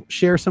 and we'll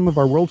share some of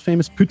our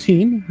world-famous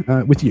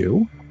poutine with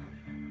you.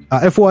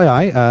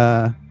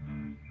 FYI,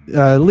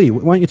 Lee,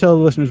 why don't you tell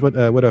the listeners what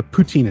a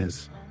poutine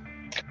is?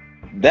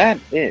 That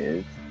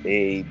is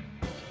a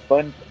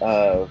bunch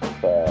of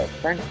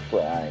French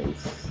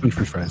fries.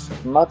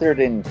 Smothered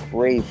in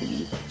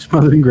gravy.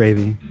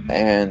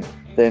 And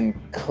then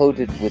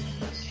coated with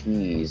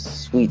cheese.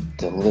 Sweet,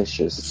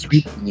 delicious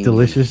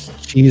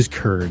cheese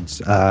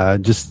curds.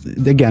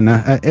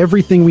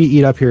 Everything we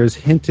eat up here is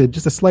hinted,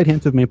 just a slight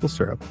hint of maple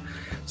syrup.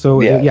 So,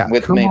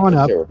 with come maple on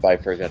up. syrup. I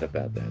forgot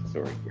about that.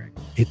 Sorry, Greg.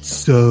 It's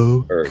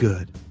so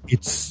good.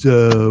 It's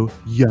so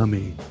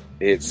yummy.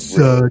 It's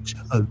such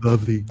a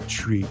lovely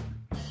treat.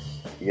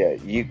 Yeah,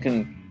 you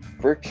can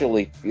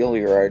virtually feel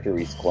your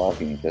arteries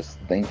clogging just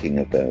thinking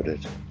about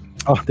it.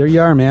 Oh, there you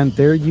are, man.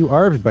 There you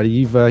are, everybody.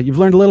 You've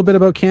learned a little bit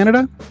about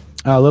Canada,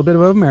 a little bit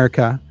about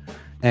America,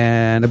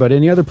 and about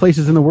any other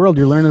places in the world.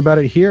 You're learning about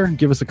it here.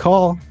 Give us a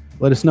call.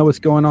 Let us know what's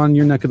going on in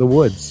your neck of the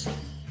woods.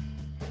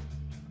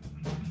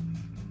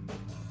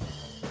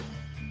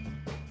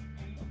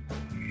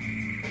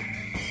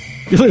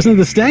 You're listening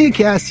to the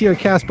Stangacast here at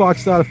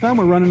Castbox.fm.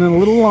 We're running a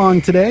little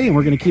long today, and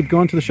we're going to keep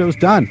going till the show's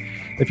done.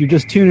 If you're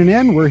just tuning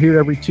in, we're here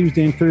every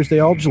Tuesday and Thursday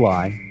all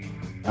July,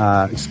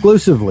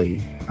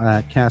 exclusively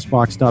at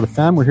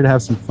Castbox.fm. We're here to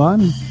have some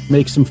fun,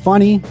 make some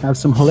funny, have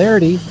some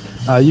hilarity.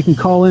 You can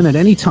call in at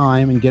any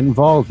time and get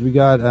involved. We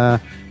got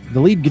the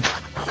lead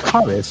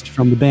guitarist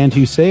from the band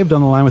Who Saved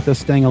on the line with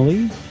us, Stanga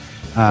Lee.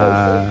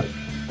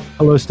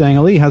 Hello,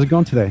 Stanga Lee. How's it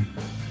going today?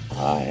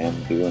 I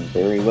am doing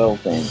very well,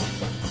 thanks.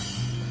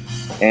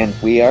 And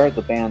we are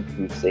the band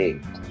Who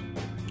Saved.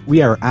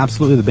 We are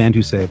absolutely the band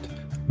Who Saved.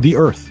 The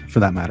Earth, for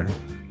that matter.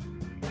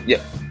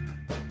 Yep.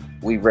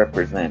 We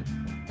represent.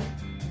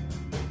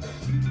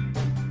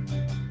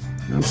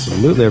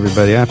 Absolutely,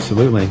 everybody.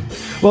 Absolutely.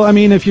 Well, I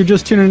mean, if you're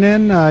just tuning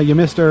in, you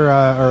missed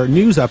our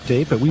news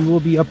update, but we will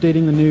be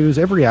updating the news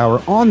every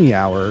hour on the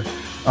hour.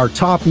 Our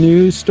top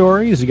news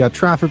stories, you got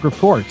traffic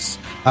reports.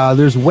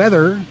 There's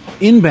weather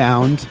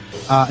inbound,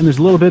 and there's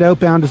a little bit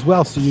outbound as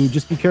well. So you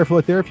just be careful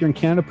out there. If you're in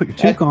Canada, put your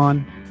toque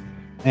on,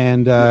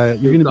 and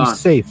you're going to be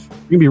safe. You're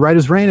going to be right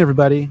as rain,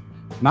 everybody.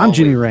 And I'm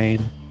Jimmy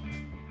Rain.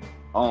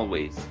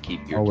 Always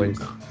keep your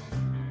toque on.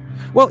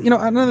 Well,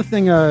 another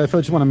thing if I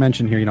just want to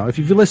mention here, if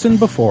you've listened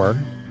before,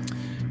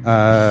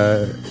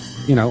 you're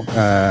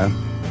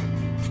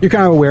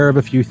kind of aware of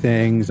a few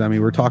things. I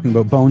mean, we're talking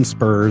about bone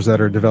spurs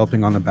that are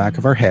developing on the back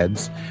of our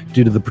heads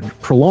due to the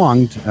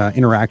prolonged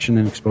interaction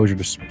and exposure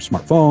to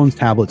smartphones,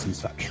 tablets, and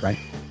such, right?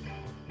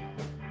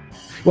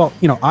 Well,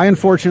 I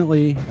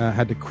unfortunately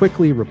had to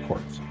quickly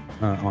report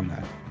on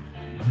that.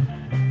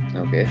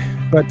 Okay.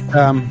 But,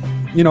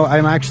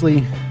 I'm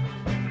actually...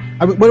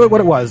 What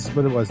it was,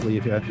 Lee,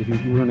 if you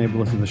weren't able to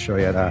listen to the show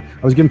yet, I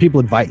was giving people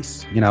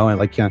advice,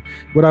 and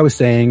what I was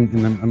saying,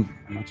 and I'm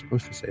not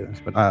supposed to say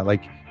this, but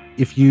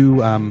if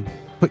you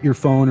put your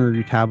phone or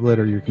your tablet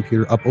or your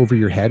computer up over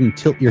your head and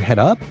tilt your head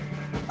up,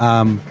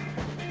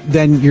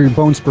 then your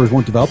bone spurs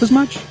won't develop as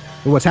much.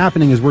 But what's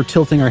happening is we're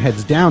tilting our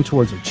heads down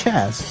towards our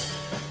chest,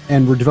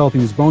 and we're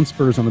developing these bone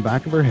spurs on the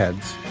back of our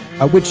heads,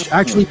 which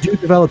actually do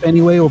develop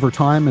anyway over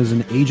time as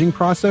an aging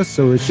process.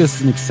 So it's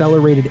just an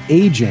accelerated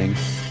aging.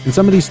 And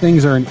some of these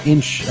things are an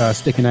inch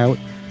sticking out.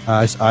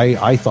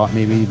 I thought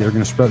maybe they're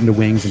going to sprout into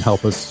wings and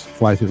help us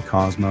fly through the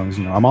cosmos.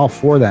 I'm all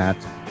for that.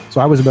 So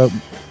I was about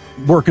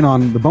working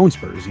on the bone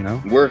spurs,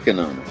 Working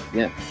on it,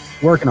 yeah.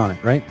 Working on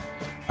it, right?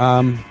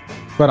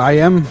 But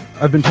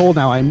I've been told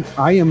now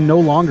I am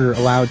no longer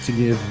allowed to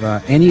give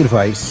any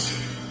advice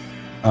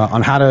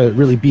on how to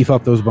really beef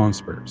up those bone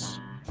spurs.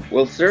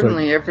 Well,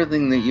 certainly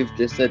everything that you've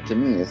just said to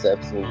me is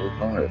absolutely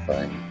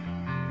horrifying.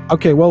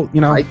 Okay, well,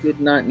 I did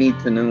not need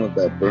to know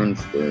about bone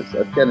spurs.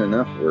 I've got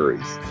enough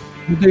worries.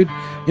 Dude,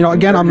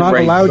 again, I'm not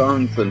allowed...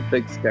 songs and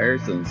fix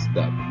cars and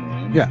stuff,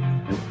 man. Yeah.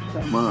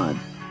 Come on.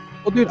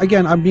 Well, dude,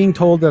 again, I'm being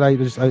told that I'm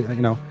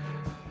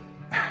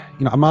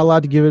not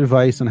allowed to give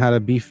advice on how to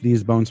beef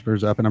these bone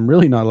spurs up, and I'm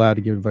really not allowed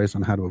to give advice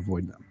on how to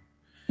avoid them.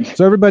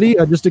 So, everybody,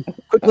 just a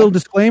quick little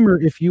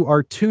disclaimer. If you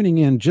are tuning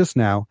in just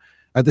now,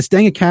 the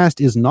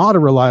Stangacast is not a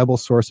reliable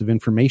source of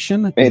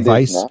information,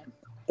 advice,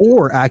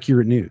 or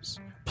accurate news.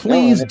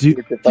 Please if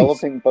you're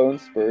developing bone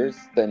spurs,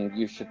 then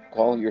you should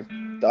call your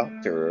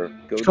doctor or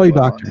go to a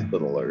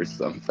hospital or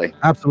something.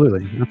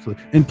 Absolutely.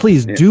 And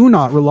please do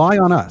not rely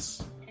on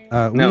us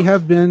No. We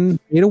have been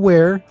made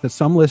aware that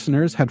some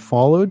listeners had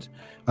followed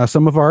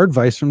some of our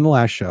advice from the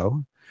last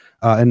show,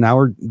 and now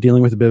we're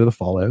dealing with a bit of the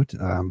fallout.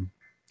 I'm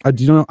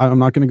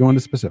not going to go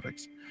into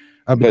specifics,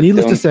 but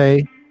needless to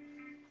say,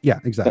 yeah,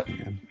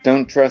 exactly.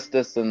 Don't trust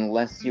us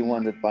unless you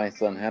want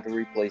advice on how to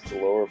replace the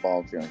lower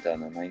ball joint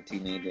on a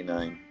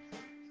 1989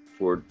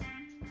 Ford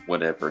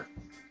whatever.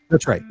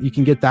 That's right. You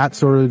can get that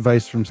sort of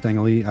advice from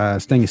Stanley.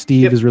 Stanga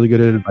Steve is really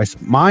good at advice.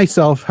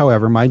 Myself,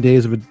 however, my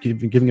days of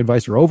giving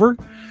advice are over.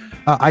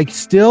 I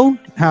still,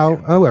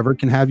 however,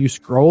 can have you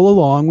scroll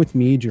along with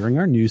me during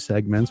our news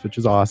segments, which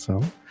is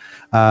awesome.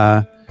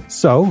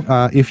 So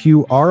if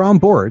you are on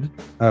board,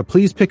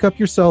 please pick up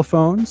your cell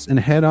phones and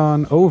head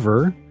on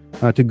over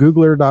to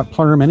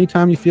googler.plurm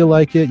anytime you feel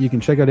like it. You can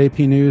check out AP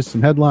News,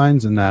 some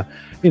headlines, and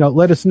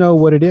let us know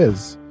what it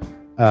is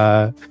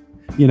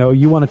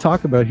you want to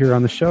talk about here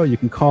on the show. You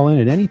can call in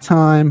at any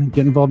time,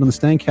 get involved in the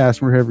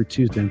Stangacast. We're here every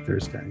Tuesday and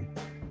Thursday.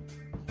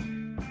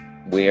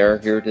 We are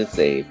here to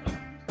save.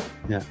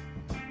 Yeah.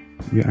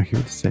 We are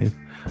here to save.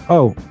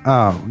 Oh,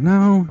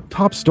 no.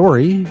 Top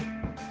story.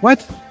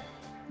 What?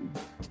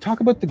 Talk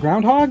about the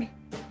groundhog?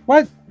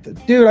 What?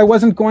 Dude, I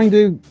wasn't going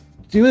to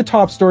do the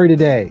top story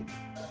today.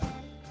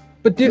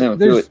 But dude,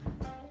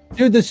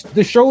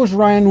 the show's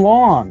ran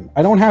long.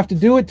 I don't have to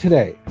do it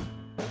today.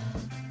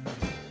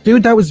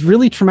 Dude, that was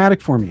really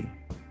traumatic for me.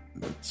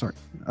 Sorry.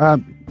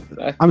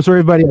 I'm sorry,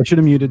 everybody. I should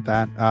have muted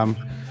that.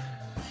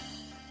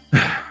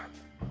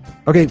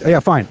 Okay,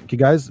 yeah, fine. Okay,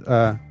 guys.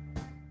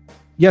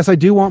 Yes, I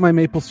do want my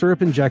maple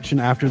syrup injection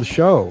after the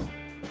show.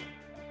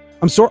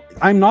 I'm sorry.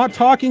 I'm not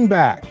talking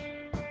back.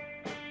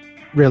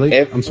 Really?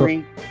 I'm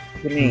sorry.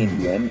 Every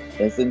Canadian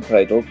is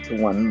entitled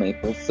to one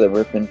maple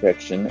syrup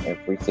injection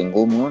every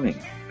single morning.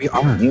 We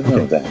are. You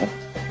know that.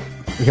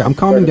 Okay, I'm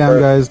calming down,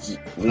 guys.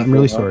 I'm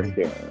really sorry.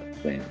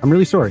 I'm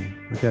really sorry.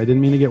 Okay, I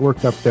didn't mean to get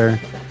worked up there.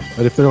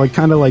 But if they're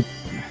kind of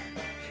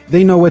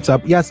they know what's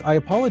up. Yes, I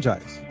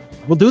apologize.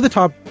 We'll do the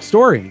top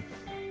story.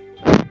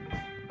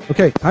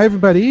 Okay, hi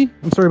everybody.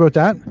 I'm sorry about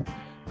that.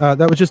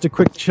 That was just a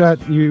quick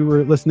chat you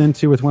were listening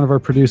to with one of our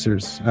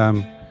producers.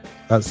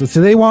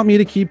 So they want me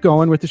to keep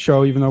going with the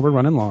show, even though we're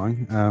running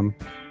long.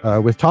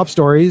 With top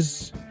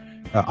stories,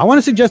 I want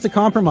to suggest a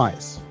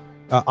compromise.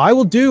 I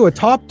will do a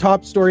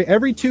top story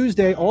every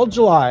Tuesday, all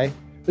July.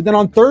 But then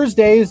on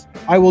Thursdays,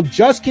 I will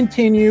just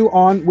continue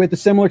on with a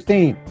similar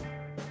theme.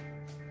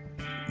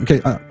 Okay,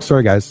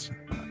 sorry guys.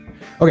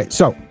 Okay,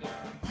 so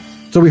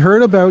we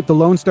heard about the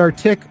Lone Star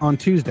tick on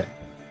Tuesday.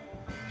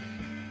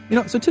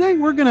 So today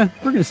we're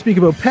gonna speak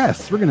about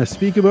pests. We're gonna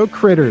speak about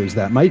critters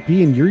that might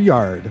be in your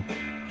yard,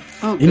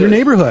 in your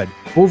neighborhood,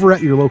 over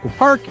at your local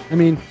park. I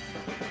mean,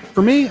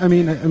 for me,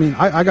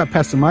 I got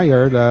pests in my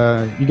yard.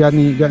 You got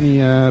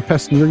any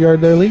pests in your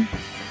yard there, Lee?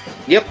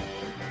 Yep.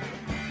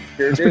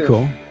 That's pretty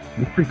cool.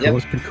 It's pretty cool. Yep.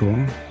 It's pretty cool.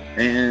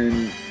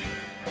 And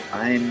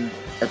I'm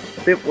a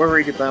bit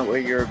worried about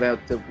what you're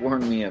about to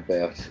warn me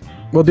about.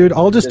 Well, dude,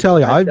 I'll just tell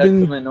you, I've got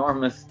some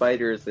enormous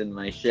spiders in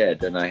my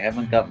shed, and I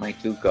haven't got my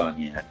toque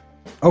on yet.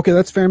 Okay,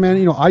 that's fair,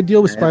 man. I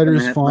deal with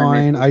spiders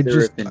fine. I put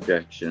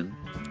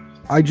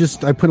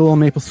a little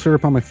maple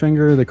syrup on my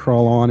finger. They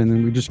crawl on, and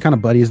then we just kind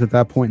of buddies at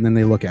that point, and then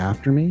they look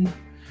after me.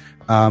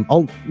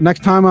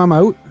 Next time I'm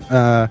out,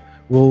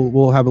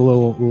 we'll have a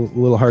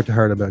little heart to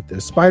heart about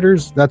this.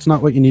 Spiders, that's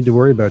not what you need to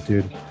worry about,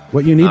 dude.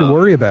 What you need to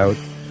worry about,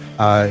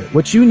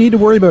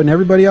 and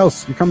everybody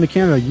else, you come to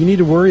Canada, you need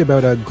to worry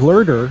about a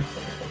glurder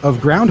of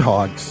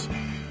groundhogs.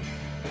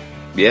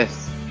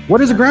 Yes.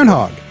 What is a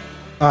groundhog?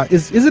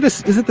 Is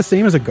it the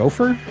same as a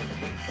gopher?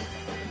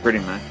 Pretty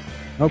much.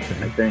 Okay.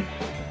 I think.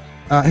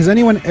 Has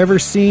anyone ever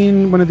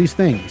seen one of these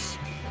things?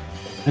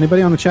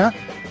 Anybody on the chat?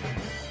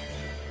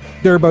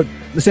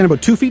 They stand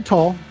about 2 feet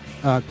tall,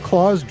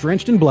 claws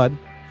drenched in blood,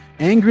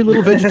 angry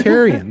little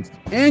vegetarians.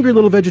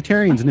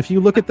 And if you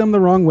look at them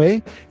the wrong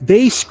way,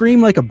 they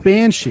scream like a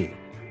banshee.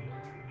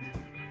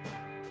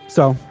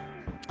 So,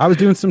 I was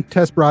doing some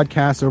test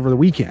broadcasts over the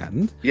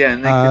weekend. Yeah,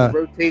 and they can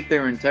rotate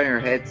their entire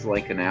heads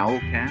like an owl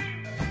cat.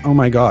 Oh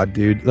my god,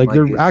 dude.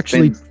 They're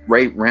actually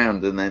right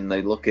round, and then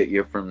they look at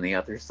you from the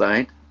other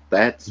side.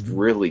 That's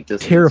really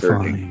just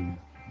terrifying.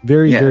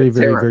 Very, very,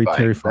 very, very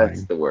terrifying.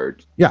 That's the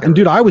word. Yeah, and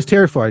dude, I was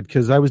terrified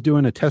because I was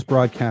doing a test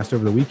broadcast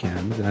over the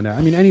weekend. And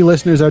any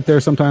listeners out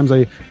there, sometimes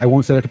I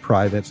won't set it to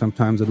private.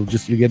 Sometimes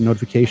you get a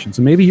notification.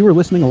 So maybe you were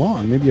listening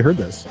along. Maybe you heard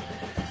this.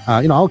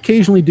 I'll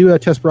occasionally do a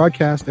test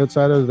broadcast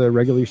outside of the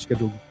regularly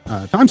scheduled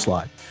time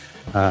slot.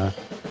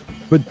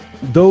 But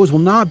those will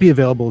not be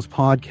available as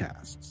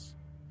podcasts.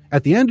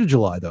 At the end of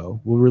July,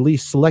 though, we'll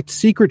release select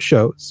secret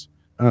shows.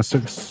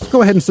 So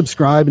go ahead and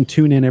subscribe and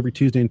tune in every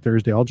Tuesday and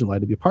Thursday all July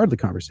to be a part of the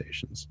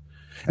conversations.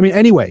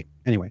 Anyway,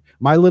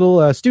 my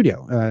little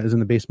studio is in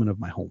the basement of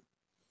my home.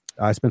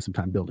 I spent some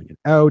time building it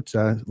out.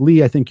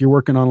 Lee, I think you're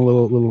working on a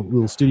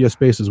little studio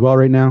space as well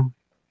right now.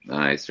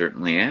 I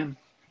certainly am.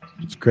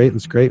 It's great.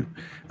 It's great.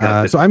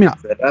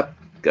 Set up.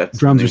 Got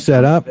drums are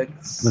set up.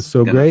 That's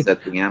so great.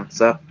 Set the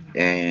amps up.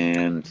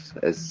 And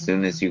as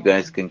soon as you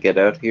guys can get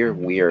out here,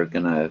 we are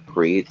going to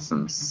create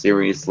some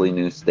seriously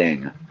new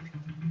Stanga.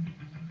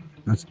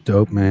 That's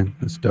dope, man.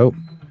 That's dope.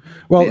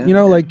 Well,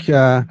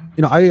 Yeah.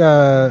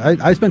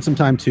 I spent some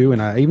time too,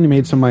 and I even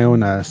made some of my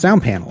own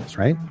sound panels,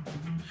 right?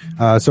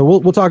 So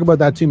we'll talk about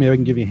that too. Maybe I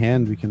can give you a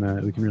hand. We can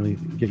really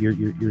get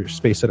your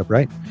space set up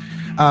right.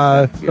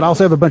 But I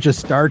also have a bunch of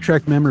Star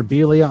Trek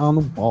memorabilia on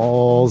the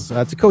walls.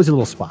 It's a cozy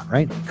little spot,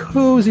 right?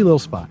 Cozy little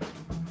spot.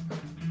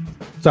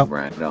 So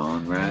Right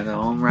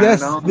on.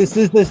 yes,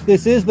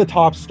 this is the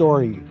top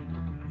story.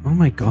 Oh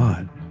my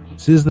god,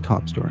 this is the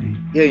top story.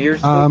 Yeah, you're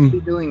supposed to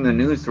be doing the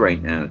news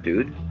right now,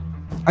 dude.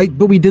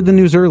 But we did the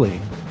news early.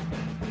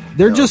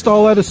 They're No. just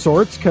all out of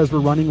sorts because we're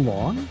running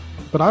long.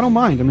 But I don't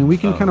mind. I mean, we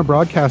can kind of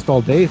broadcast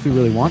all day if we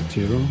really want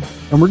to.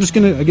 And we're just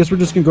gonna go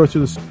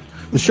through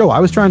the show. I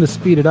was trying to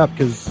speed it up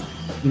because,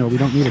 we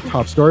don't need a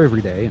top story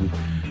every day. And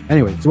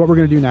anyway, so what we're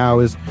gonna do now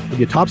is we'll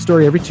get a top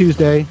story every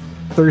Tuesday.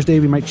 Thursday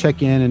we might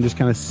check in and just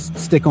kind of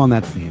stick on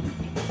that theme.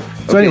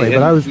 So Okay, anyway,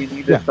 but I was you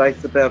need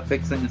advice about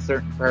fixing a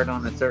certain part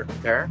on a certain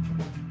car?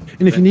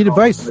 and if you need Then call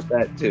advice, us with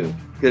that too. you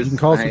Because can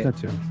call us with that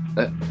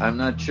too. I'm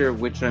not sure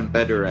which I'm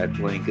better at,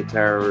 playing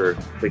guitar or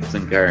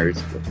fixing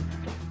cars. But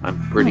I'm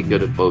pretty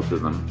good at both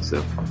of them.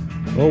 So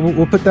Well,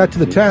 we'll put that to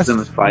the need test. some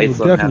advice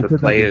We'll on how definitely to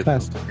put that play to a the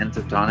test.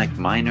 pentatonic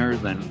minor,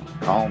 then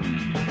call me.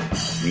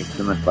 Need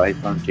some advice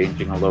on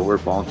changing a lower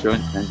ball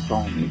joint, then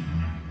call me.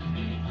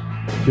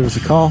 Give us a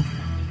call.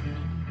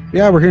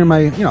 Yeah, we're here in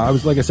my, I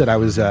was kind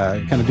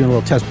of doing a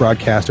little test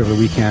broadcast over the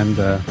weekend,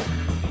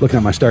 looking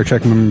at my Star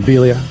Trek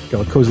memorabilia,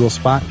 got a cozy little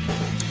spot.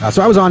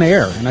 So I was on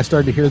air and I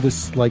started to hear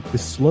this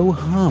slow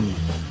hum,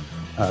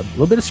 a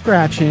little bit of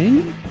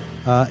scratching,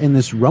 and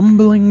this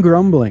rumbling,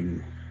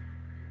 grumbling.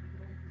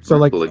 So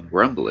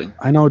Rumbling.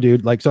 I know,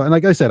 dude. Like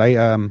I said,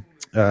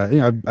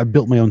 I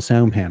built my own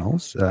sound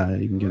panels. You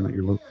can get them at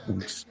your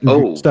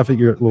local stuff at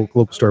your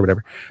local store,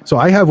 whatever. So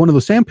I have one of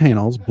those sound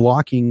panels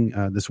blocking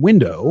this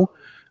window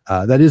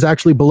that is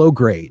actually below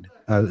grade,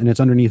 and it's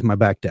underneath my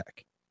back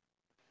deck.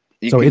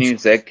 You So can it's-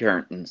 use egg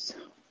curtains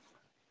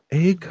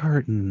Egg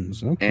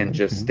cartons, okay, and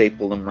just okay.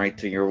 staple them right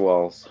to your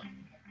walls.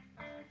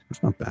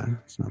 It's not bad.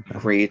 It's not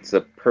bad. Creates a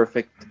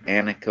perfect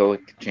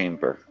anechoic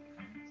chamber.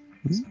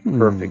 It's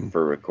perfect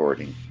for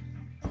recording.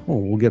 Oh,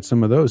 we'll get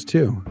some of those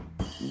too.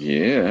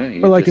 Yeah. You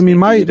But, like, just I mean,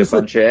 need to eat a just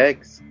bunch of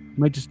eggs.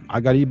 I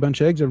got to eat a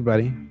bunch of eggs,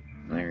 everybody.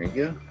 There you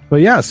go.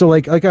 But yeah, so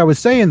like I was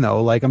saying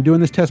though, like I'm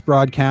doing this test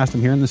broadcast. I'm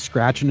hearing this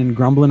scratching and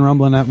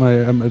rumbling at my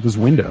at this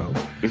window.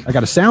 I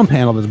got a sound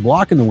panel that's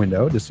blocking the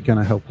window just to kind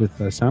of help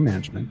with sound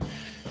management.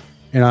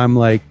 And I'm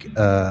like,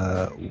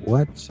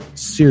 what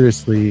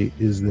seriously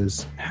is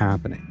this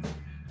happening?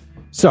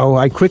 So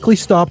I quickly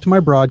stopped my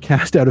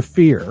broadcast out of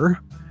fear.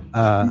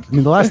 I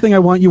mean, the last thing I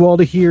want you all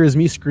to hear is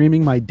me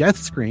screaming my death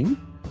scream.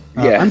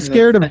 Yeah. I'm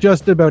scared of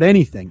just about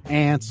anything.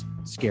 Ants,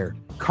 scared.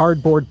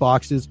 Cardboard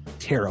boxes,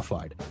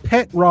 terrified.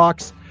 Pet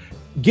rocks,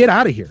 get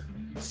out of here.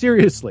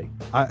 Seriously.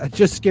 I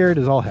just scared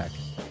as all heck.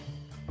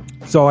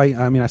 So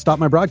I stopped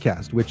my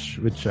broadcast, which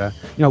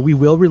we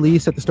will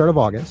release at the start of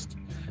August.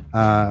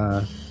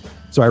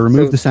 So I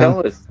removed the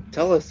sound.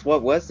 Tell us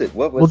what was it?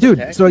 What was Well, dude,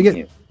 attacking so I get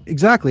you?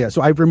 exactly.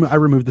 So I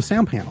removed the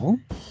sound panel,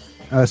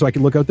 so I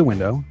could look out the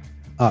window,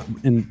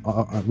 and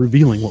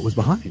revealing what was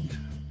behind.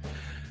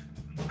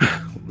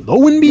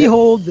 Lo and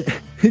behold,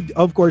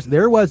 of course,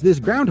 there was this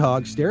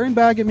groundhog staring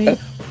back at me,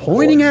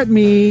 pointing at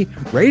me,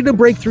 ready to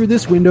break through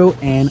this window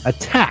and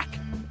attack.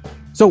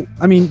 So,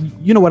 I mean,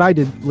 you know what I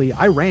did, Lee?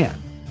 I ran.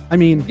 I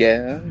mean,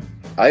 Yeah,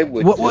 I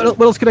would. what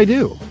else could I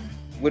do?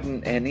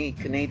 Wouldn't any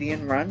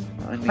Canadian run?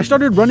 I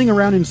started running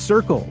around in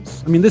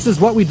circles. I mean, this is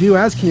what we do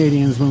as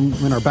Canadians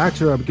when our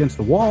backs are up against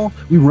the wall.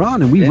 We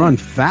run, and we run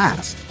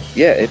fast.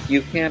 Yeah, if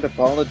you can't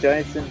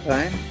apologize in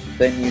time,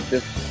 then you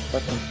just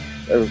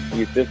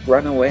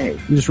run away.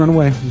 You just run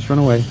away. Just run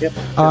away. Yep.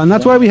 And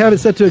that's why we have it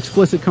set to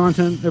explicit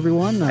content,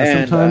 everyone.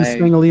 And Sometimes I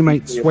Stanley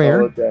might deeply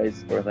swear.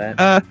 Apologize for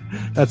that.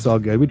 That's all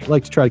good. We'd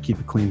like to try to keep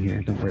it clean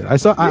here. Don't worry.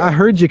 I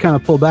heard you kind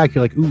of pull back.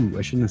 You're like, ooh,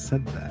 I shouldn't have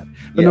said that.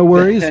 But Yeah. no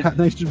worries.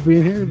 Thanks for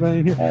being here.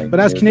 But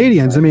as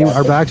Canadians, I mean,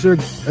 our backs are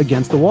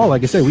against the wall.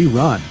 Like I say, we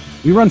run.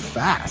 We run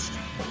fast.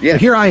 Yeah.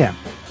 But here I am.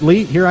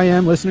 Lee, here I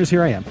am. Listeners,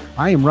 here I am.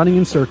 I am running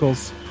in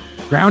circles.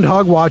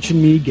 Groundhog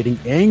watching me, getting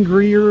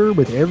angrier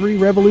with every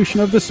revolution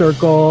of the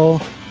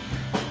circle.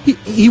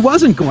 He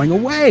wasn't going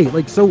away.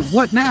 Like, so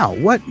what now?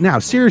 What now?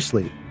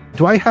 Seriously,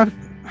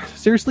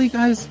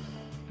 guys?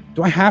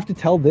 Do I have to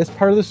tell this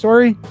part of the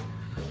story?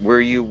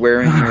 Were you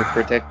wearing your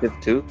protective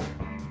tooth?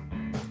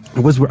 I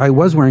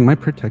was wearing my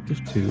protective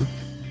tooth.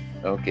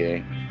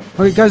 Okay.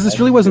 Okay, guys, this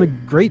really wasn't a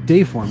great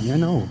day for me. I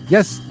know.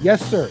 Yes,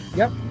 sir.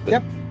 Yep.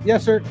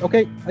 Yes, sir.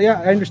 Okay.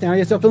 Yeah, I understand.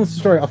 Yes, I'll finish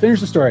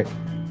the story.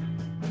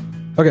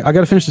 Okay, I got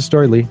to finish the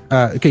story, Lee.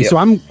 Okay, Yep. so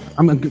I'm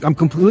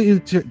completely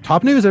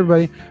top news,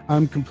 everybody.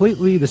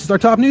 This is our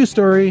top news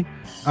story.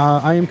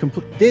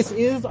 This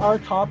is our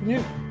top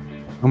news.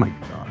 Oh my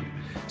god!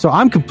 So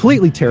I'm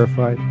completely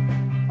terrified.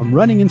 I'm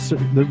running in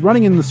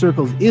the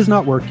circles is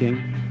not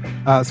working.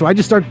 So I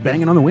just start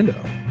banging on the window.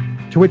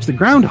 To which the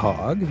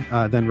groundhog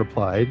then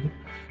replied,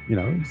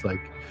 it's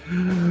like,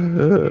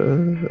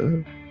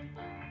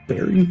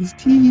 baring his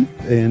teeth,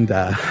 and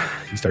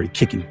he started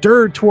kicking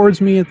dirt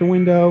towards me at the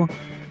window,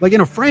 like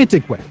in a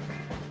frantic way.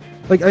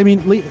 Like, I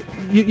mean,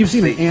 you've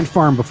seen an ant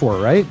farm before,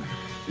 right?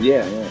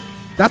 Yeah.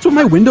 That's what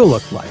my window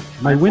looked like.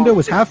 My window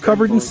was half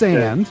covered in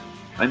sand.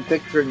 I'm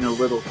picturing a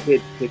little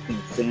kid kicking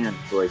sand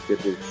like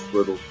it was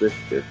little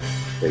sister.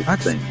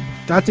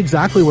 That's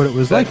exactly what it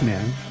was like,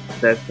 man.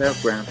 That's how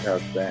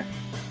groundhogs act.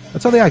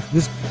 That's how they act.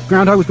 This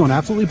groundhog was going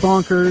absolutely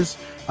bonkers,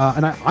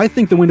 and I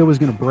think the window was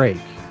going to break.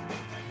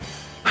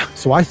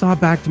 So I thought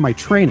back to my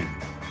training,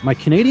 my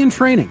Canadian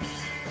training,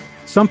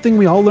 something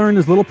we all learn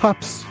as little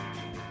pups.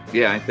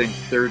 Yeah, I think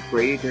third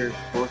grade or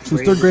fourth grade.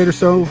 Since third grade or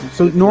so.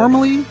 So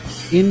normally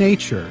in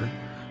nature,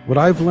 what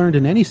I've learned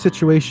in any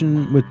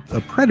situation with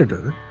a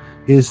predator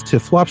is to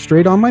flop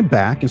straight on my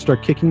back and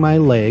start kicking my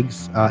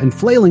legs and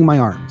flailing my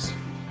arms.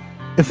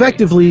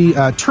 Effectively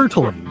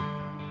turtling.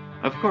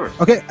 Of course.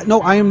 Okay,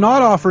 no, I am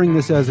not offering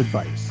this as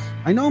advice.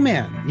 I know,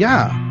 man.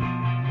 Yeah.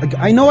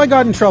 I know I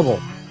got in trouble.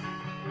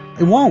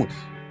 I won't.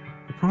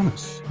 I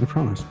promise.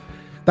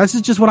 That's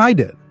just what I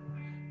did.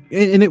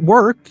 And it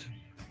worked.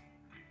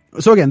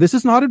 So again, this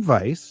is not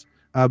advice,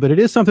 but it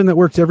is something that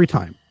works every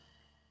time.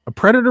 A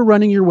predator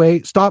running your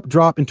way, stop,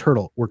 drop, and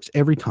turtle works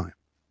every time.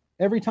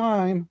 Every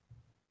time.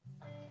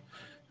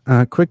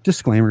 Quick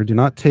disclaimer, do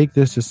not take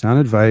this as sound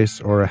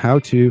advice or a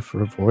how-to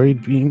for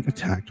avoid being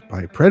attacked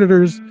by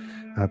predators.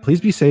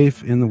 Please be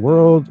safe in the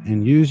world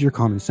and use your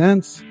common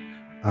sense.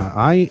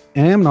 I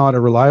am not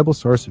a reliable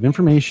source of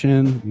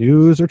information,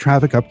 news, or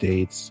traffic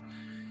updates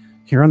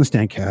here on the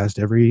Stangacast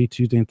every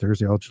Tuesday and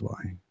Thursday all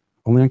July.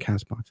 Only on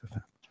Castbox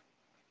FM.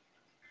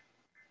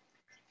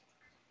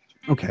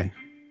 Okay,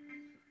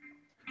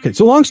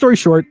 so long story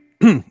short,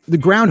 the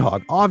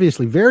groundhog,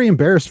 obviously very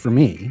embarrassed for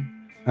me,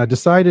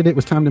 decided it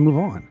was time to move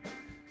on.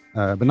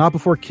 But not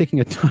before kicking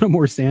a ton of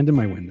more sand in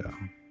my window.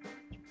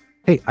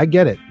 Hey, I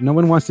get it. No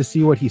one wants to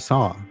see what he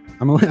saw.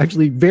 I'm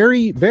actually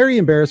very, very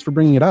embarrassed for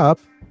bringing it up,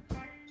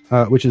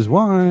 which is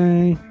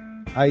why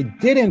I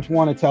didn't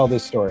want to tell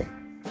this story.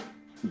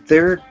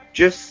 They're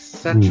just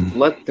such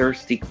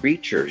bloodthirsty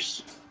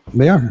creatures.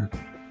 They are.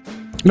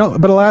 No,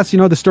 but alas,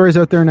 the story's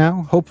out there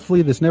now.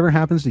 Hopefully this never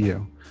happens to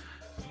you.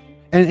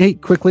 And hey,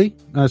 quickly,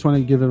 I just want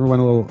to give everyone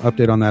a little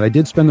update on that. I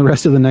did spend the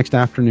rest of the next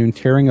afternoon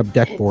tearing up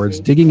deck boards,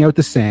 digging out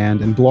the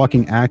sand, and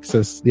blocking the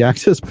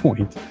access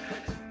point.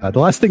 The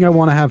last thing I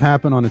want to have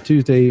happen on a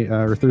Tuesday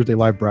or Thursday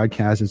live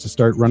broadcast is to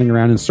start running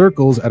around in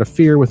circles out of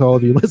fear with all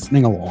of you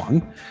listening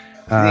along.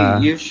 Hey,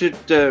 you should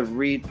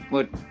read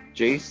what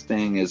Jay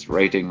Stang is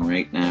writing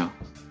right now.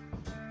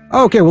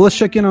 Okay, well, let's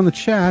check in on the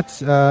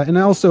chat. And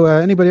also,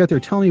 anybody out there,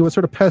 tell me what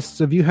sort of pests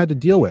have you had to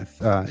deal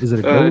with? Is it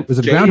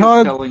a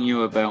groundhog? Telling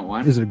you about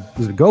one. Is it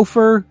a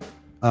gopher?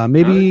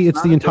 Maybe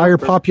it's the entire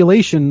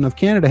population of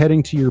Canada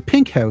heading to your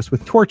pink house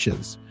with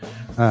torches.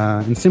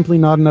 And simply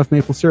not enough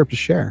maple syrup to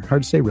share.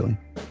 Hard to say, really.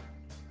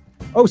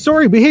 Oh,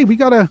 sorry, but hey,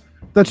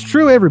 that's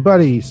true,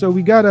 everybody. So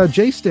we got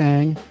Jay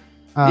Stang.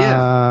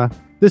 Yeah.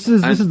 This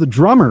is the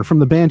drummer from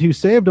the band Who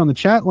Saved on the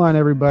chat line,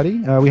 everybody.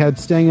 We had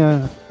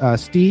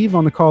Steve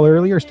on the call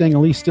earlier.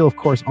 Lee still, of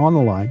course, on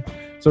the line.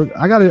 So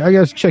I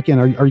gotta check in.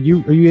 Are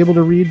you able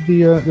to read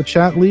the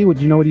chat, Lee? Do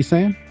you know what he's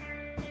saying?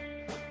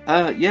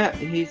 Yeah,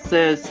 he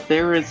says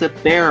there is a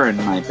bear in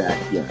my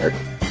backyard.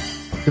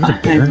 There's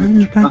a bear in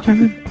your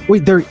backyard?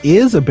 Wait, there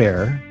is a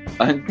bear.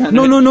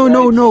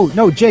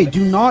 No, Jay,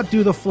 do not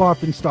do the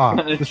flop and stop.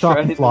 The stop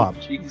and flop.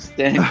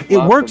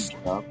 It works.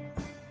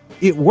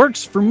 It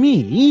works for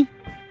me,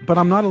 but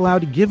I'm not allowed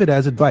to give it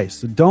as advice.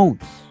 So don't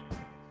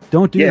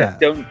do that.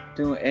 Don't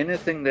do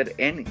anything that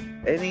any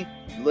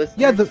listener.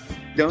 Yeah, the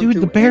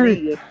bear.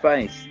 Any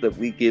advice that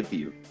we give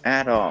you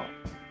at all.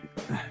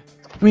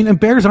 I mean, and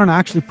bears aren't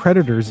actually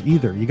predators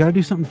either. You got to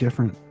do something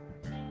different.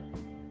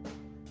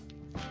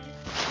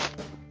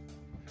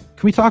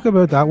 Can we talk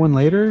about that one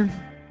later?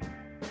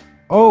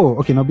 Oh,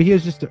 okay. No, but he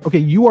is just okay.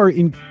 You are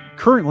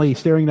currently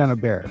staring down a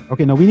bear.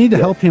 Okay, no, we need to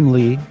help him,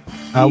 Lee.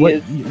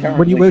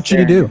 What should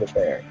he do?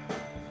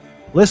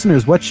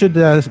 Listeners, what should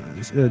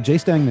Jay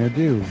Stang there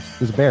do?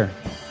 There's a bear.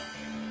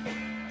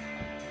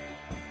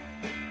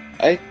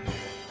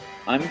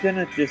 I'm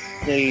gonna just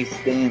say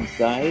stay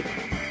inside.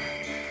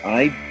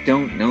 I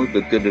don't know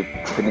the good of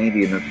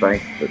Canadian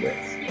advice for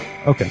this.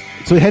 Okay,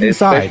 so head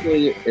inside.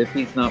 Especially if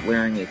he's not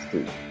wearing his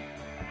teeth.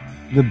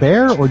 The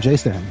bear or Jay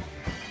Stang?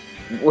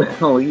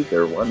 Well,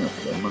 either one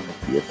of them,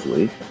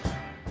 obviously.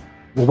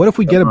 Well, what if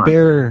we get a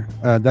bear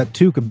that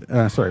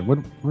toque? Sorry, what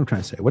am I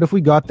trying to say? What if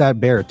we got that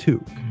bear a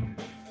toque?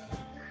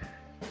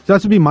 So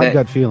that would be my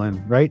gut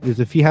feeling, right? Is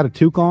if he had a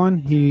toque on,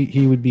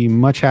 he would be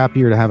much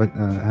happier to have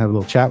a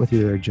little chat with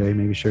you there, Jay.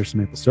 Maybe share some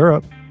maple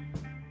syrup.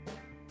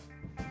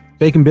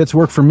 Bacon bits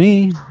work for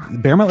me. The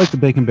bear might like the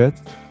bacon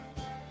bits.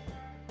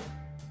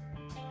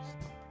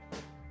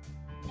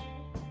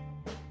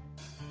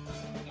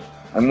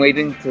 I'm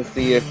waiting to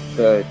see if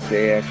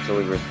Jay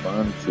actually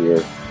responds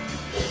here.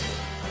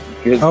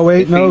 Oh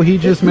wait, no, he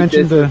just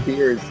mentioned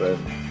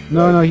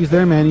No, he's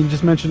there, man. He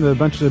just mentioned a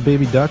bunch of the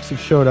baby ducks have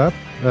showed up.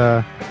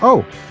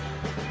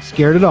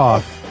 Scared it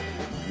off.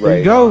 There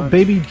you go, on.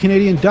 baby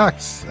Canadian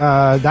ducks.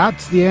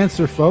 That's the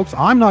answer, folks.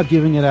 I'm not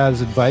giving it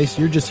as advice.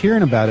 You're just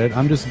hearing about it.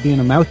 I'm just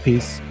being a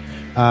mouthpiece.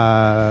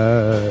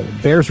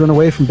 Bears run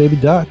away from baby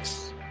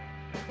ducks.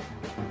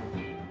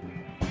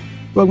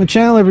 Welcome to the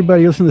channel,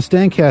 everybody. Listen to the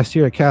Stangacast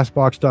here at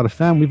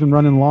castbox.fm. We've been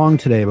running long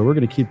today, but we're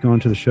going to keep going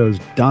till the show's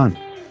done.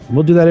 And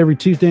we'll do that every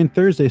Tuesday and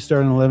Thursday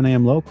starting at 11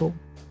 a.m. local.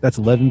 That's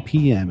 11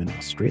 p.m. in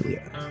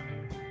Australia.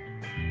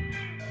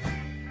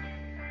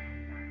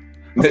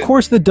 Of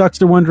course, the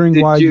ducks are wondering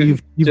why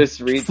you've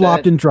just read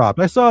flopped that? and dropped.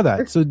 I saw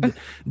that. So,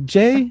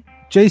 Jay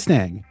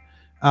Stang,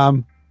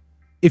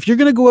 if you're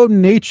going to go out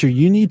in nature,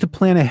 you need to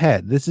plan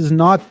ahead. This is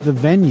not the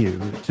venue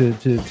to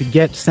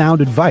get sound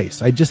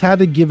advice. I just had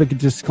to give a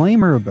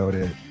disclaimer about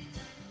it.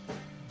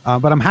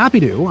 But I'm happy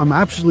to. I'm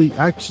actually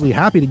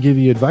happy to give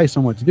you advice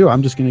on what to do.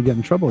 I'm just going to get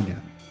in trouble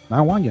again. I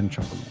don't want to get in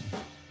trouble again.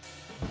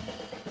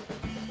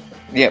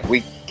 Yeah,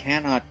 we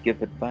cannot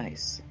give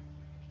advice.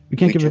 We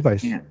can't give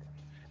advice. Can't.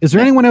 Is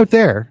there anyone out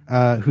there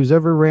who's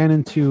ever ran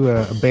into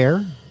a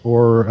bear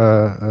or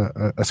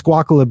a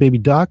squawkle of baby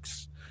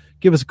ducks?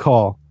 Give us a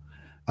call.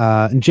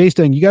 And Jay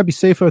Stang, you gotta be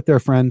safe out there,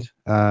 friend.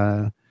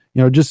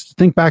 Just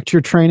think back to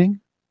your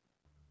training.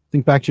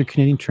 Think back to your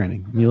Canadian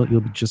training. You'll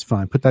be just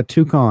fine. Put that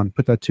toque on.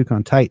 Put that toque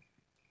on tight.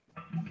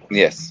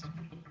 Yes,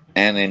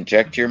 and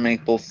inject your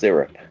maple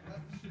syrup.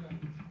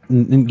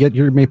 And get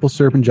your maple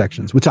syrup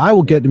injections, which I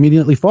will get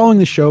immediately following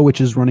the show, which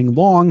is running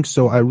long.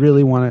 So I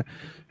really want to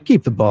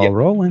keep the ball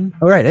rolling.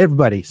 All right,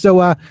 everybody. So,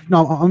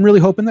 I'm really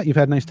hoping that you've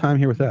had a nice time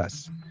here with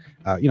us.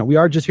 We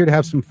are just here to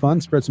have some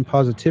fun, spread some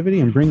positivity,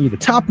 and bring you the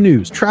top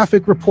news,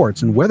 traffic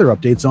reports, and weather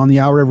updates on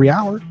the hour every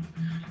hour.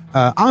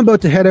 I'm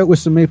about to head out with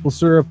some maple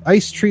syrup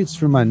ice treats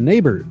for my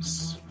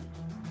neighbors.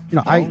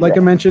 I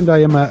mentioned, I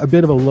am a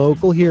bit of a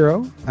local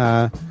hero.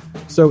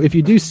 So if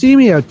you do see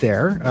me out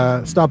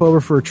there, stop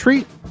over for a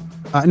treat.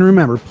 And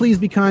remember, please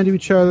be kind to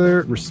each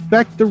other,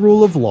 respect the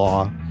rule of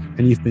law.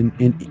 And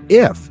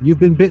if you've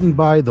been bitten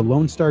by the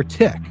Lone Star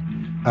tick,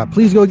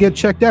 please go get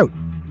checked out.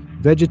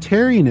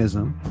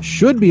 Vegetarianism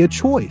should be a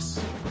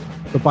choice,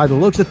 but by the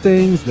looks of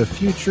things, the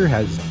future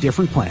has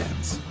different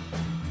plans.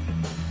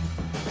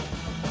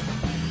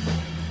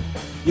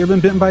 You ever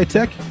been bitten by a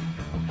tick?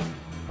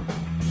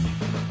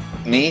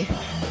 Me?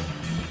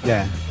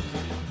 Yeah.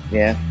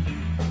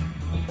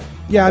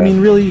 Yeah, I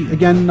mean, really,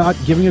 again, not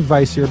giving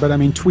advice here, but I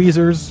mean,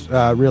 tweezers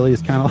really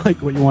is kind of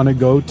like what you want to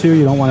go to.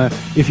 You don't want to,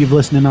 if you've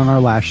listened in on our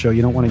last show,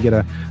 you don't want to get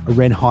a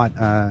red hot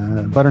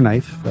butter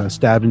knife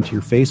stabbed into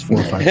your face 4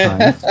 or 5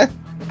 times.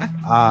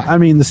 I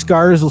mean, the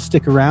scars will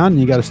stick around and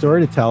you got a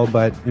story to tell,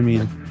 but I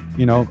mean,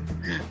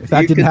 if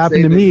that didn't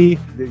happen to me.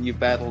 That you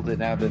battled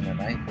it out in a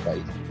knife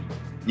fight.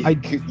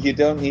 You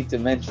don't need to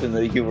mention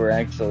that you were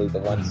actually the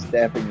one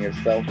stabbing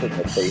yourself in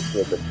the face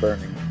with a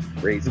burning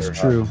razor. It's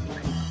true.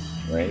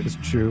 Right? It's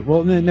true.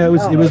 Well, no,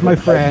 it was my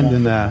friend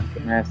and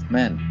masked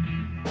men.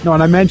 No,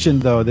 and I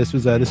mentioned though this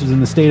was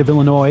in the state of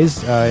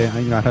Illinois. I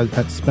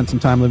had spent some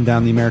time living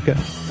down in the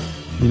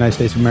United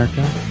States of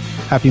America.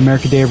 Happy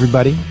America Day,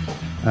 everybody!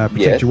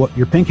 Protect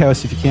your pink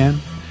house if you can.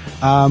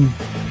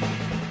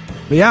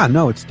 But yeah,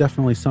 no, it's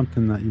definitely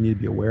something that you need to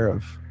be aware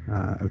of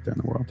out there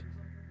in the world.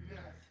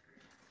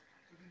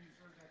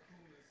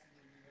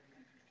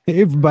 Hey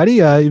everybody,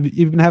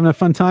 you've been having a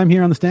fun time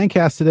here on the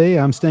Stangcast today.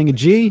 I'm Stanga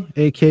G,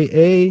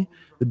 aka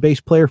the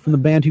bass player from the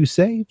band Who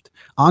Saved.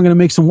 I'm going to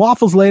make some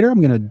waffles later. I'm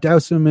going to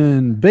douse them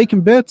in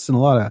bacon bits and a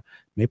lot of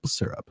maple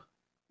syrup.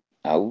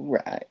 All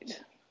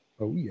right.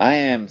 Oh, yeah. I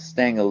am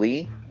Stanga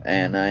Lee,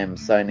 and I am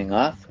signing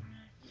off.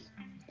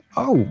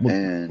 Oh,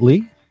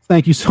 Lee,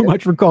 thank you so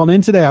much for calling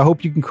in today. I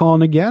hope you can call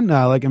in again,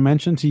 like I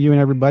mentioned, to you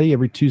and everybody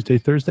every Tuesday,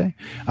 Thursday.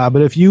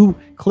 But if you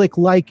click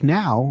like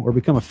now or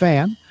become a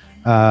fan,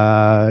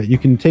 you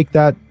can take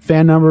that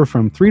fan number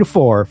from 3 to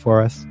 4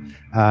 for us.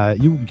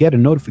 You get a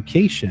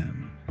notification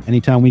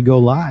anytime we go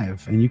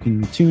live, and you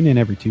can tune in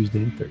every Tuesday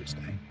and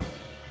Thursday.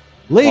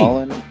 Lee,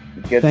 Colin,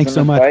 thanks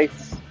so much.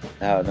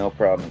 Oh, no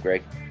problem,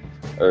 Greg.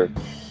 Or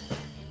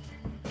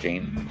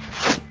Jane.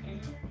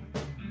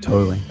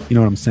 Totally. You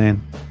know what I'm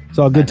saying? It's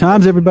all good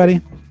times,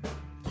 everybody.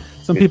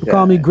 Some people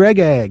call me Greg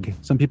Egg.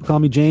 Some people call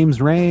me James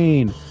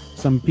Rain.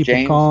 Some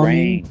people call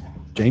me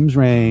James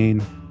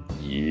Rain.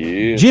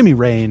 Yeah. Jimmy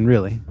Rain,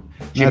 really.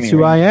 That's who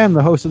Rain. I am,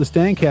 the host of the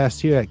Stangcast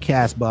here at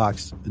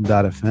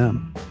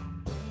castbox.fm.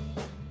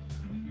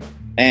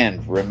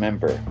 And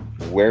remember,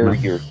 wear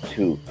your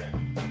toque.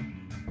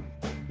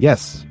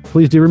 Yes,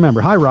 please do remember.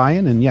 Hi,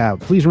 Ryan, and yeah,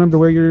 please remember to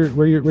wear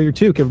your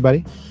toque,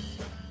 everybody.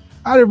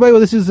 All right, everybody.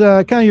 Well, this is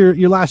kind of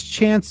your last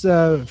chance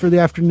for the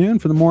afternoon,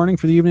 for the morning,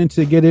 for the evening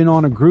to get in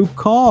on a group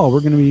call. We're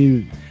going to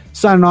be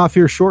signing off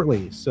here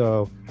shortly.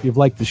 So if you've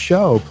liked the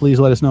show, please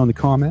let us know in the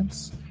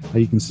comments.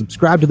 You can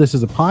subscribe to this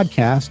as a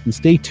podcast and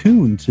stay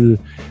tuned to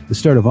the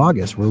start of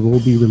August, where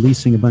we'll be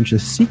releasing a bunch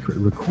of secret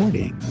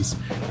recordings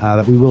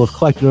that we will have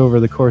collected over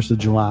the course of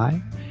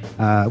July.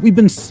 I've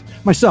been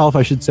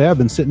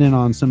sitting in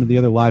on some of the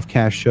other live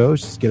cast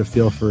shows just to get a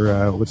feel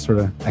for what sort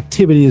of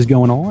activity is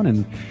going on.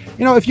 And,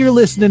 if you're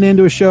listening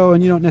into a show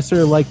and you don't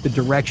necessarily like the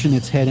direction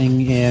it's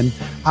heading in,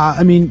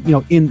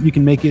 you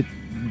can make it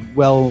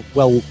well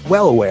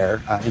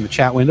aware in the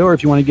chat window, or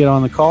if you want to get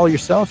on the call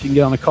yourself, you can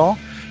get on the call,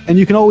 and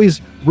you can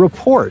always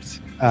report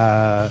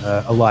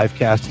a live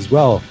cast as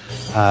well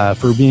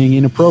for being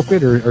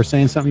inappropriate or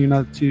saying something you're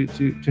not too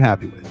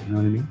happy with. You know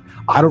what I mean?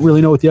 I don't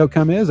really know what the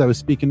outcome is. I was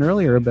speaking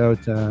earlier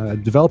about a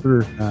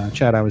developer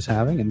chat I was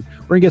having, and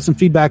we're going to get some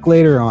feedback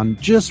later on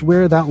just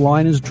where that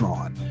line is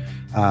drawn.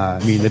 I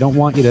mean, they don't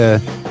want you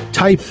to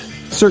type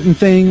certain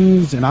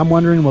things, and I'm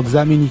wondering, well, does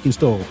that mean you can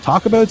still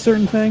talk about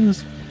certain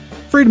things?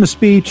 Freedom of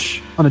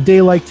speech on a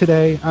day like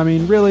today. I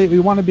mean, really, we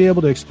want to be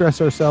able to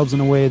express ourselves in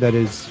a way that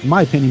is, in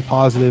my opinion,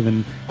 positive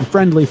and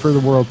friendly for the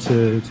world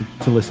to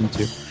listen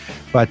to.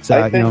 But,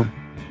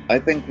 I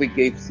think we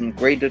gave some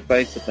great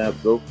advice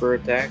about gopher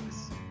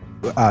attacks.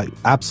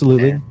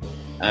 Absolutely.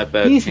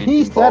 About he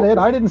said it.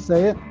 I didn't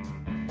say it.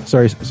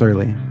 Sorry,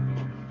 Lee.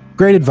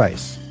 Great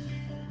advice.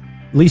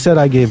 Lee said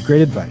I gave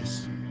great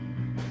advice.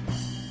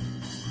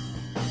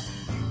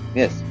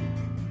 Yes.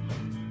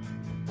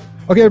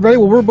 Okay, everybody.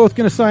 Well, we're both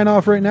going to sign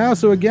off right now.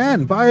 So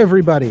again, bye,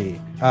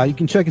 everybody. You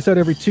can check us out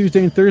every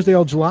Tuesday and Thursday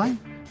all July.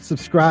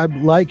 Subscribe,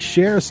 like,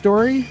 share a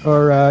story,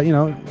 or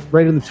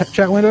right in the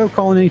chat window.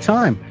 Call in any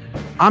time.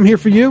 I'm here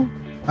for you.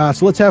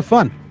 So let's have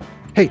fun.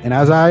 Hey, and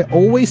as I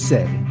always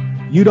say,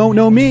 you don't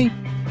know me.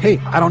 Hey,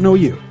 I don't know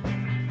you.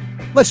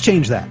 Let's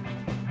change that.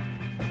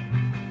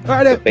 All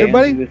right,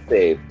 everybody. Was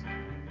saved.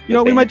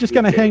 We might just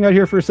kind of hang out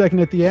here for a second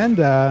at the end.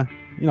 I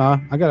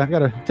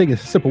gotta take a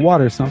sip of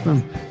water or something.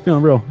 I'm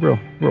feeling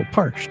real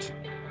parched.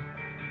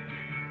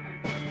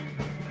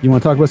 You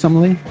want to talk about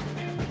something, Lee?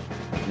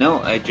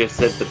 No, I just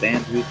said the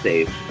band who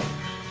saved.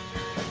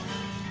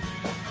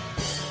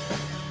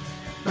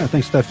 All right,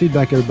 thanks for that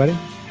feedback, everybody.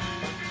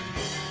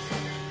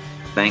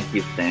 Thank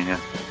you, Stanga.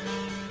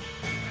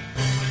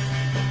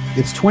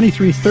 It's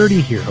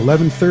 23:30 here.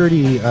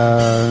 11:30.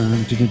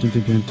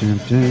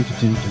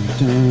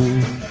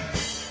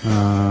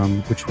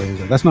 Which way is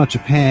that? That's not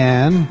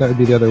Japan. That would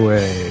be the other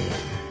way.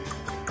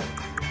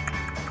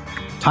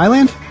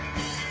 Thailand?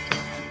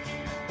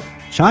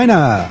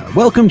 China.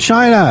 Welcome,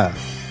 China.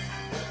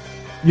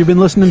 You've been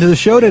listening to the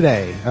show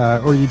today,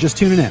 or you just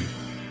tuning in?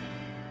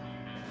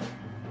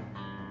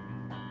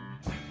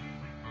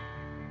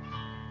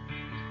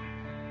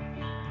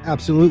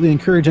 Absolutely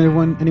encourage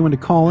anyone to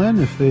call in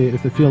if they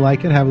feel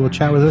like it. Have a little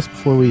chat with us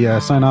before we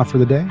sign off for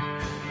the day.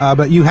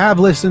 But you have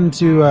listened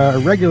to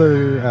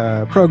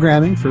regular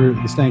programming for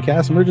the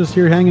Stangacast, and we're just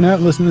here hanging out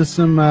and listening to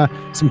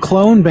some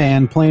clone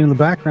band playing in the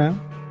background.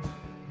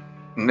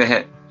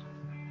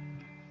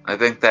 I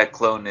think that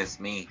clone is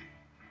me.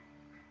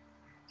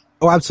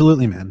 Oh,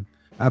 absolutely, man.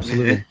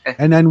 Absolutely.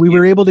 And then we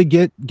were able to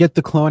get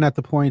the clone at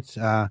the point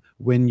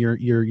when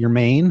your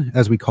mane,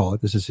 as we call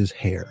it, this is his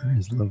hair,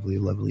 his lovely,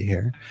 lovely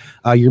hair.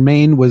 Your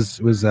mane was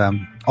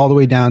all the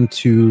way down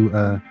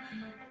to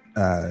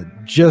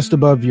just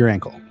above your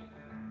ankle.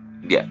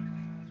 Yeah.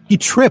 He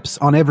trips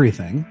on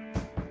everything.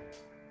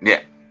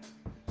 Yeah.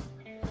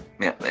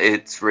 Yeah,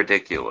 it's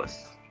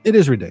ridiculous. It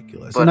is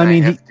ridiculous. But and I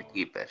have to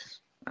keep it.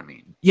 I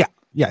mean. Yeah.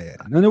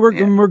 No,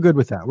 we're good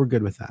with that. We're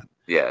good with that.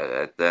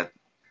 Yeah,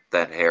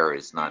 that hair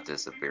is not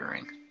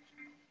disappearing.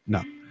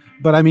 No.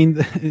 But I mean,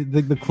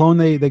 the clone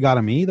they got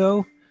of me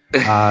though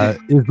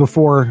is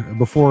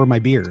before my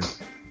beard.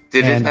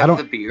 Did it have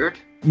the beard?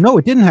 No,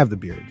 it didn't have the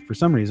beard for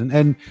some reason,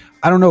 and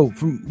I don't know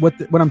from what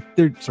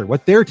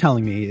they're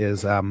telling me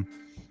is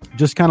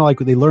just kind of like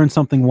they learn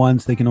something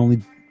once, they can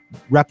only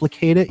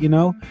replicate it,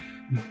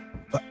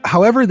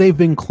 However, they've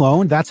been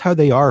cloned. That's how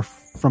they are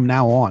from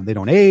now on. They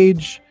don't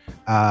age.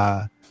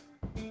 They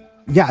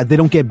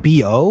don't get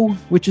BO,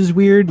 which is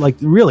weird. Like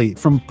really,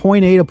 from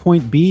point A to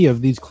point B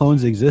of these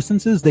clones'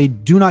 existences, they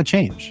do not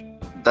change.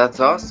 That's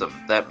awesome.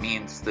 That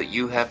means that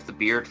you have the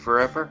beard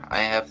forever. I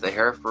have the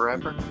hair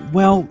forever.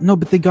 Well, no,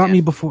 but they got me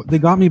before. They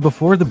got me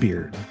before the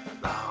beard.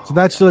 Oh, so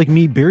that's like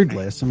me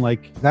beardless. I'm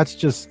like, that's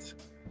just.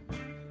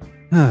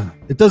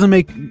 It doesn't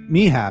make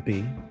me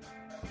happy.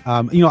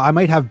 I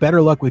might have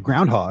better luck with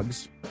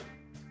groundhogs.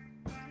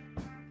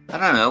 I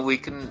don't know. We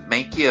can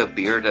make you a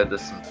beard out of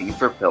some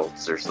beaver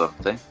pelts or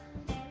something.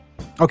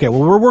 Okay,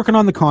 well, we're working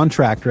on the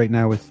contract right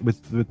now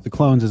with the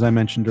clones, as I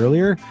mentioned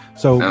earlier.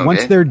 So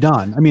once they're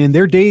done, I mean,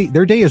 their day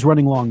is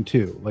running long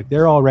too. Like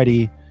they're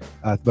already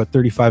about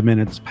 35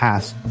 minutes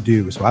past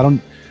due. So I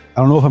don't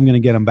know if I'm going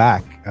to get them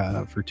back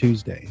for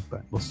Tuesday,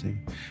 but we'll see.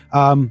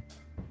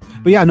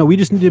 But yeah, no, we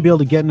just need to be able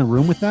to get in a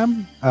room with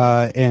them,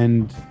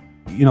 and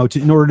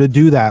in order to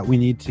do that, we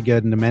need to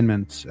get an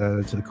amendment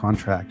to the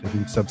contract. I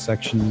think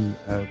subsection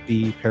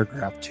B,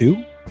 paragraph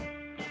 2.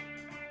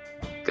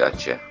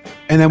 Gotcha.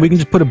 And then we can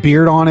just put a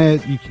beard on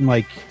it. You can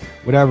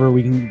whatever.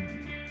 We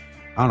can,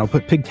 I don't know,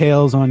 put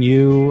pigtails on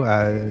you.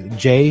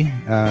 Jay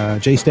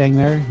Stang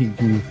there. He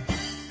can,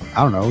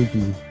 I don't know. You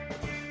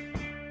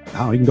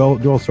can go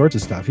do all sorts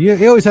of stuff.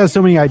 He always has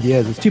so many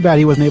ideas. It's too bad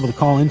he wasn't able to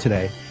call in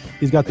today.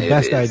 He's got the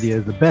best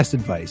ideas, the best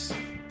advice.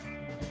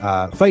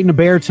 Fighting a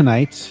bear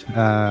tonight,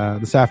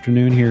 this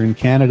afternoon here in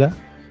Canada.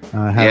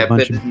 Have a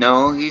bunch but of...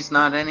 no, he's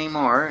not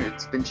anymore.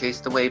 It's been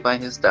chased away by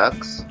his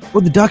ducks.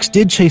 Well, the ducks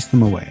did chase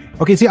them away.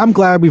 Okay, see, I'm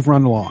glad we've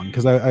run along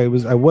because I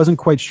wasn't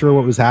quite sure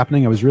what was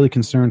happening. I was really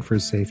concerned for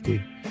his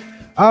safety.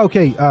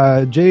 Okay,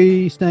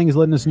 Jay Stang is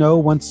letting us know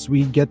once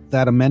we get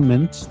that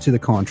amendment to the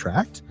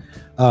contract,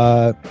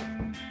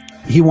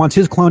 he wants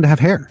his clone to have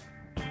hair.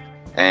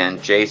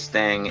 And Jay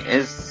Stang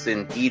is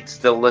indeed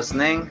still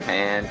listening,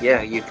 and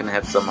yeah, you can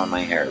have some on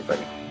my hair,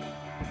 buddy.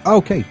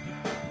 Okay.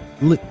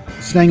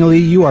 Stang Lee,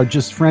 you are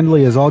just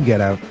friendly as all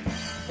get out.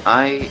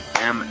 I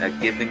am a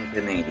giving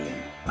Canadian.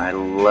 I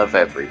love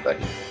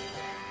everybody.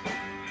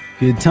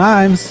 Good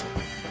times.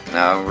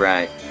 All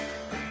right.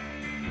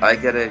 I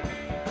gotta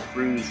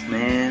cruise,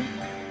 man.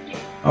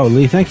 Oh,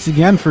 Lee, thanks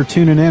again for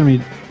tuning in.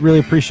 We really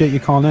appreciate you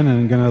calling in, and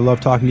I'm going to love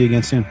talking to you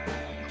again soon.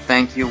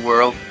 Thank you,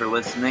 world, for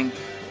listening.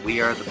 We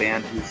are the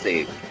band who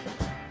saved.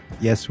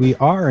 Yes, we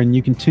are, and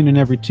you can tune in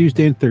every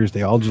Tuesday and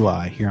Thursday all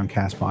July here on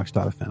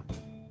Castbox.fm.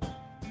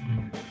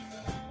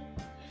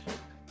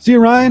 See you,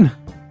 Ryan.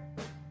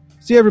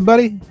 See you,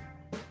 everybody.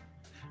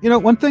 You know,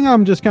 one thing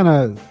I'm just kind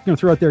of going to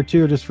throw out there,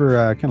 too, just for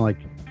kind of like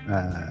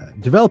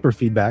developer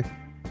feedback.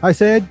 Hi,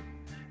 Sayed.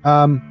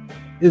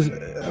 Is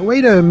a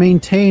way to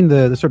maintain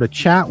the sort of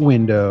chat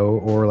window,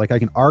 or like I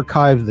can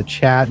archive the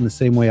chat in the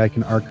same way I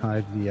can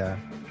archive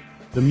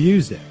the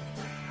music.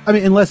 I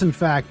mean, unless in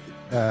fact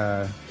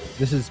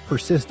this is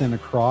persistent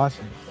across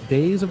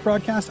days of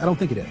broadcast. I don't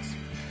think it is.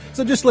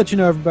 So just to let you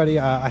know, everybody,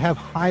 I have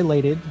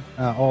highlighted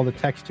all the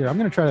text here. I'm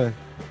going to try to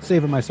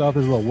save it myself.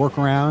 There's a little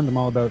workaround. I'm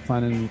all about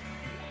finding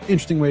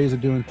interesting ways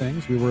of doing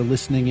things. We were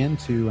listening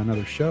into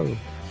another show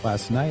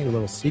last night, a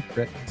little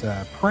secret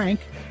prank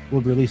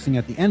we'll be releasing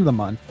at the end of the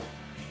month.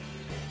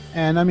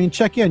 And I mean,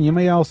 check in. You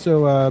may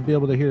also be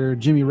able to hear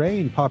Jimmy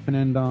Ray popping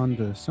in on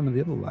to some of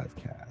the other live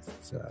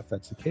casts. If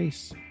that's the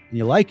case and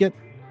you like it,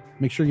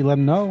 make sure you let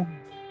him know.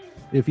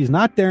 If he's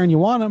not there and you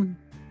want him,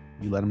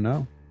 you let him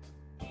know.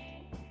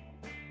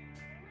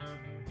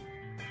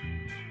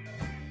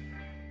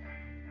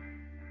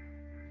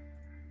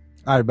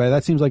 All right, everybody.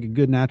 That seems like a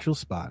good natural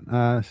spot.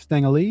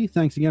 Stang Lee,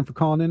 thanks again for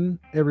calling in,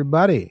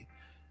 everybody.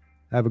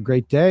 Have a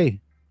great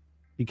day.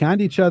 Be kind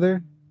to each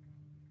other.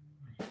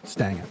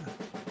 Stang.